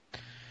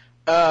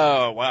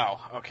 Oh, wow.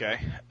 Okay.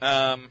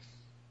 I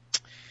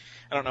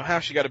don't know how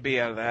she got a B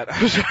out of that.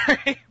 I'm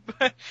sorry.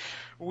 But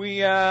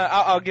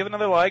I'll give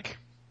another like,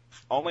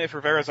 only if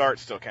Rivera's art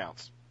still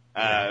counts.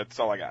 That's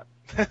all I got.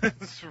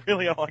 That's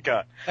really all I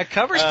got. That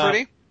cover's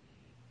pretty.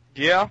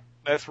 Yeah,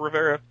 that's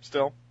Rivera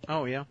still.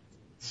 Oh, yeah.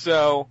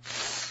 So,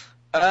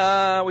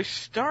 we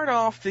start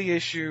off the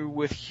issue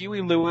with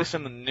Huey Lewis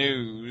and the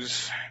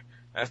News.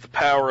 That's The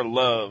Power of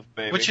Love,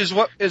 baby. Which is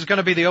what is going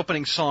to be the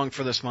opening song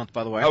for this month,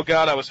 by the way. Oh,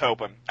 God, I was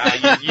hoping.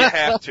 You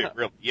have to,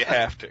 really. You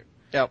have to.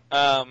 Yep.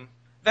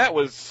 That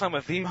was some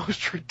of the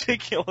most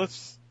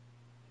ridiculous.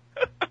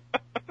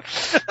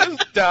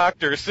 This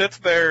doctor sits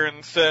there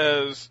and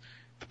says,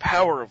 the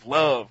power of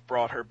love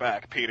brought her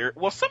back, Peter.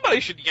 Well,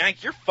 somebody should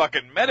yank your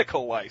fucking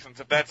medical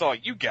license if that's all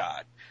you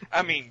got.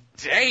 I mean,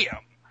 damn.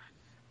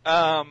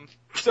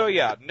 So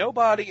yeah,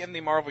 nobody in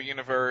the Marvel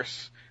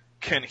Universe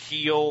can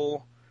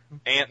heal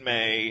Aunt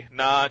May,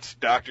 not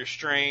Doctor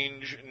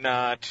Strange,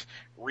 not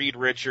Reed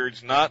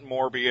Richards, not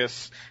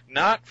Morbius,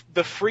 not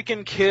the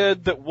freaking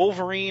kid that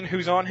Wolverine,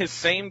 who's on his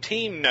same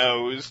team,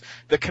 knows,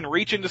 that can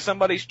reach into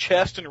somebody's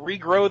chest and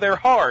regrow their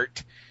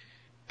heart.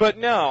 But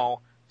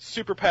no,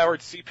 superpowered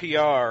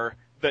CPR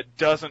that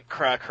doesn't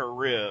crack her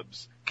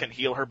ribs can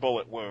heal her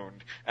bullet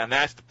wound, and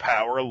that's the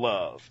power of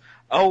love.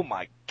 Oh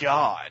my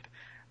God.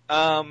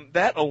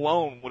 That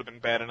alone would have been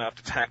bad enough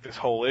to tack this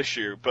whole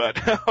issue, but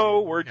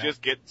we're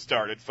just getting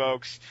started,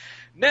 folks.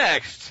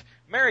 Next,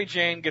 Mary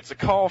Jane gets a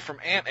call from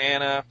Aunt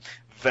Anna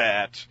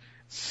that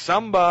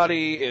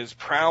somebody is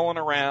prowling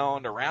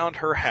around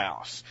her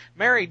house.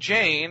 Mary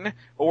Jane,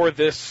 or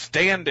this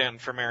stand-in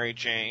for Mary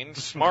Jane,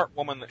 smart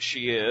woman that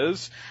she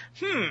is,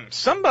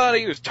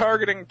 somebody was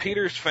targeting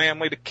Peter's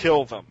family to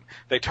kill them.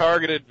 They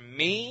targeted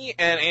me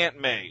and Aunt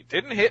May.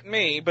 Didn't hit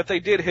me, but they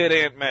did hit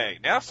Aunt May.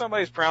 Now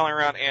somebody's prowling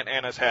around Aunt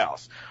Anna's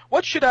house.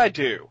 What should I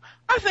do?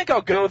 I think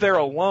I'll go there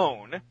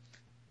alone,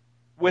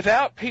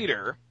 without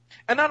Peter,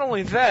 and not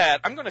only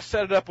that, I'm going to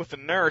set it up with the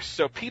nurse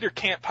so Peter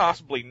can't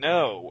possibly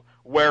know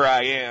where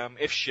I am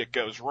if shit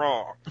goes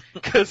wrong,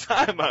 because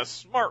I'm a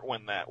smart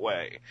one that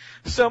way.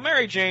 So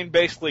Mary Jane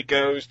basically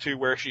goes to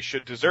where she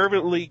should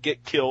deservedly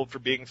get killed for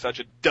being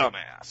such a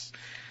dumbass.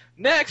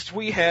 Next,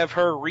 we have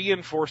her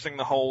reinforcing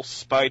the whole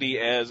Spidey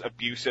as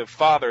abusive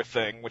father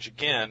thing, which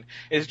again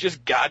is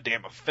just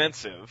goddamn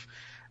offensive.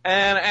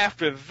 And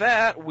after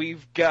that,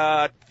 we've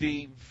got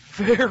the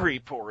very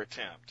poor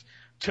attempt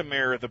to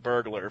mirror the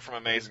burglar from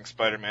Amazing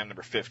Spider-Man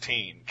number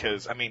 15,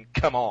 because, I mean,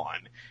 come on.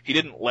 He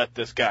didn't let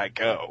this guy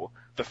go.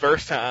 The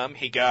first time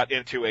he got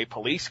into a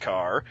police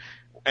car,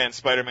 and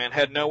Spider-Man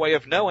had no way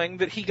of knowing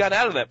that he got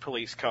out of that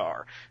police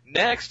car.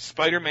 Next,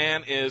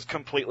 Spider-Man is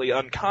completely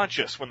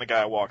unconscious when the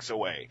guy walks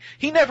away.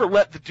 He never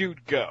let the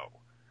dude go.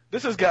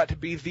 This has got to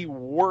be the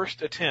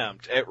worst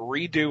attempt at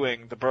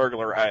redoing the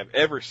burglar I have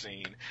ever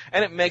seen,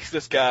 and it makes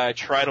this guy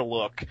try to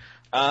look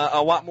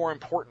a lot more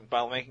important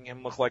by making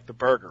him look like the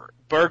burglar.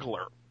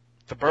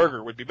 The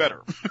burger would be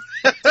better.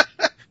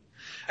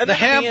 And the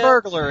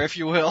Hamburglar, if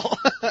you will.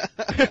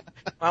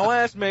 My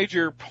last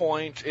major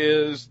point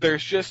is there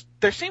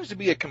seems to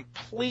be a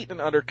complete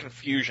and utter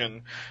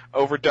confusion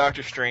over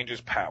Doctor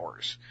Strange's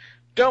powers.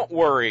 Don't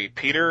worry,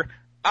 Peter.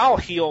 I'll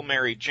heal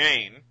Mary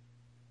Jane.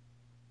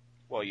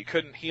 Well, you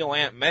couldn't heal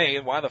Aunt May.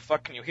 Why the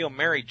fuck can you heal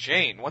Mary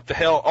Jane? What the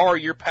hell are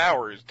your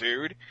powers,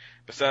 dude?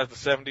 Besides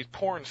the 70s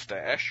porn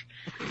stash.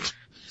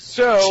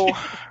 So,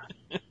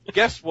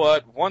 guess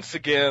what? Once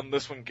again,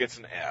 this one gets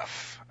an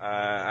F.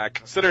 I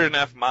considered an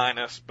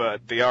F-,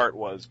 but the art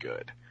was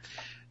good.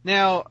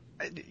 Now,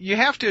 you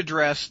have to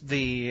address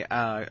the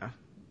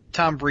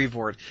Tom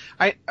Brevoort.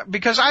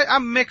 Because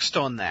I'm mixed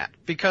on that.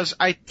 Because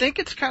I think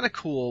it's kind of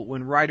cool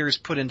when writers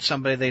put in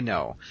somebody they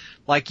know.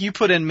 Like you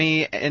put in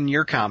me in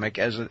your comic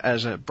as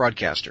a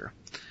broadcaster.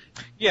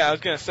 Yeah, I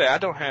was gonna say, I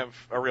don't have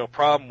a real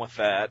problem with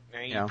that.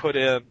 You put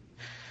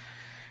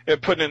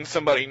in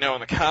somebody you know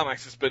in the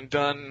comics has been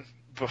done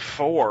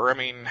before. I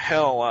mean,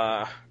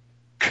 hell,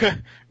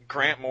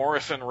 Grant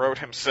Morrison wrote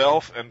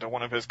himself into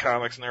one of his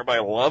comics and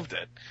everybody loved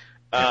it.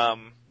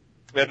 And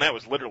that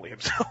was literally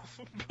himself.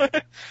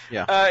 But,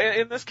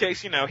 in this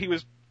case, he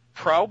was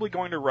probably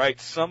going to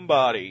write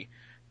somebody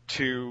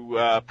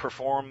to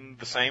perform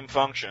the same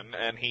function,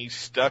 and he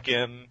stuck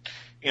in,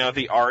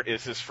 the art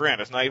is his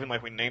friend. It's not even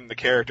like we named the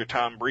character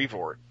Tom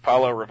Brevoort.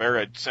 Paulo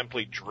Rivera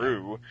simply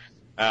drew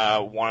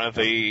one of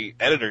the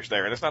editors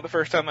there, and it's not the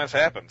first time that's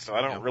happened, so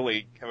I don't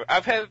really...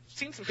 I've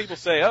seen some people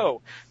say,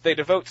 they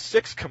devote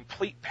 6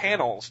 complete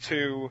panels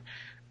to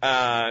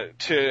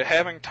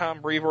having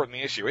Tom Brevoort in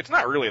the issue. It's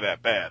not really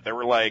that bad. There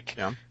were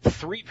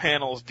 3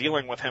 panels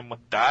dealing with him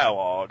with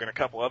dialogue and a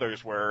couple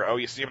others where,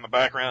 you see him in the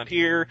background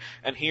here,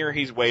 and here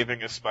he's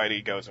waving as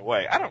Spidey goes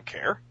away. I don't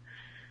care.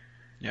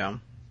 Yeah.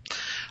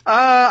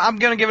 I'm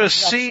gonna give it a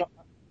C.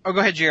 Oh,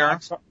 go ahead, JR.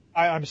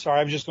 I'm sorry.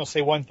 I was just going to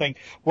say one thing.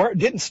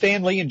 Didn't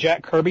Stan Lee and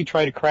Jack Kirby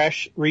try to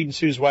crash Reed and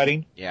Sue's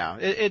wedding? Yeah,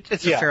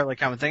 it's a fairly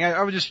common thing.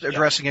 I was just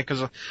addressing it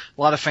because a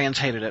lot of fans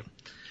hated it.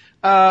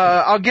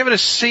 I'll give it a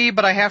C,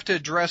 but I have to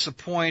address a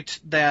point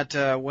that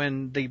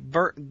when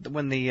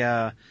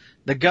the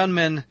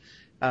gunman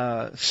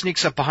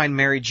sneaks up behind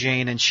Mary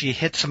Jane and she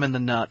hits him in the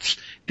nuts,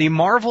 the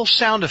Marvel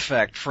sound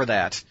effect for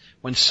that,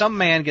 when some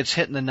man gets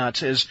hit in the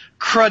nuts, is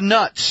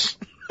 "cra-nuts."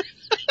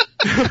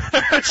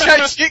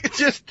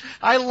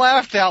 I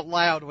laughed out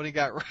loud when he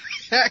got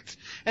wrecked.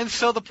 And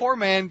so the poor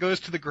man goes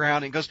to the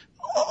ground and goes,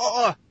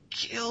 "Oh,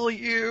 kill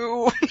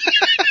you."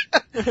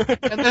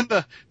 And then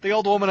the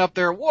old woman up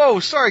there, "Whoa,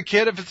 sorry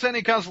kid, if it's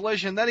any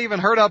consolation, that even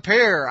hurt up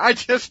here."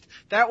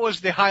 That was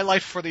the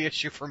highlight for the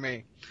issue for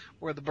me,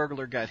 where the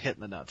burglar got hit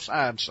in the nuts.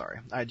 I'm sorry.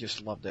 I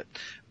just loved it.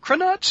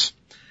 Cra-nuts?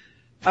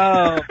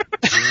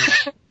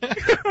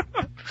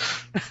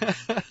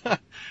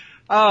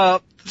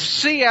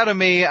 C out of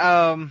me,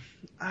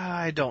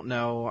 I don't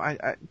know.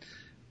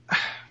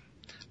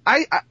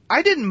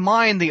 I didn't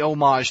mind the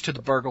homage to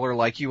the burglar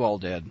like you all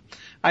did.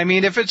 I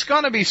mean, if it's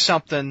gonna be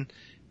something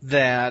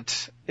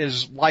that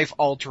is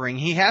life-altering,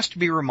 he has to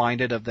be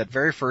reminded of that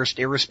very first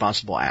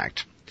irresponsible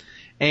act.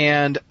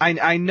 And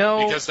I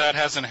know... Because that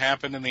hasn't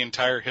happened in the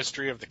entire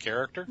history of the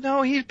character?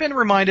 No, he's been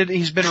reminded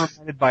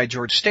by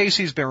George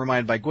Stacy, he's been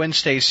reminded by Gwen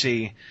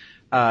Stacy,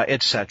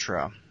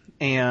 etc.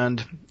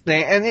 And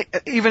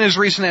even as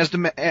recent as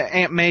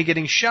Aunt May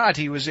getting shot,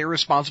 he was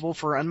irresponsible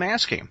for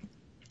unmasking.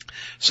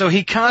 So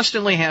he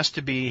constantly has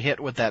to be hit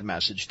with that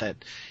message that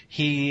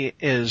he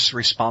is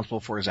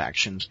responsible for his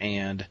actions.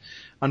 And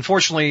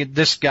unfortunately,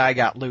 this guy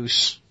got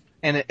loose,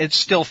 and it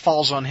still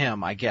falls on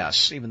him, I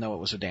guess, even though it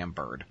was a damn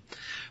bird.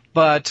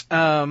 But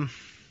another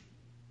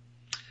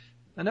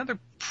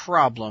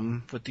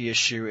problem with the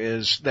issue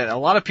is that a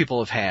lot of people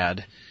have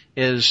had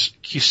is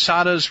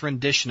Quesada's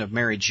rendition of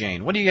Mary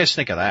Jane. What do you guys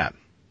think of that?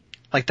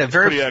 Like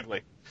pretty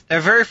ugly.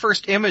 That very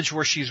first image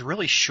where she's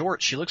really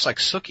short, she looks like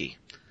Sookie.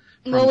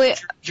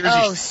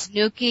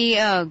 Snooki.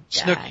 Oh,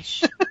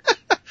 gosh.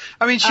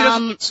 I mean, she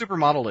doesn't look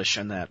supermodel-ish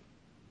in that.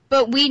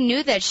 But we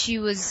knew that she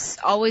was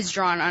always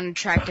drawn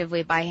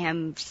unattractively by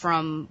him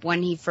from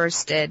when he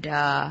first did,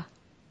 what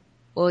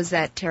was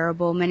that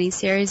terrible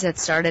miniseries that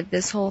started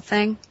this whole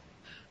thing?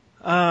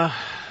 One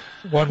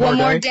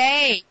More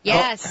Day.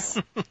 Yes.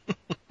 Oh.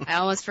 I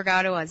almost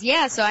forgot it was.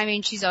 Yeah, so I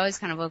mean, she's always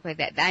kind of looked like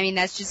that. I mean,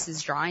 that's just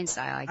his drawing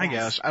style, I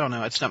guess. I don't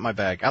know. It's not my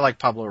bag. I like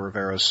Pablo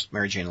Rivera's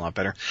Mary Jane a lot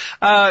better.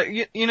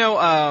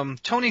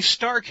 Tony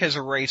Stark has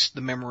erased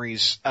the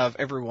memories of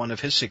everyone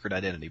of his secret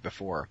identity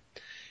before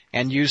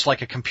and used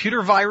like a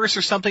computer virus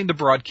or something to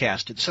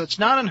broadcast it. So it's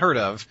not unheard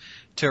of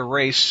to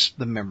erase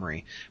the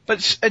memory. But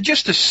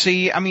just to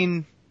see, I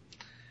mean,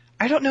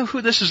 I don't know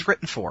who this is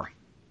written for.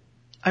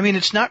 I mean,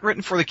 it's not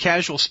written for the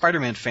casual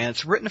Spider-Man fan.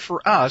 It's written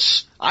for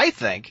us, I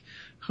think,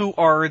 who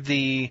are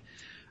the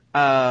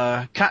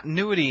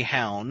continuity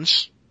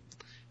hounds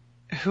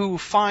who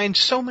find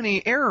so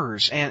many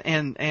errors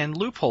and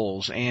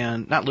loopholes,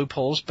 and not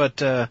loopholes,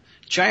 but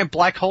giant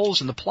black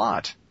holes in the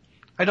plot.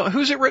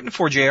 Who's it written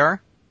for,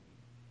 JR?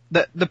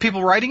 The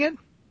people writing it?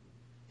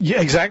 Yeah,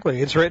 exactly.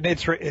 It's written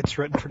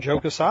for Joe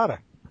Quesada.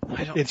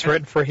 It's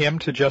written for him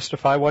to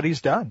justify what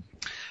he's done.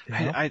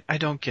 I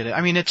don't get it.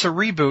 I mean, it's a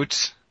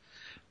reboot.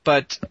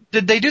 But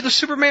did they do the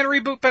Superman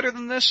reboot better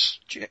than this,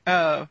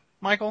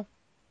 Michael?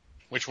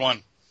 Which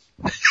one?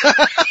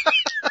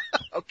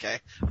 Okay,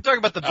 I'm talking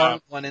about the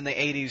Bond one in the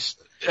 80s.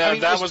 I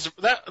mean,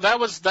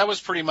 that was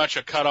pretty much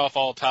a cut off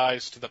all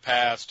ties to the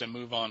past and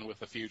move on with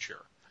the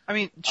future. I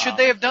mean, should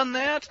they have done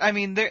that? I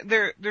mean,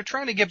 they're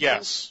trying to get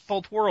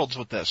both worlds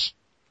with this.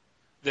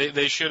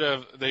 They should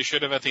have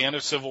at the end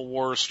of Civil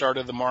War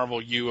started the Marvel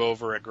U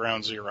over at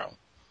Ground Zero.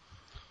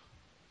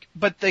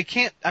 But they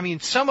can't, I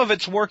mean, some of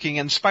it's working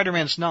and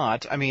Spider-Man's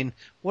not. I mean,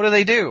 what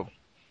do?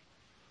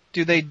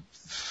 Do they...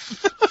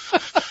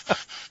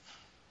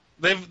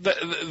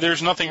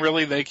 There's nothing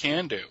really they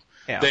can do.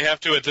 Yeah. They have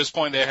to, at this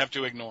point, they have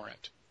to ignore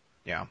it.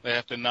 Yeah. They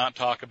have to not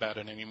talk about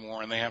it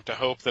anymore, and they have to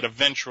hope that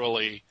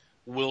eventually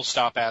we'll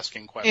stop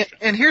asking questions.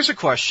 And here's a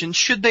question.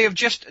 Should they have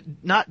just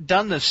not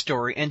done this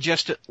story and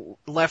just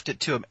left it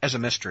to as a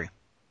mystery?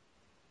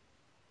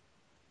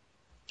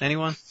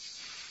 Anyone?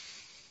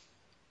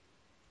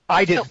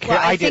 I didn't care.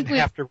 Well, I didn't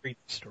have to read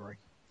the story.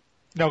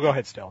 No, go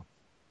ahead, Stella.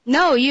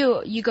 No,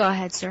 you go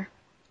ahead, sir.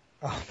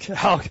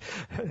 Oh,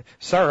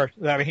 sir.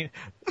 I mean,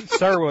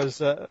 sir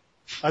was.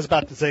 I was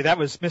about to say that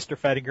was Mr.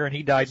 Fettinger, and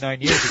he died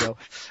 9 years ago.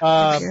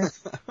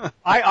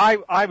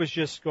 I was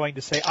just going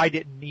to say I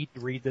didn't need to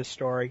read this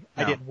story.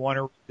 No. I didn't want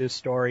to read this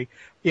story.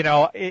 You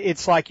know,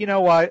 it's like, you know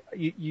what?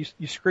 You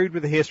screwed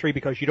with the history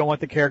because you don't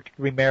want the character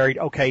to be married.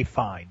 Okay,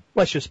 fine.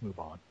 Let's just move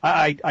on.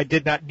 I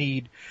did not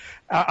need.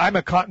 I'm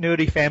a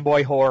continuity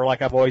fanboy whore,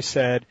 like I've always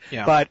said,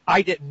 but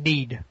I didn't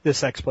need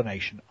this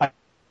explanation. I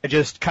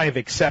just kind of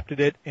accepted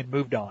it and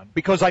moved on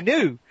because I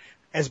knew,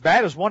 as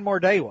bad as One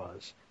More Day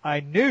was, I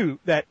knew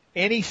that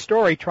any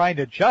story trying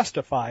to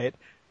justify it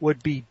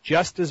would be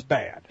just as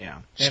bad. Yeah.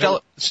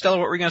 Stella,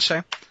 what were you going to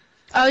say?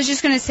 I was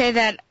just going to say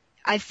that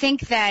I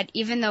think that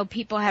even though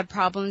people have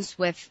problems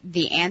with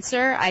the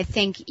answer, I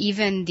think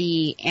even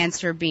the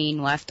answer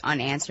being left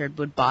unanswered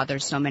would bother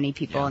so many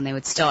people and they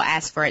would still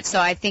ask for it. So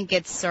I think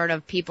it's sort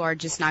of people are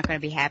just not going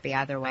to be happy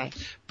either way.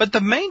 But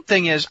the main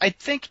thing is I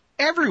think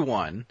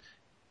everyone,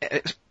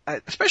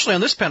 especially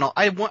on this panel,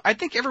 I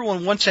think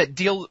everyone wants that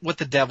deal with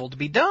the devil to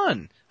be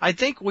done. I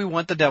think we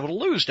want the devil to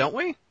lose, don't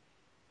we?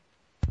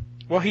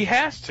 Well, he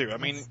has to. I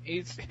mean,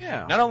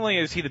 not only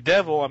is he the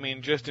devil, I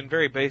mean, just in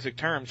very basic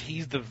terms,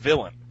 he's the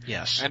villain.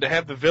 Yes. And to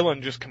have the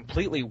villain just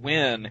completely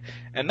win,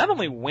 and not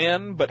only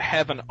win, but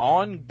have an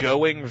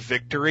ongoing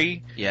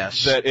victory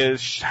that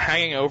is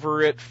hanging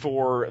over it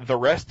for the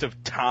rest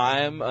of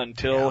time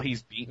until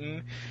he's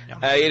beaten,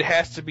 it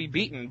has to be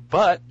beaten.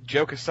 But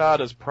Joe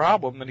Quesada's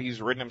problem that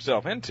he's written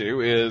himself into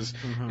is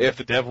if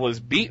the devil is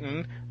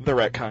beaten, the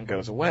retcon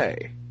goes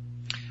away.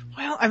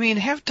 Well, I mean,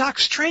 have Doc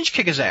Strange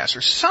kick his ass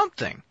or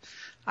something.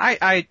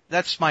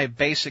 That's my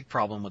basic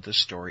problem with this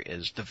story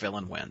is the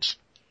villain wins.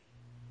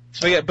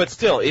 So yeah, but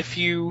still,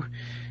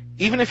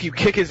 even if you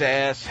kick his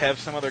ass, have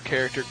some other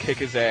character kick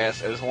his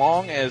ass, as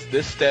long as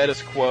this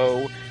status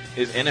quo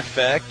is in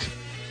effect,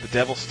 the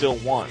devil still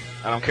won.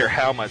 I don't care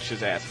how much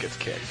his ass gets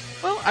kicked.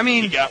 Well, I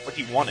mean, he got what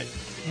he wanted.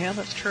 Yeah,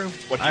 that's true.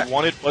 What he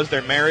wanted was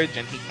their marriage,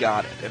 and he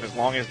got it. And as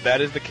long as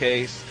that is the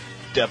case,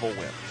 devil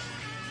wins.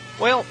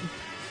 Well,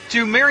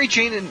 do Mary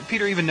Jane and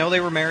Peter even know they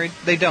were married?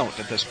 They don't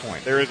at this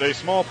point. There is a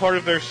small part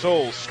of their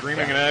souls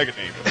screaming in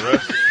agony, but the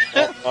rest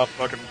is all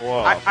fucking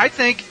blah. I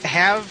think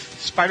have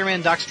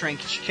Spider-Man Doc Strange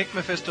kick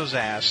Mephisto's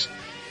ass,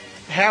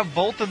 have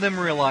both of them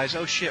realize,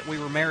 oh shit, we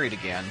were married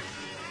again,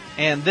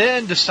 and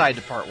then decide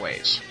to part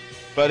ways.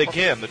 But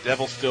again, the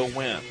devil still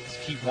wins.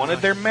 He wanted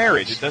their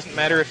marriage. It doesn't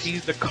matter if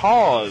he's the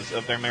cause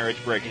of their marriage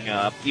breaking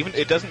up. Even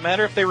it doesn't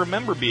matter if they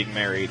remember being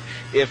married.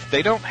 If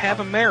they don't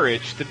have a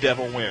marriage, the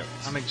devil wins.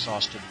 I'm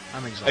exhausted.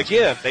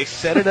 Again, they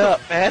set it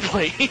up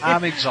badly.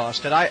 I'm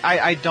exhausted.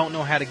 I don't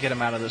know how to get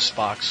him out of this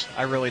box.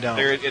 I really don't.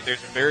 There's a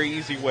very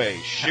easy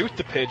way. Shoot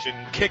the pigeon,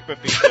 kick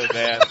Mephisto's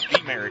ass,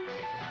 be married.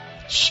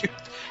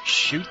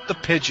 Shoot the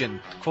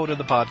pigeon. Quote of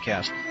the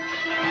podcast.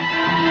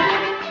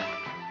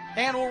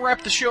 And we'll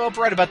wrap the show up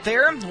right about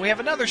there. We have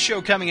another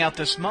show coming out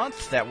this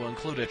month that will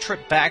include a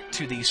trip back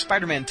to the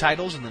Spider-Man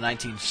titles in the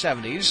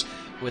 1970s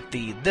with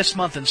the This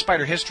Month in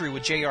Spider History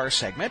with JR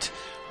segment.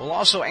 We'll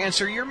also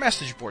answer your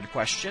message board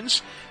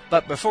questions.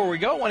 But before we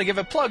go, I want to give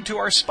a plug to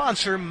our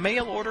sponsor,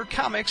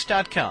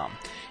 MailOrderComics.com.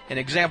 An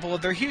example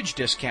of their huge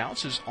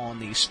discounts is on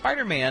the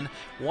Spider-Man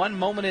One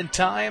Moment in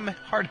Time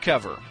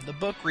hardcover. The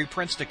book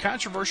reprints the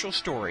controversial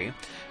story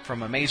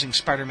from Amazing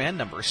Spider-Man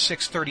number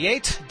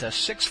 638 to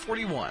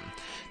 641.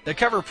 The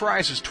cover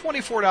price is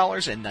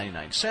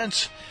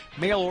 $24.99.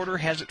 Mail order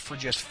has it for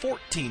just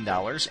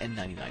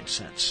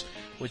 $14.99,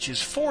 which is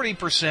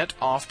 40%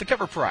 off the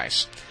cover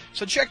price.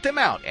 So check them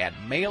out at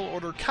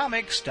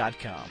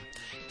mailordercomics.com.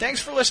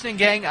 Thanks for listening,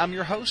 gang. I'm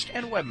your host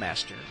and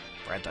webmaster,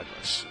 Brad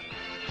Douglas.